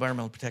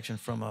environmental protection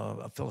from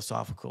a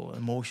philosophical,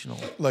 emotional.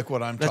 Like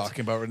what I'm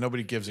talking about, where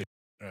nobody gives a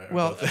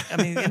Well,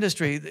 I mean,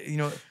 industry,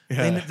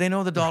 they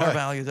know the dollar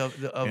values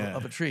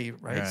of a tree,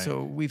 right? Right.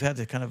 So we've had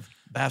to kind of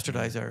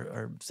bastardize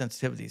our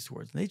sensitivities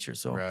towards nature.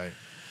 So, Right.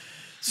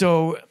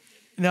 so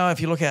now if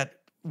you look at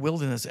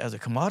wilderness as a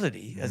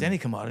commodity, as any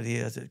commodity,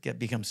 as it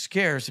becomes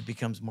scarce, it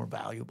becomes more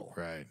valuable.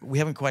 Right. We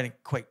haven't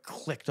quite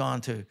clicked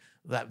on to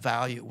that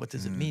value. What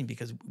does it mean?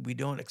 Because we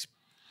don't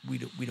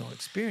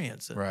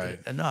experience it Right.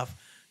 enough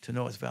to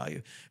know its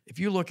value. If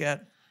you look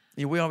at,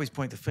 we always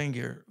point the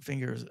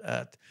fingers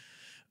at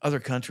other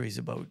countries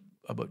about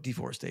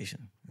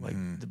deforestation, like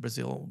the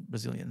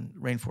Brazilian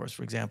rainforest,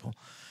 for example,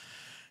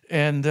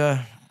 and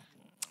many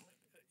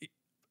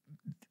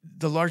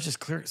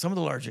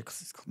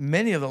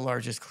of the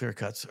largest clear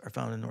cuts are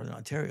found in northern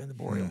Ontario in the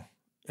Boreal,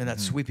 and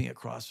that's sweeping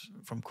across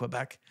from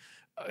Quebec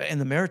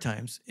and the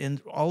Maritimes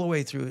all the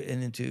way through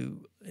and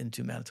into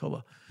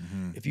Manitoba.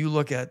 If you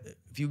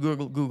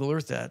Google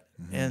Earth that,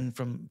 and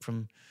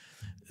from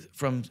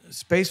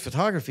space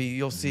photography,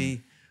 you'll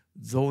see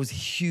those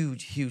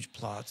huge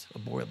plots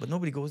of Boreal, but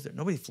nobody goes there.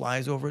 Nobody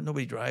flies over it.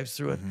 Nobody drives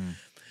through it.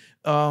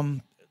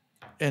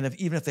 And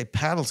even if they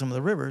paddle some of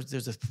the rivers,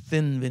 there's a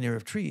thin veneer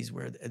of trees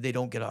where they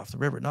don't get off the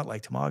river. Not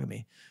like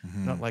Temagami,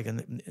 not like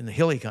in the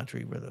hilly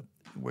country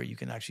where you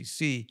can actually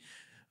see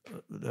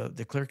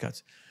the clear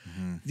cuts.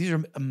 These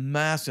are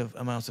massive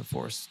amounts of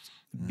forest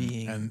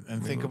being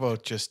and think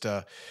about just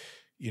the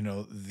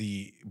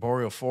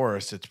boreal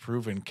forest. It's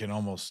proven can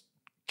almost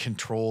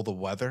control the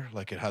weather,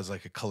 like it has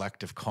like a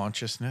collective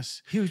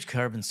consciousness. Huge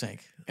carbon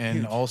sink. And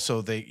Huge.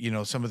 also they,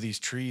 some of these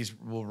trees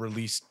will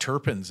release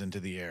terpenes into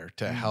the air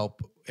to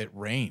help it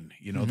rain.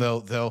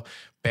 They'll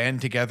band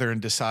together and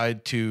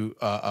decide to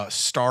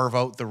starve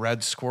out the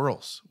red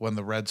squirrels when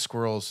the red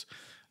squirrels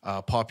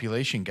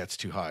population gets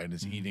too high and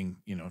is eating,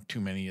 too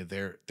many of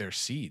their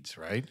seeds,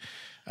 right?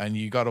 And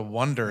you got to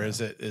wonder, does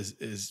that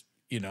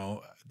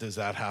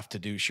have to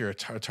do? Sure,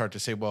 it's hard to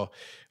say. Well,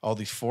 all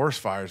these forest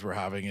fires we're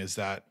having, is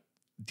that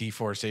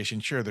deforestation?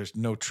 Sure, there's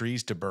no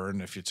trees to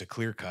burn if it's a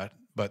clear cut,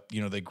 but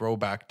they grow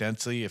back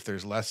densely. If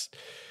there's less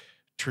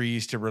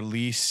trees to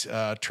release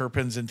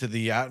terpenes into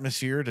the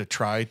atmosphere to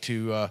try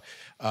to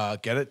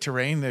get it to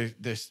rain,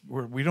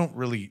 we don't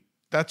really.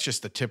 That's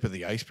just the tip of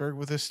the iceberg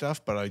with this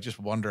stuff. But I just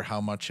wonder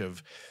how much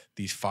of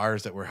these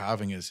fires that we're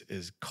having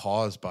is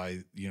caused by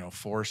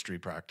forestry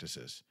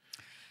practices.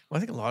 Well, I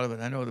think a lot of it.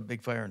 I know the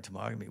big fire in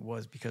Temagami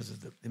was because of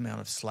the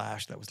amount of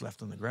slash that was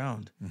left on the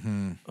ground.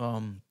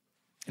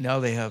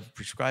 Now they have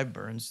prescribed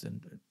burns,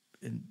 and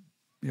in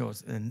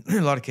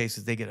a lot of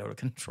cases they get out of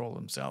control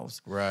themselves.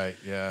 Right.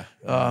 Yeah.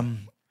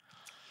 And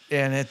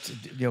it's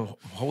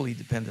wholly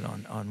dependent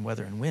on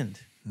weather and wind,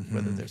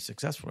 whether they're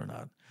successful or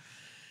not.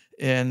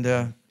 And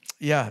I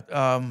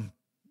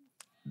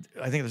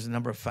think there's a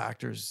number of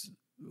factors.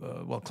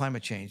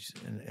 Climate change,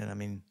 and I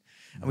mean,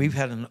 we've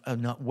had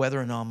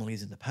weather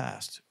anomalies in the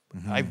past.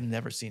 I've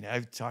never seen it.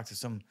 I've talked to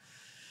some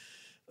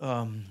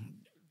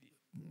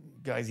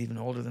guys even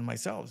older than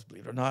myself,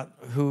 believe it or not,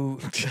 who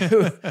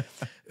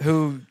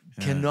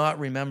cannot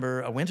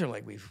remember a winter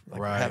like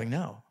we're having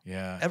now.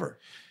 Yeah. Ever.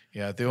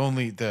 Yeah.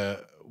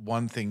 The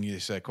one thing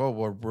is like,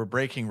 we're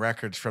breaking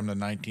records from the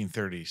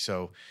 1930s.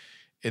 So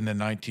in the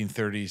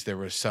 1930s, there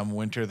was some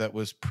winter that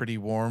was pretty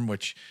warm,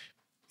 which,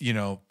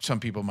 some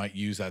people might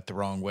use that the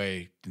wrong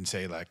way and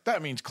say like,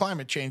 that means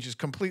climate change is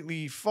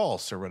completely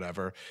false or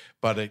whatever.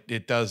 But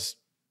it does.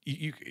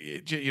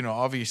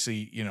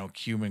 Obviously,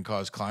 human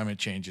caused climate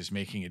change is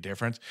making a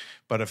difference.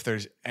 But if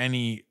there's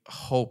any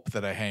hope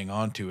that I hang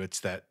on to, it's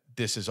that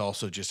this is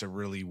also just a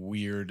really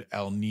weird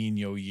El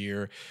Nino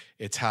year.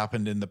 It's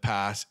happened in the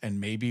past,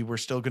 and maybe we're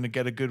still going to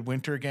get a good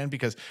winter again,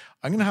 because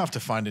I'm going to have to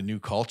find a new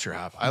culture.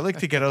 I like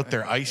to get out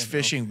there ice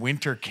fishing,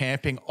 winter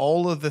camping,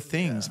 all of the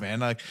things,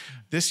 man. Like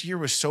this year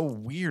was so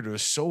weird. It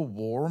was so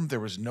warm. There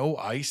was no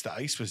ice. The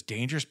ice was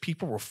dangerous.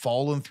 People were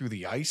falling through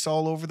the ice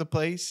all over the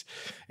place.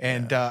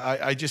 And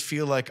I just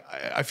feel like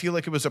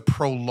it was a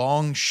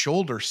prolonged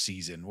shoulder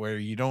season where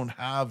you don't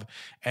have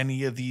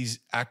any of these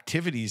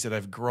activities that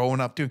I've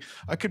grown up doing.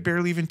 I could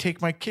barely even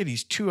take my kid.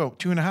 He's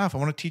 2.5. I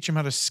want to teach him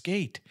how to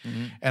skate.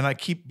 And I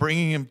keep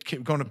bringing him,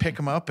 going to pick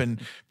him up and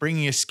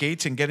bringing his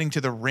skates and getting to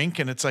the rink,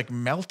 and it's like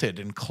melted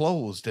and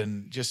closed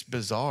and just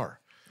bizarre.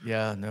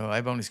 Yeah, no,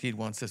 I've only skied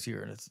once this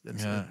year, and it's been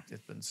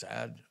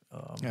sad.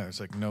 It's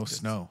like no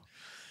snow,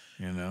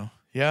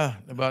 Yeah,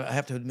 but I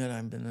have to admit,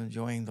 I've been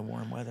enjoying the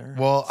warm weather.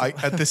 Well,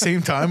 at the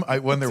same time,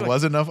 when there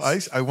was enough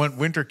ice, I went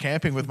winter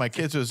camping with my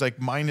kids. It was like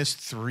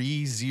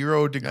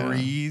 -0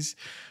 degrees.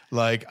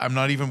 Like, I'm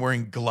not even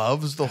wearing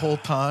gloves the whole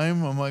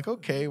time. I'm like,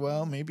 okay,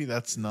 well, maybe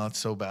that's not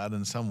so bad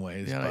in some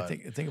ways. Yeah, but I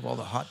think of all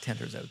the hot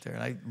tenters out there,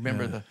 and I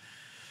remember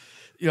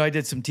I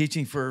did some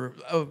teaching for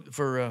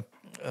Outward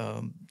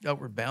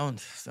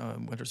Bound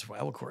winter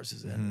survival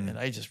courses, and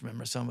I just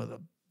remember some of the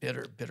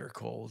bitter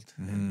cold,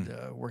 and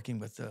working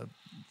with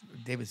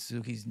David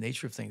Suzuki's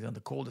Nature of Things on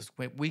the coldest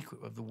week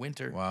of the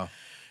winter. Wow!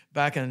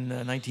 Back in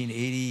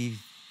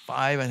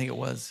 1985, I think it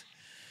was.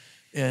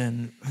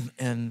 And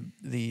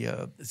the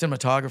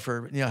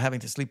cinematographer, having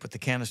to sleep with the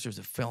canisters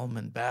of film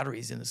and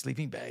batteries in the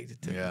sleeping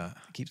bag to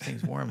keep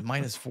things warm.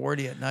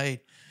 -40 at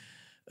night.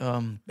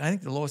 I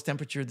think the lowest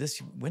temperature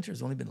this winter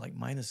has only been like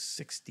minus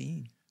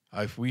 16.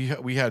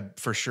 We had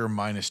for sure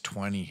minus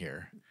 20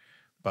 here,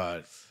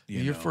 but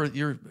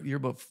You're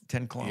about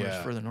 10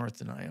 kilometers further north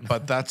than I am.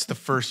 But that's the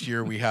first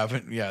year we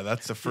haven't. Yeah,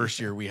 that's the first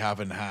year we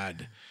haven't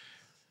had,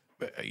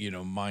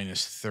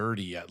 minus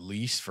 30 at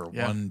least for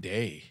one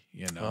day.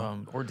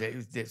 Or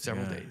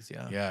several days.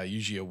 Yeah. Yeah,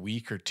 usually a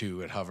week or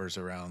two it hovers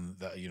around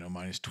the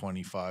minus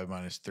 25,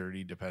 minus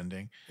 30,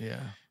 depending.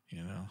 Yeah.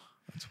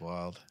 That's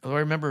wild. Although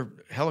I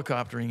remember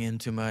helicoptering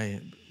into my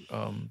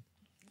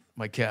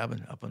my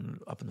cabin up in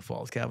the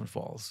falls, Cabin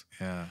Falls.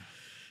 Yeah.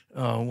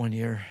 One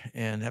year,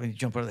 and having to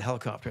jump out of the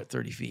helicopter at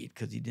 30 feet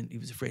because he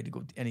was afraid to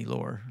go any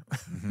lower.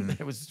 Mm-hmm.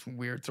 It was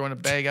weird, throwing a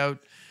bag out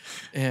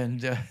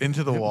and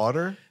into the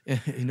water.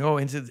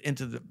 Into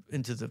the.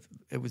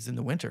 It was in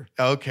the winter.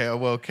 Okay,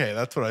 well, okay,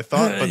 that's what I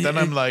thought. But then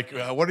I'm like,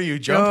 what are you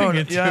jumping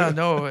into? Yeah,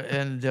 no,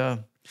 and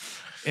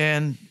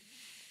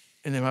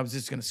then I was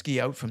just going to ski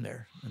out from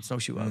there and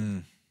snowshoe out,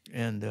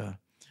 and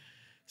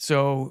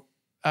so.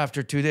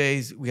 After 2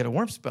 days, we had a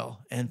warm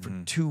spell, and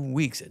for 2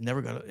 weeks, it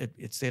never got.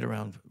 It stayed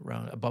around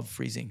above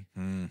freezing.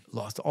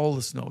 Lost all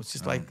the snow. It's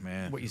just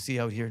what you see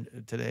out here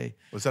today.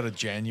 Was that a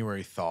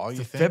January thaw? You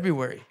think?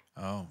 February.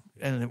 Oh,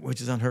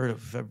 which is unheard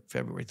of.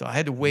 February thaw. I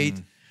had to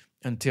wait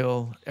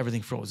until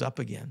everything froze up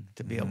again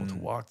to be able to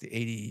walk the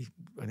 80.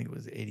 I think it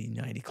was 80,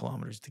 90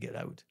 kilometers to get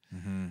out.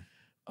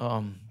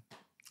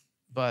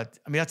 But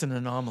I mean that's an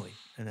anomaly,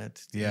 and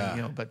that's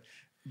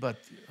But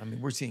I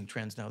mean, we're seeing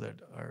trends now that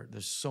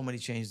there's so many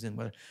changes in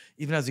weather.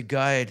 Even as a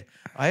guide,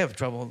 I have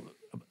trouble,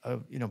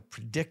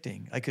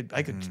 predicting. I could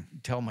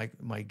tell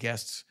my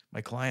guests,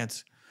 my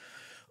clients,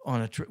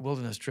 on a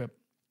wilderness trip,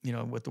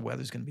 what the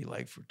weather's going to be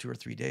like for 2 or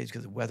 3 days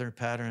because of weather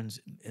patterns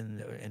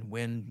and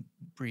wind,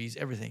 breeze,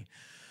 everything.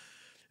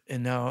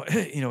 And now,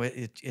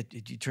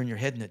 you turn your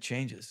head and it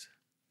changes.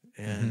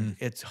 And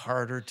it's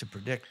harder to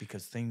predict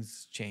because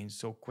things change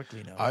so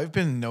quickly now. I've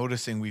been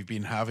noticing we've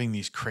been having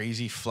these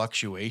crazy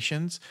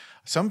fluctuations.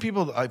 Some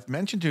people, I've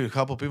mentioned to a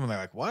couple of people, and they're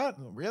like, what,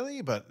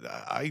 really? But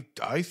I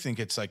think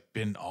it's like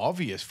been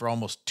obvious for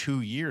almost 2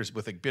 years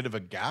with a bit of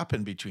a gap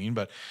in between,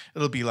 but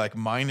it'll be like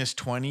minus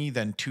 20,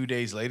 then 2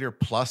 days later,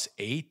 plus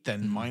 8,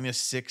 then minus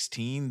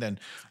 16,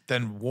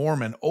 then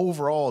warm, and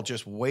overall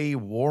just way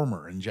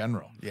warmer in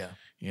general. Yeah.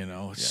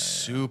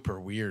 Super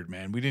weird,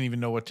 man. We didn't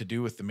even know what to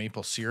do with the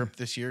maple syrup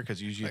this year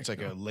because usually it's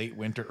like a late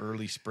winter,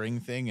 early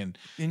spring thing. And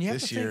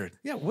this year,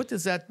 what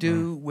does that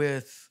do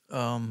with,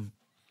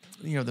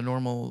 the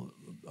normal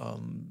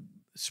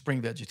spring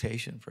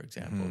vegetation, for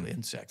example, the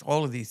insects,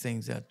 all of these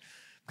things that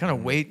kind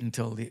of wait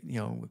until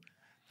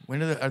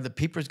when are the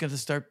peepers going to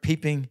start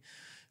peeping?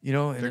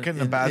 They're getting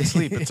a bad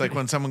sleep. It's like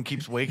when someone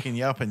keeps waking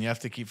you up and you have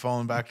to keep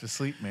falling back to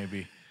sleep,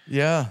 maybe.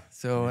 Yeah.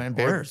 So, and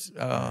bears,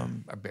 are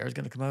bears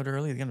going to come out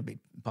early? They're going to be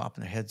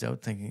popping their heads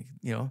out thinking,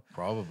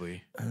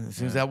 Probably. And as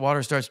soon as that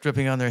water starts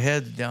dripping on their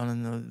heads down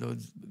in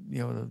those,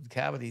 the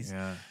cavities,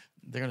 they're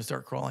going to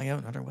start crawling out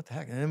and wondering what the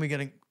heck. And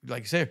then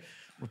like you say,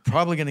 we're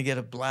probably going to get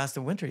a blast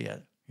of winter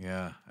yet.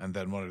 Yeah. And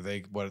then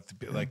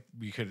like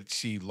we could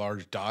see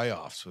large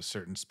die-offs with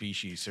certain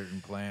species,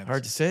 certain plants.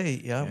 Hard to say.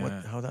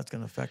 How that's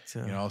going to affect.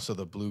 Also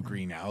the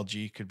blue-green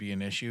algae could be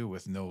an issue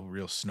with no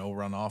real snow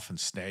runoff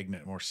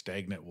and more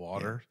stagnant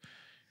water,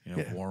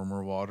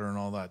 warmer water and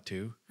all that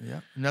too.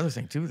 Yeah. Another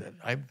thing too that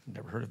I've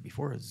never heard of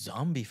before is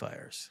zombie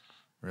fires.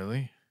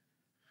 Really?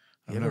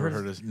 I've never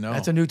heard of. No.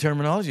 That's a new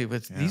terminology,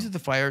 but these are the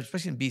fires,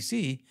 especially in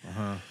BC.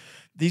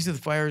 These are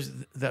the fires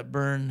that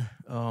burn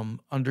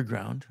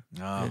underground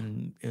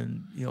in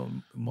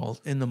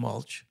the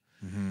mulch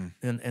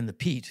and the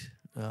peat.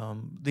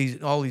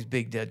 All these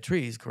big dead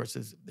trees, of course,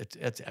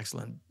 it's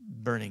excellent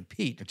burning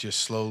peat. It just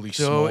slowly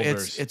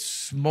smolders. It's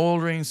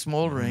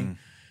smoldering,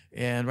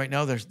 and right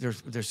now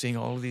they're seeing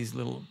all of these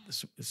little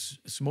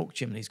smoke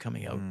chimneys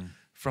coming out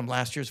from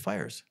last year's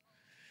fires.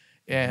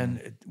 And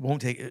it won't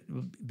take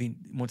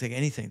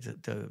anything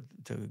to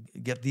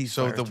get these.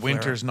 So fires the to flare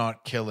winter's up.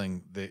 not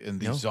killing, and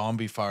these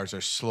zombie fires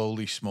are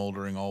slowly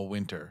smoldering all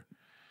winter.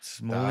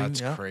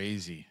 That's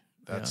crazy.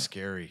 That's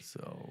scary.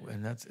 So,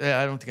 and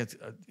I don't think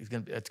it's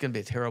gonna be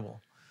a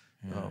terrible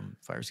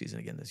fire season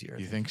again this year.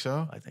 You think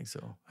so? I think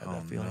so. I have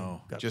that feeling.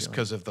 No. Just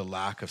because of the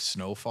lack of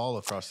snowfall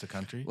across the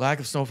country. Lack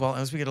of snowfall,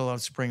 unless we get a lot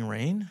of spring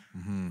rain.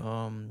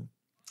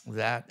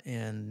 That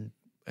and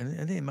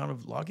the amount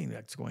of logging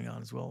that's going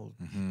on as well.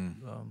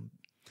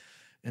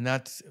 And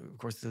that's, of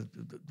course,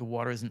 the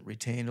water isn't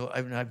retained.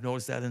 I've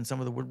noticed that in some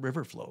of the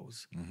river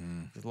flows.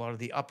 There's a lot of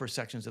the upper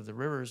sections of the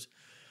rivers,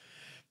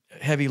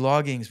 heavy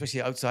logging,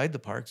 especially outside the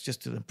parks,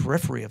 just to the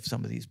periphery of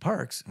some of these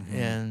parks,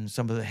 and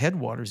some of the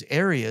headwaters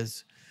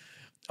areas,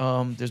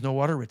 there's no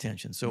water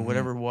retention. So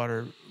whatever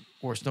water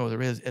or snow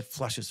there is, it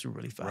flushes through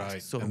really fast.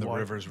 Right. So and the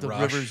rivers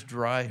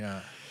dry.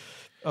 Yeah.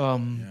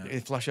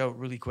 It flush out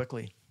really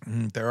quickly.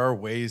 There are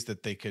ways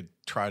that they could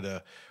try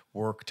to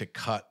work to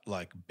cut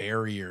like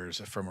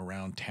barriers from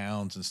around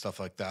towns and stuff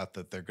like that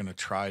they're going to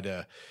try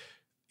to,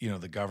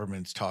 the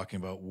government's talking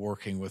about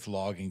working with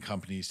logging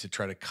companies to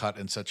try to cut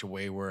in such a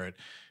way where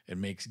it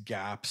makes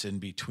gaps in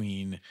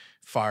between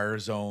fire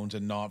zones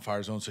and not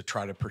fire zones to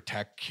try to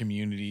protect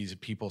communities,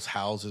 people's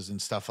houses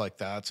and stuff like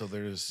that. So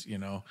there's,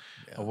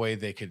 a way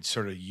they could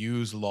sort of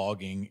use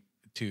logging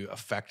to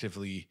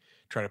effectively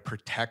try to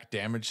protect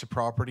damage to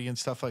property and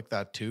stuff like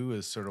that too,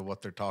 is sort of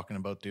what they're talking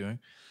about doing.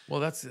 Well,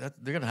 that's they're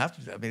going to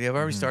have to. I mean, they've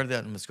already started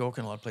that in Muskoka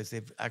and a lot of places.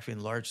 They've actually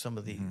enlarged some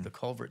of the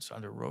culverts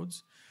under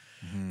roads.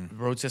 The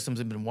road systems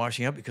have been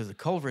washing up because the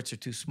culverts are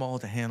too small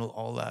to handle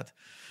all that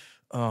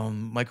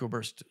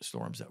microburst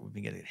storms that we've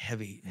been getting,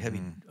 heavy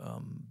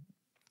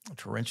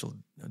torrential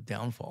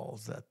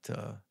downfalls that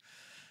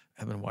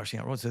have been washing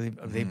out roads. So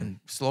they've been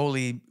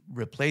slowly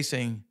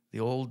replacing the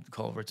old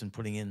culverts and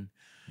putting in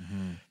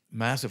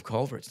massive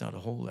culverts now to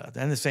hold that.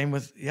 And the same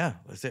with,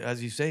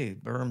 as you say,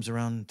 berms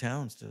around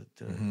towns to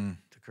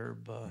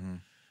curb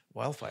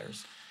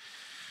wildfires.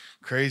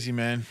 Crazy,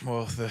 man.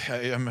 Well,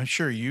 I'm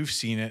sure you've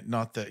seen it,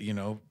 not that,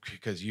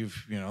 because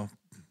you've,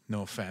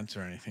 no offense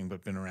or anything,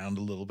 but been around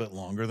a little bit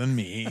longer than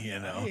me,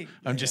 Hey,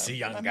 I'm just a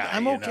young guy.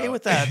 I'm okay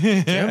with that,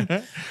 Jim.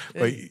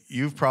 But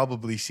you've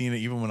probably seen it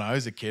even when I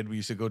was a kid. We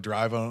used to go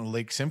drive on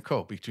Lake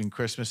Simcoe between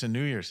Christmas and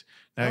New Year's.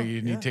 Now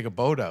you need to take a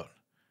boat out.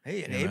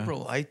 Hey, in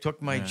April, I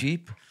took my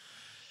Jeep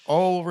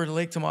all over to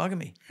Lake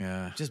Temagami.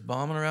 Yeah. Just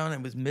bombing around.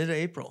 It was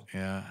mid-April.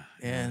 Yeah.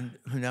 And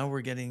now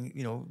we're getting,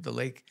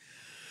 the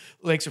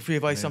lakes are free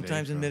of ice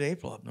sometimes in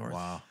mid-April up north.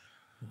 Wow.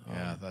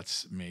 Yeah,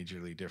 that's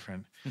majorly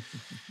different.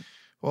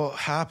 Well,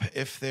 Hap,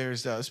 if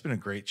there's, it's been a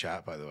great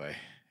chat, by the way.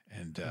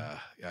 And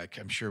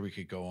I'm sure we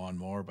could go on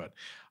more, but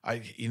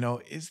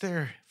is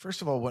there,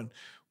 first of all, when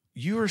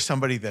you are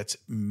somebody that's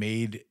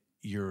made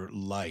your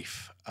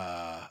life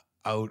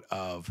out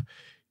of,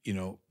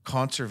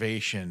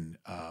 conservation,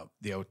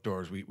 the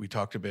outdoors. We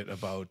talked a bit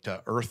about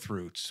Earth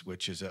Roots,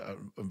 which is a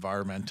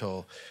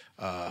environmental,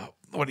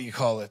 what do you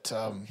call it?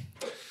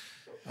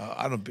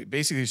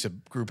 Basically it's a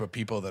group of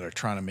people that are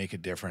trying to make a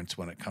difference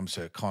when it comes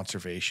to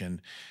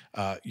conservation.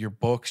 Your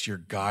books, your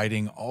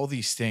guiding, all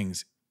these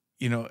things,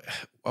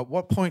 at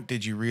what point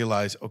did you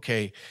realize,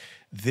 okay,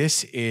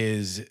 this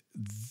is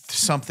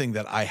something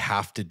that I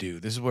have to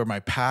do. This is where my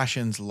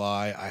passions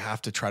lie. I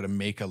have to try to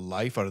make a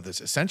life out of this,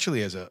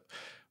 essentially as a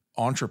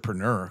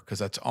entrepreneur, because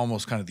that's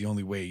almost kind of the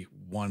only way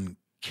one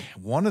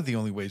of the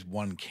only ways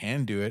one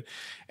can do it.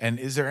 And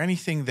is there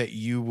anything that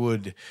you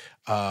would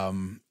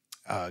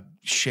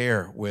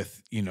share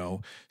with,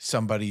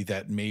 somebody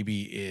that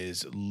maybe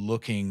is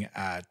looking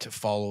at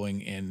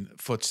following in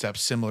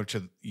footsteps similar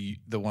to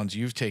the ones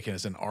you've taken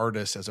as an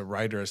artist, as a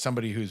writer, as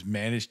somebody who's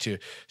managed to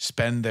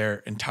spend their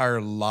entire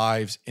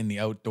lives in the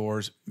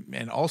outdoors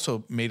and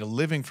also made a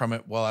living from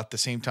it while at the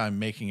same time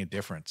making a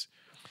difference?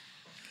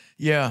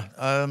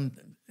 Yeah.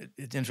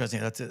 It's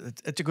interesting. It's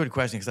a good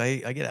question because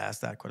I get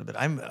asked that quite a bit.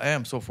 I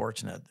am so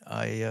fortunate.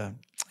 I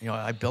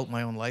built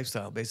my own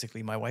lifestyle.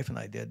 Basically, my wife and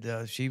I did.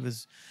 She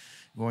was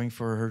going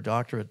for her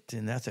doctorate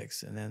in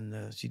ethics, and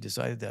then she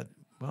decided that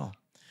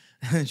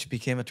she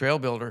became a trail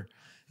builder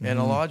and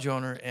a lodge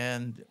owner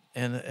and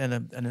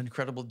an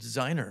incredible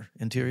designer,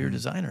 interior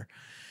designer.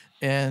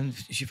 And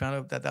she found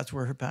out that that's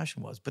where her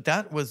passion was. But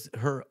that was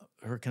her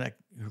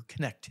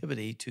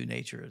connectivity to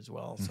nature as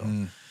well. So.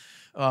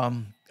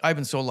 I've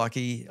been so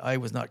lucky. I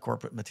was not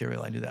corporate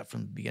material. I knew that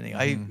from the beginning.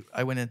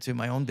 I went into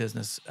my own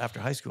business after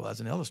high school as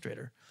an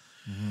illustrator.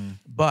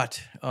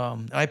 But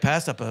I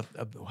passed up a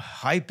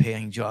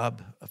high-paying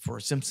job for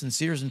Simpson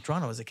Sears in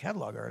Toronto as a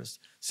catalog artist,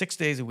 6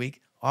 days a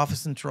week,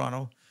 office in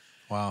Toronto.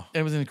 Wow.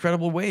 It was an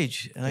incredible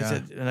wage. And I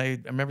said, and I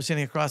remember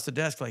sitting across the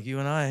desk like you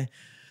and I,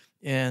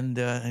 and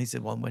he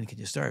said, well, when can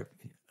you start?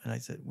 And I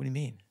said, what do you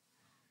mean?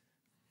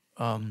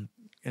 And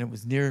it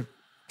was near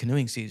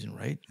canoeing season,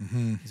 right?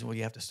 He said, well,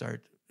 you have to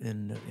start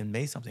in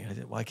May something. I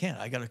said, well, I can't.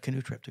 I got a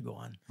canoe trip to go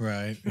on.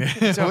 Right.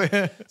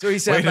 So he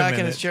sat back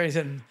in his chair. He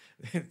said,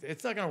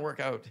 it's not going to work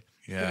out.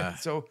 Yeah.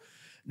 So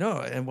no,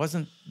 it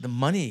wasn't the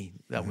money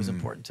that was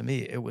important to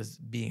me. It was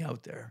being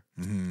out there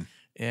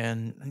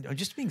and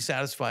just being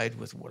satisfied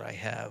with what I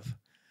have.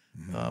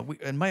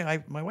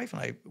 My wife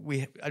and I,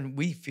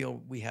 we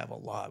feel we have a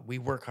lot. We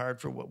work hard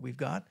for what we've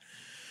got.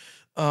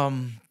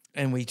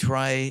 And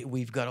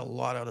we've got a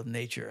lot out of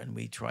nature, and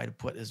we try to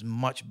put as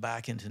much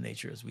back into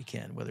nature as we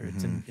can, whether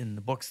it's in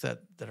the books that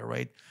I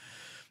write,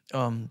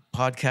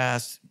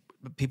 podcasts,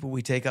 people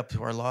we take up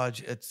to our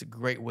lodge. It's a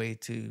great way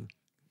to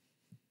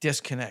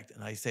disconnect.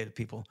 And I say to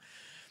people,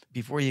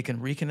 before you can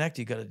reconnect,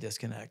 you got to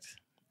disconnect.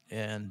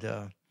 And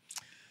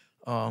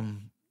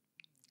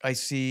I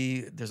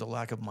see there's a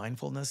lack of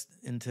mindfulness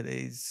in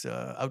today's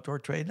outdoor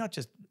trade, not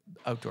just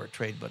outdoor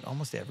trade, but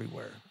almost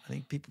everywhere. I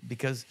think people,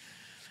 because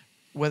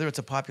whether it's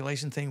a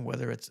population thing,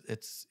 whether it's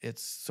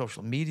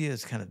social media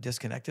has kind of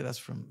disconnected us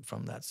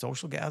from that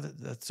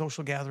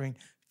social gathering,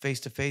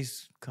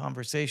 face-to-face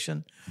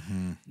conversation.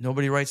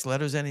 Nobody writes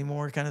letters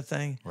anymore, kind of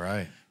thing.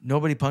 Right.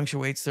 Nobody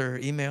punctuates their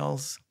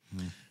emails,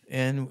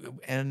 and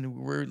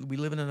we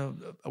live in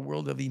a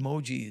world of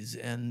emojis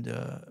and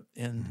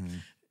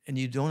and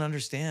you don't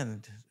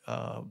understand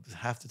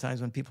half the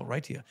times when people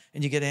write to you,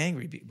 and you get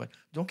angry. But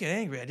don't get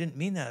angry. I didn't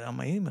mean that on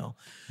my email.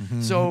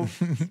 So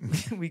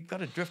we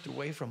got to drift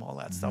away from all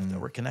that stuff that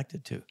we're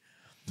connected to.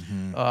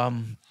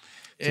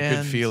 It's a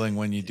good feeling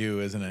when you do,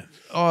 isn't it?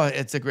 Oh,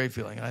 it's a great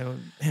feeling.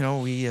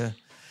 We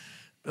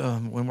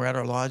when we're at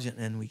our lodge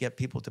and we get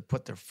people to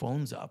put their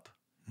phones up,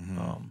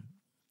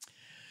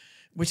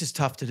 which is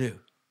tough to do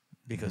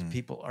because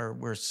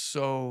we're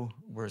so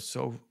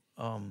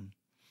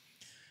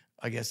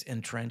I guess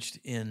entrenched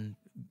in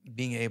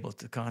being able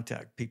to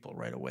contact people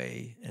right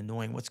away and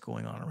knowing what's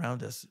going on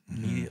around us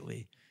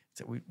immediately.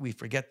 So we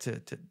forget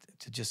to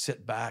just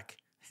sit back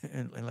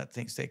and let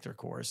things take their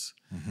course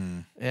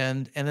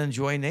and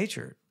enjoy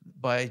nature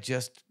by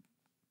just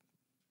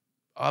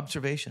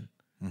observation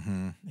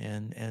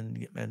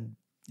and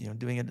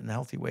doing it in a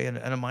healthy way and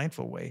a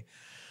mindful way.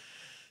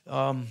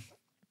 I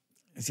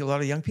see a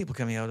lot of young people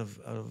coming out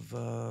of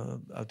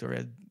outdoor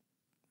ed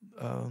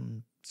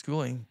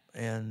schooling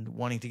and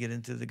wanting to get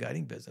into the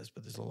guiding business,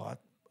 but there's a lot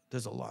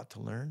to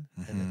learn,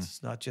 and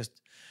it's not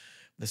just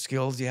the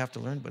skills you have to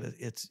learn, but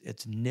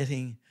it's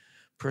knitting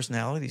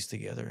personalities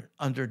together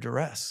under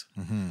duress,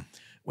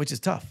 which is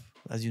tough.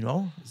 As you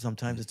know,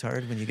 sometimes it's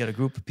hard when you get a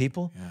group of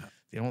people. Yeah.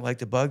 They don't like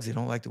the bugs, they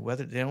don't like the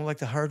weather, they don't like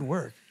the hard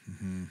work.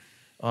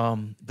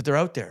 But they're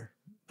out there,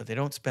 but they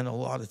don't spend a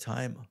lot of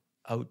time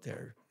out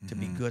there to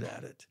be good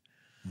at it.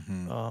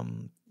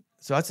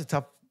 So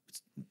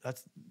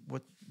that's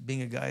what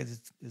being a guide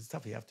is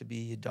tough. You have to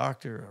be a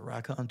doctor, a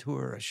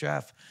raconteur, a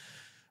chef,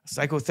 a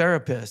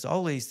psychotherapist,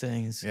 all these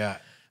things. Yeah.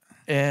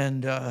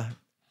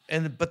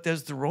 But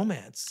there's the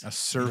romance. A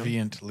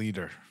servient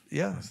leader.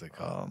 Yeah. As they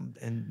call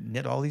it. And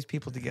knit all these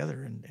people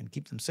together and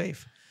keep them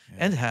safe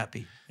and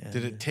happy.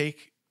 Did it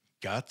take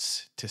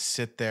guts to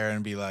sit there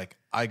and be like,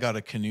 I got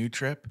a canoe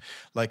trip?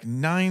 Like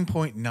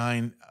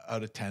 9.9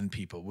 out of 10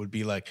 people would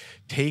be like,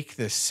 take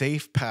the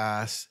safe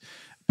path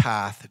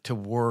to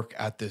work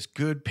at this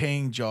good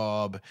paying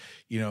job,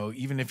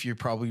 even if you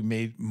probably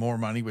made more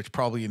money, which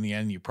probably in the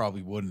end you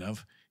probably wouldn't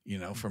have,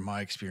 from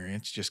my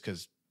experience, just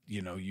because,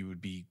 you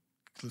would be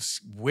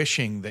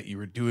wishing that you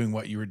were doing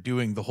what you were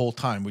doing the whole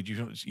time,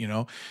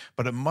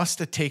 but it must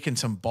have taken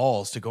some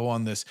balls to go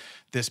on this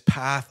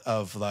path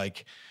of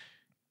like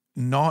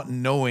not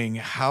knowing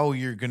how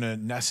you're going to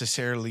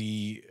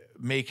necessarily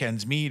make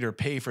ends meet or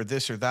pay for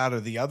this or that or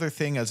the other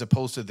thing, as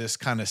opposed to this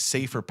kind of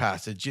safer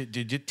path.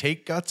 Did it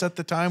take guts at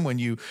the time when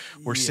you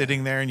were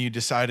sitting there and you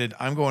decided,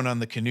 I'm going on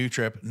the canoe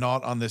trip,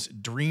 not on this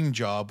dream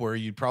job where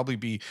you'd probably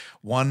be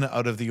one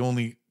out of the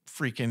only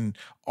freaking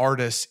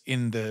artists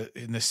in the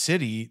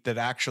city that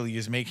actually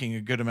is making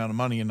a good amount of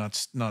money and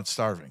not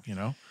starving,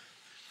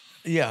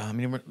 Yeah, I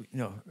mean,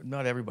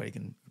 not everybody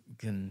can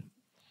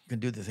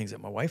do the things that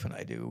my wife and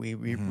I do.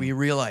 We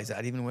realize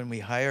that even when we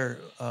hire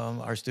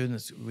our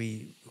students,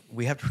 we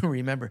have to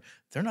remember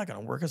they're not going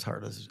to work as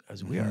hard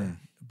as we are,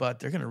 but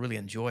they're going to really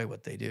enjoy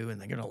what they do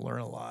and they're going to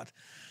learn a lot.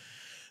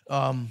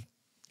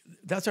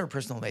 That's our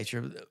personal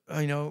nature.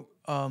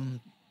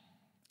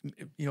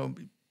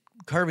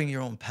 Carving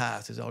your own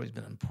path has always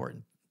been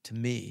important to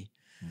me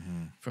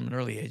from an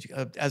early age.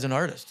 As an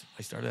artist,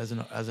 I started as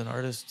an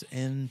artist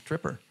in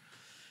Tripper,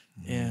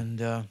 and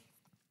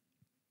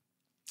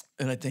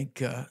I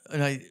think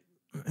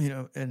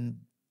and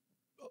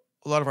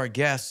a lot of our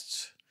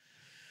guests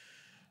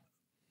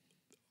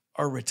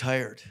are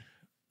retired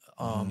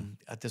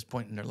at this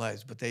point in their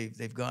lives, but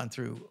they've gone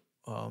through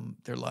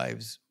their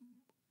lives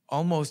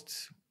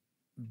almost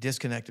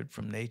disconnected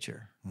from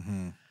nature.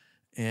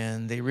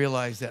 And they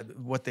realize that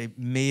what they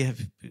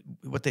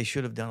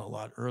should have done a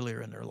lot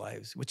earlier in their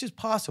lives, which is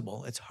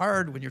possible. It's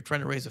hard when you're trying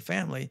to raise a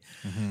family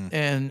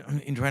and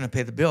trying to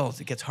pay the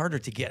bills. It gets harder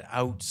to get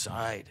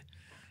outside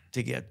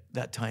to get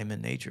that time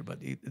in nature. But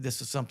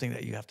this is something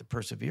that you have to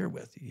persevere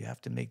with. You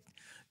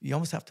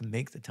almost have to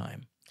make the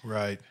time.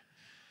 Right.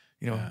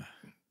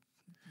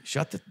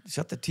 Shut the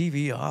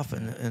TV off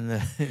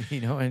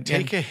and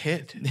take a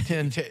hit.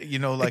 And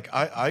like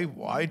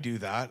I do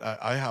that.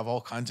 I have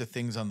all kinds of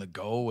things on the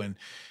go, and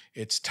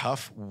it's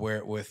tough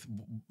where with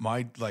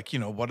my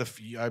what if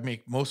I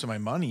make most of my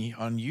money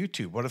on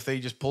YouTube? What if they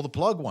just pull the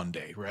plug one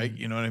day, right?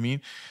 You know what I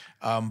mean?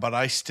 But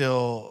I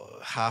still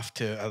have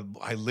to.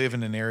 I live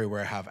in an area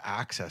where I have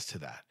access to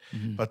that.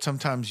 But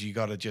sometimes you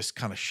got to just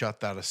kind of shut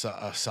that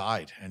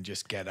aside and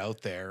just get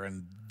out there.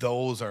 And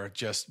those are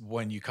just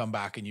when you come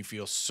back and you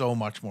feel so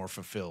much more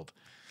fulfilled.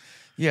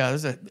 Yeah,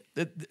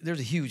 there's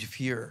a huge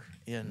fear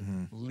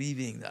in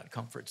leaving that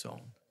comfort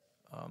zone.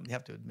 You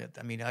have to admit.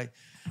 I mean,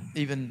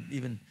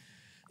 even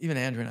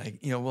Andrew and I,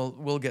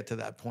 we'll get to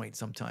that point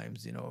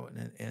sometimes, and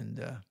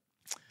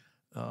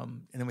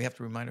then we have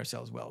to remind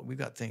ourselves, well, we've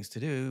got things to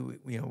do.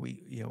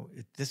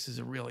 This is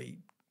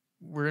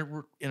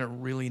we're in a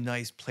really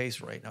nice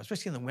place right now,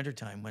 especially in the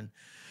wintertime when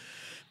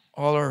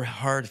all our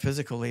hard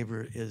physical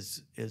labor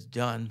is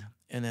done,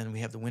 and then we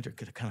have the winter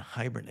to kind of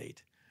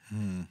hibernate.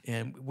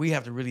 And we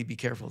have to really be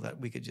careful that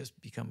we could just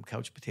become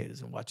couch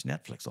potatoes and watch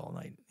Netflix all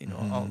night,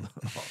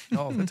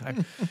 all the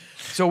time.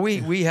 So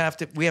we have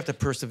to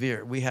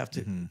persevere. We have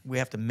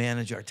to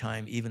manage our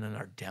time, even in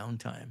our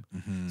downtime,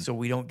 so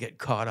we don't get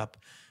caught up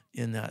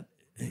in that,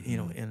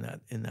 in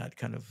that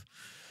kind of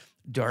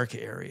dark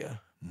area.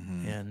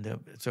 And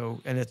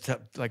and it's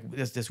like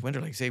this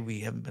winter, like say we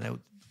haven't been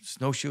out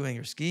snowshoeing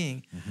or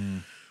skiing,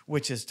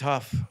 which is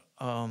tough.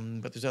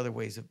 But there's other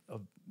ways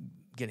of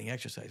getting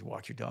exercise.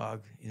 Walk your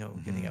dog,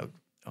 getting out,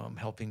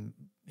 helping,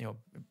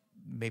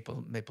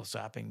 maple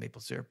sapping,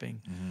 maple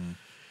syruping.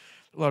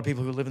 A lot of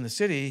people who live in the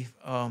city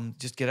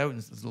just get out,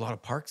 and there's a lot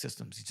of park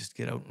systems. You just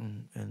get out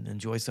and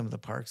enjoy some of the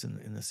parks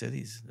in the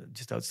cities,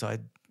 just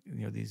outside,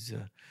 these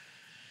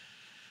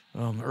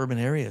urban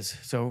areas.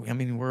 So, I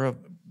mean,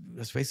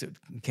 let's face it,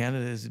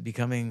 Canada is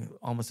becoming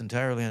almost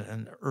entirely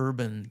an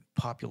urban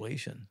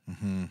population.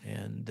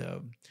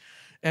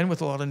 And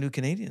with a lot of new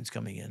Canadians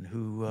coming in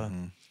who,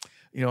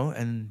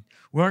 and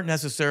we aren't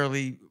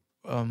necessarily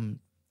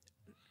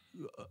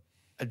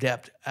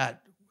adept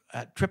at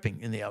tripping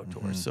in the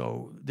outdoors.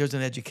 So there's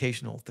an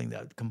educational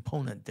that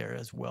component there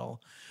as well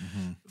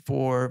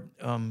for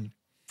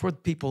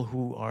people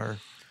who are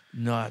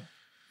not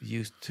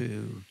used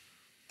to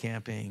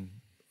camping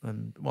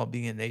and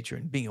being in nature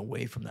and being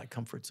away from that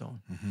comfort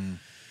zone.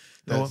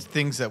 That's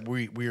things that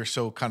we are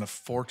so kind of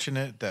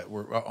fortunate that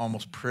we're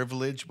almost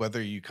privileged,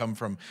 whether you come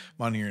from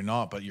money or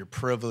not, but you're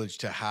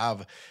privileged to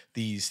have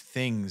these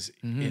things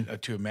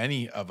to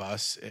many of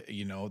us,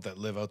 that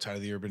live outside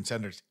of the urban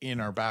centers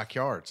in our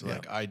backyards,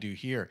 like I do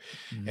here.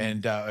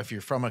 And if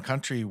you're from a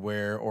country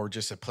or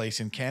just a place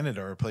in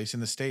Canada or a place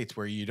in the States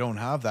where you don't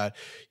have that,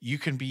 you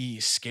can be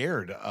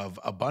scared of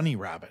a bunny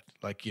rabbit.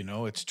 Like,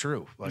 it's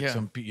true. Like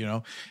so,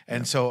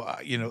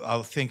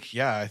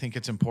 I think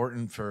it's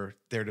important for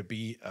there to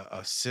be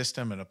a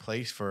system and a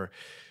place for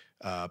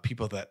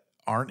people that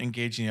aren't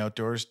engaged in the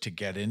outdoors to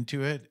get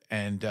into it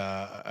and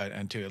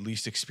to at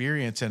least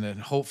experience and then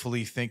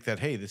hopefully think that,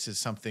 hey, this is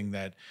something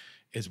that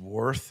is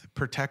worth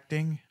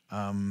protecting.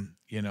 I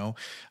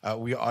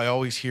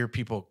always hear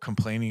people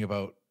complaining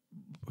about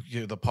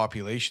the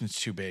population's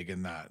too big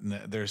and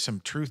there's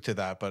some truth to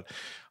that. But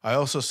I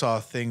also saw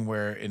a thing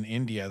where in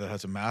India that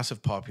has a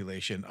massive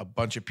population, a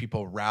bunch of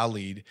people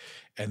rallied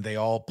and they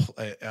all,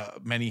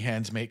 many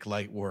hands make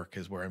light work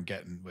is where I'm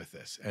getting with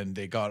this. And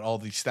they got all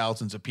these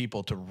thousands of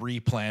people to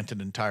replant an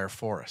entire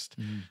forest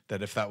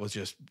that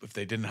if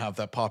they didn't have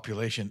that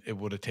population, it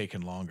would have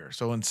taken longer.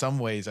 So in some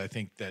ways, I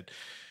think that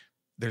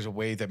there's a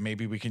way that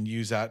maybe we can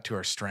use that to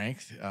our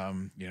strength.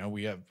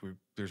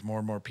 There's more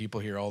and more people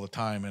here all the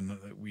time, and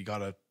we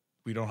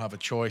don't have a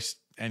choice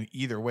and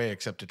either way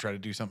except to try to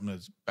do something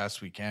as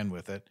best we can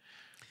with it.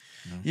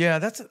 Yeah,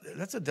 that's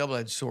a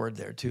double-edged sword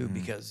there too,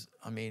 because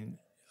I mean,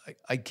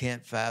 I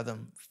can't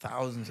fathom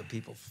thousands of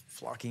people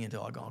flocking into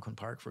Algonquin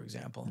Park, for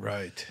example.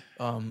 Right.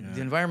 The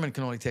environment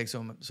can only take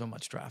so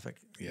much traffic.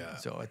 Yeah.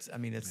 So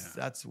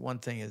that's one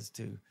thing is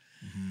to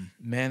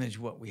manage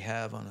what we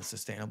have on a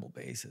sustainable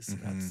basis.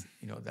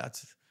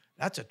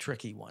 That's a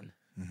tricky one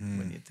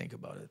when you think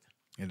about it.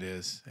 It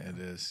is. Yeah. It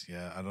is.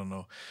 Yeah. I don't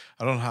know.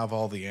 I don't have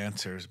all the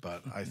answers,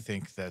 but I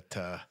think that,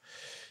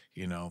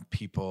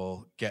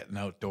 people getting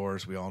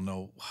outdoors, we all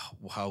know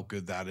how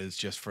good that is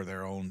just for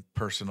their own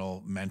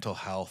personal mental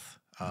health.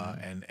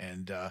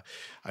 And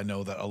I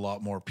know that a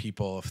lot more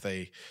people, if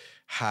they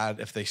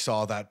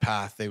saw that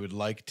path, they would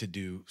like to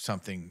do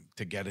something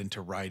to get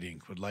into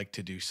writing, would like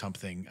to do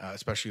something,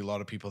 especially a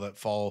lot of people that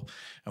follow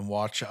and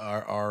watch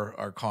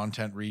our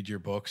content, read your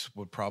books,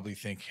 would probably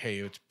think, hey,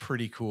 it's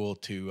pretty cool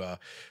to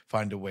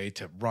find a way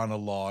to run a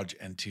lodge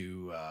and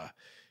to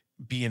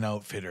be an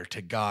outfitter, to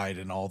guide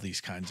and all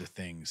these kinds of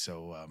things.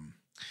 So,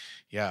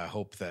 I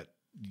hope that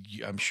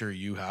I'm sure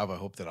you have. I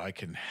hope that I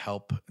can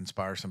help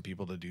inspire some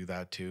people to do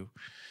that too.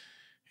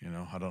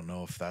 I don't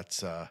know if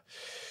that's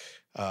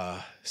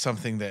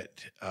something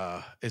that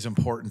is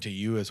important to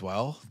you as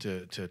well,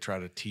 to try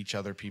to teach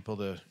other people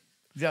to.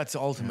 That's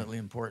ultimately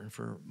important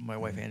for my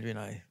wife Andrea and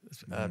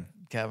I,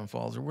 Cabin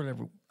Falls or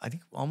whatever. I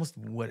think almost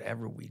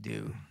whatever we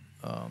do,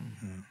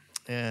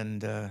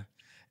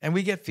 and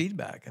we get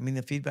feedback. I mean,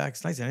 the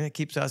feedback's nice, and it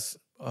keeps us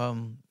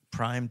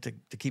primed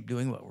to keep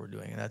doing what we're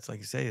doing. And that's like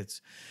you say, it's.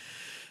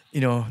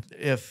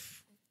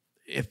 If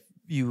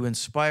you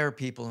inspire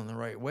people in the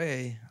right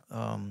way,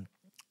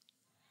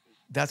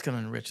 that's going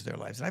to enrich their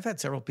lives. And I've had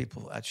several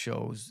people at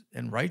shows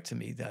and write to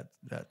me that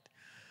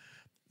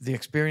the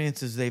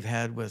experiences they've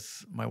had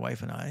with my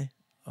wife and I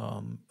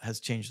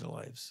has changed their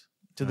lives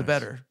to the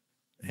better,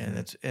 and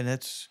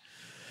it's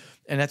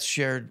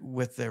shared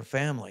with their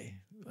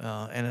family,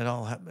 and it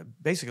all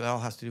basically all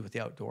has to do with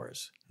the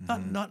outdoors,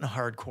 not in a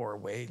hardcore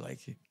way like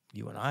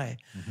you and I,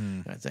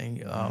 kind of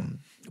thing,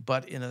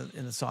 but in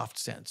a soft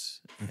sense.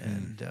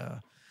 And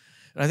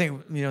I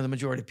think the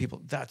majority of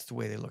people, that's the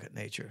way they look at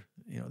nature.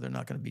 They're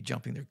not going to be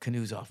jumping their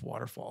canoes off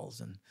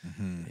waterfalls and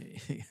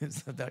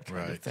that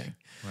kind of thing.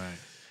 Right.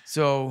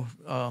 So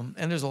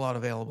and there's a lot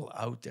available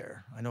out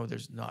there. I know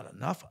there's not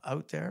enough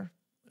out there,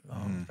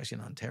 especially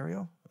in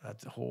Ontario.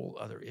 that's a whole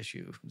other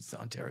issue. It's the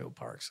Ontario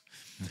parks.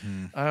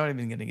 I'm not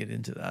even going to get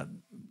into that.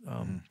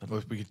 But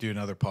Well, we could do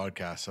another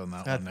podcast on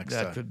that one next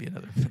that time. could be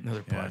another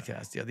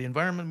podcast. Yeah, the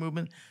environment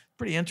movement,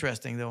 pretty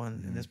interesting though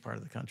in this part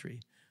of the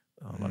country.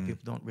 A lot of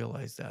people don't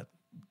realize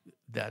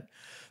that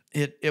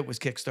it was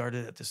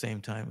kickstarted at the same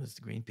time as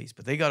the Greenpeace,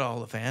 but they got all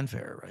the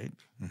fanfare, right?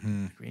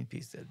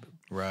 Greenpeace did.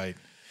 Right.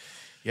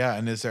 Yeah.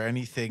 And is there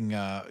anything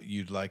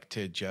you'd like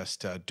to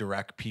just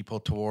direct people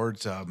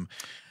towards?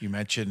 You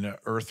mentioned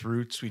Earth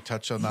Roots. We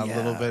touched on that a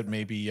little bit.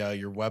 Maybe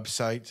your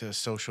website,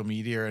 social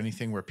media, or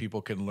anything where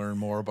people can learn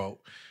more about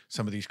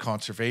some of these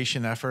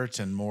conservation efforts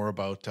and more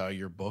about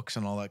your books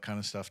and all that kind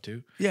of stuff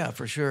too. Yeah,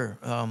 for sure.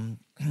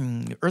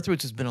 Earth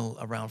Roots has been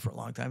around for a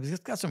long time.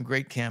 It's got some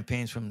great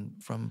campaigns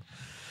from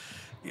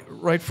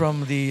right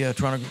from the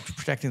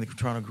protecting the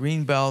Toronto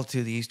Greenbelt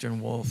to the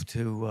Eastern Wolf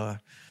to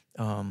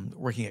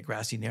working at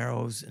Grassy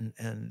Narrows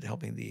and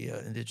helping the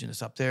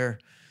Indigenous up there,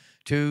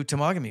 to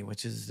Temagami,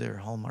 which is their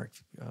hallmark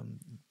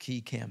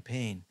key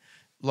campaign.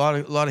 A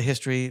lot of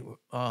history,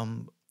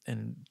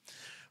 and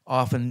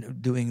often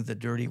doing the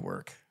dirty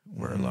work,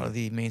 where a lot of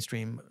the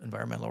mainstream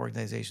environmental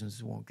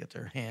organizations won't get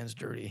their hands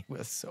dirty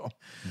with. So,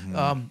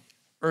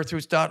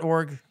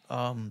 earthroots.org,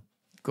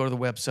 go to the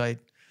website,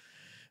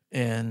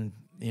 and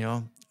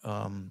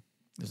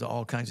there's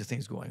all kinds of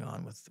things going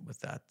on with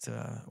that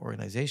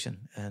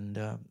organization. And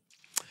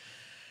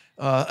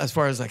as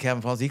far as like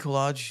Cabin Falls Eco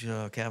Lodge,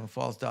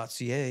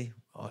 cabinfalls.ca,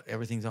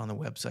 everything's on the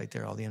website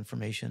there, all the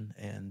information.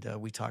 And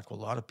we talk to a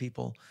lot of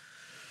people,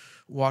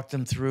 walk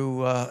them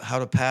through how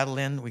to paddle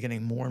in. We're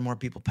getting more and more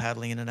people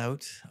paddling in and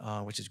out,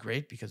 which is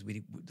great because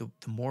the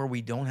more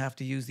we don't have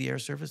to use the air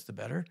surface, the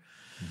better.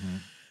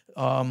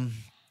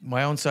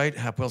 My own site,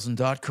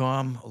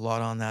 hapwilson.com, a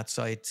lot on that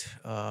site.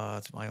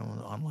 It's my own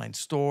online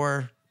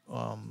store.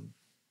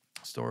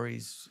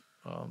 Stories.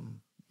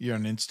 You're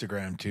on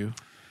Instagram too.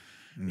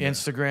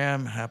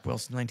 Instagram, Hap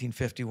Wilson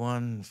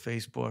 1951,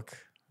 Facebook,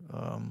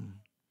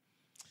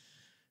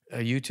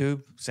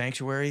 YouTube,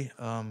 Sanctuary.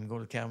 Go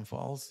to Cabin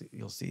Falls.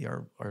 You'll see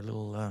our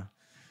little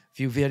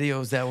few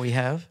videos that we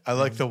have. I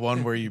like the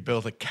one where you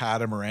build a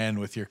catamaran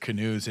with your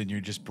canoes and you're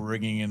just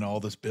bringing in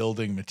all this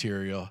building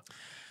material.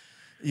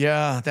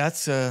 Yeah,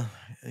 that's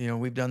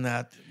we've done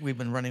that. We've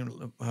been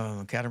running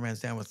catamarans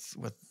down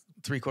with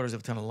 3/4 of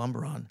a ton of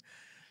lumber on.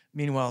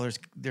 Meanwhile,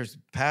 there's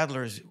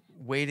paddlers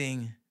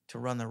waiting to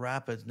run the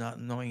rapids,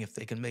 not knowing if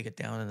they can make it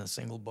down in a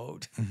single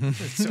boat.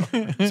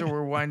 So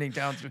we're winding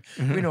down through.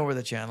 We know where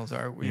the channels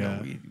are. We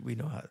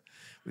know how.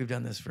 We've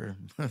done this for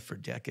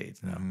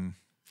decades now.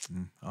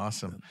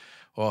 Awesome.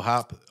 Well,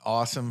 Hap,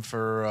 awesome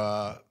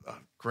for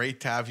great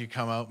to have you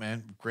come out,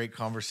 man. Great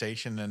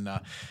conversation, and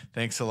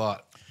thanks a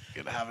lot.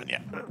 Good having you.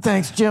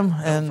 Thanks, Jim,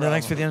 and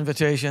thanks for the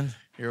invitation.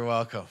 You're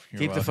welcome.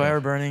 Keep the fire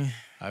burning.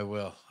 I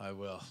will.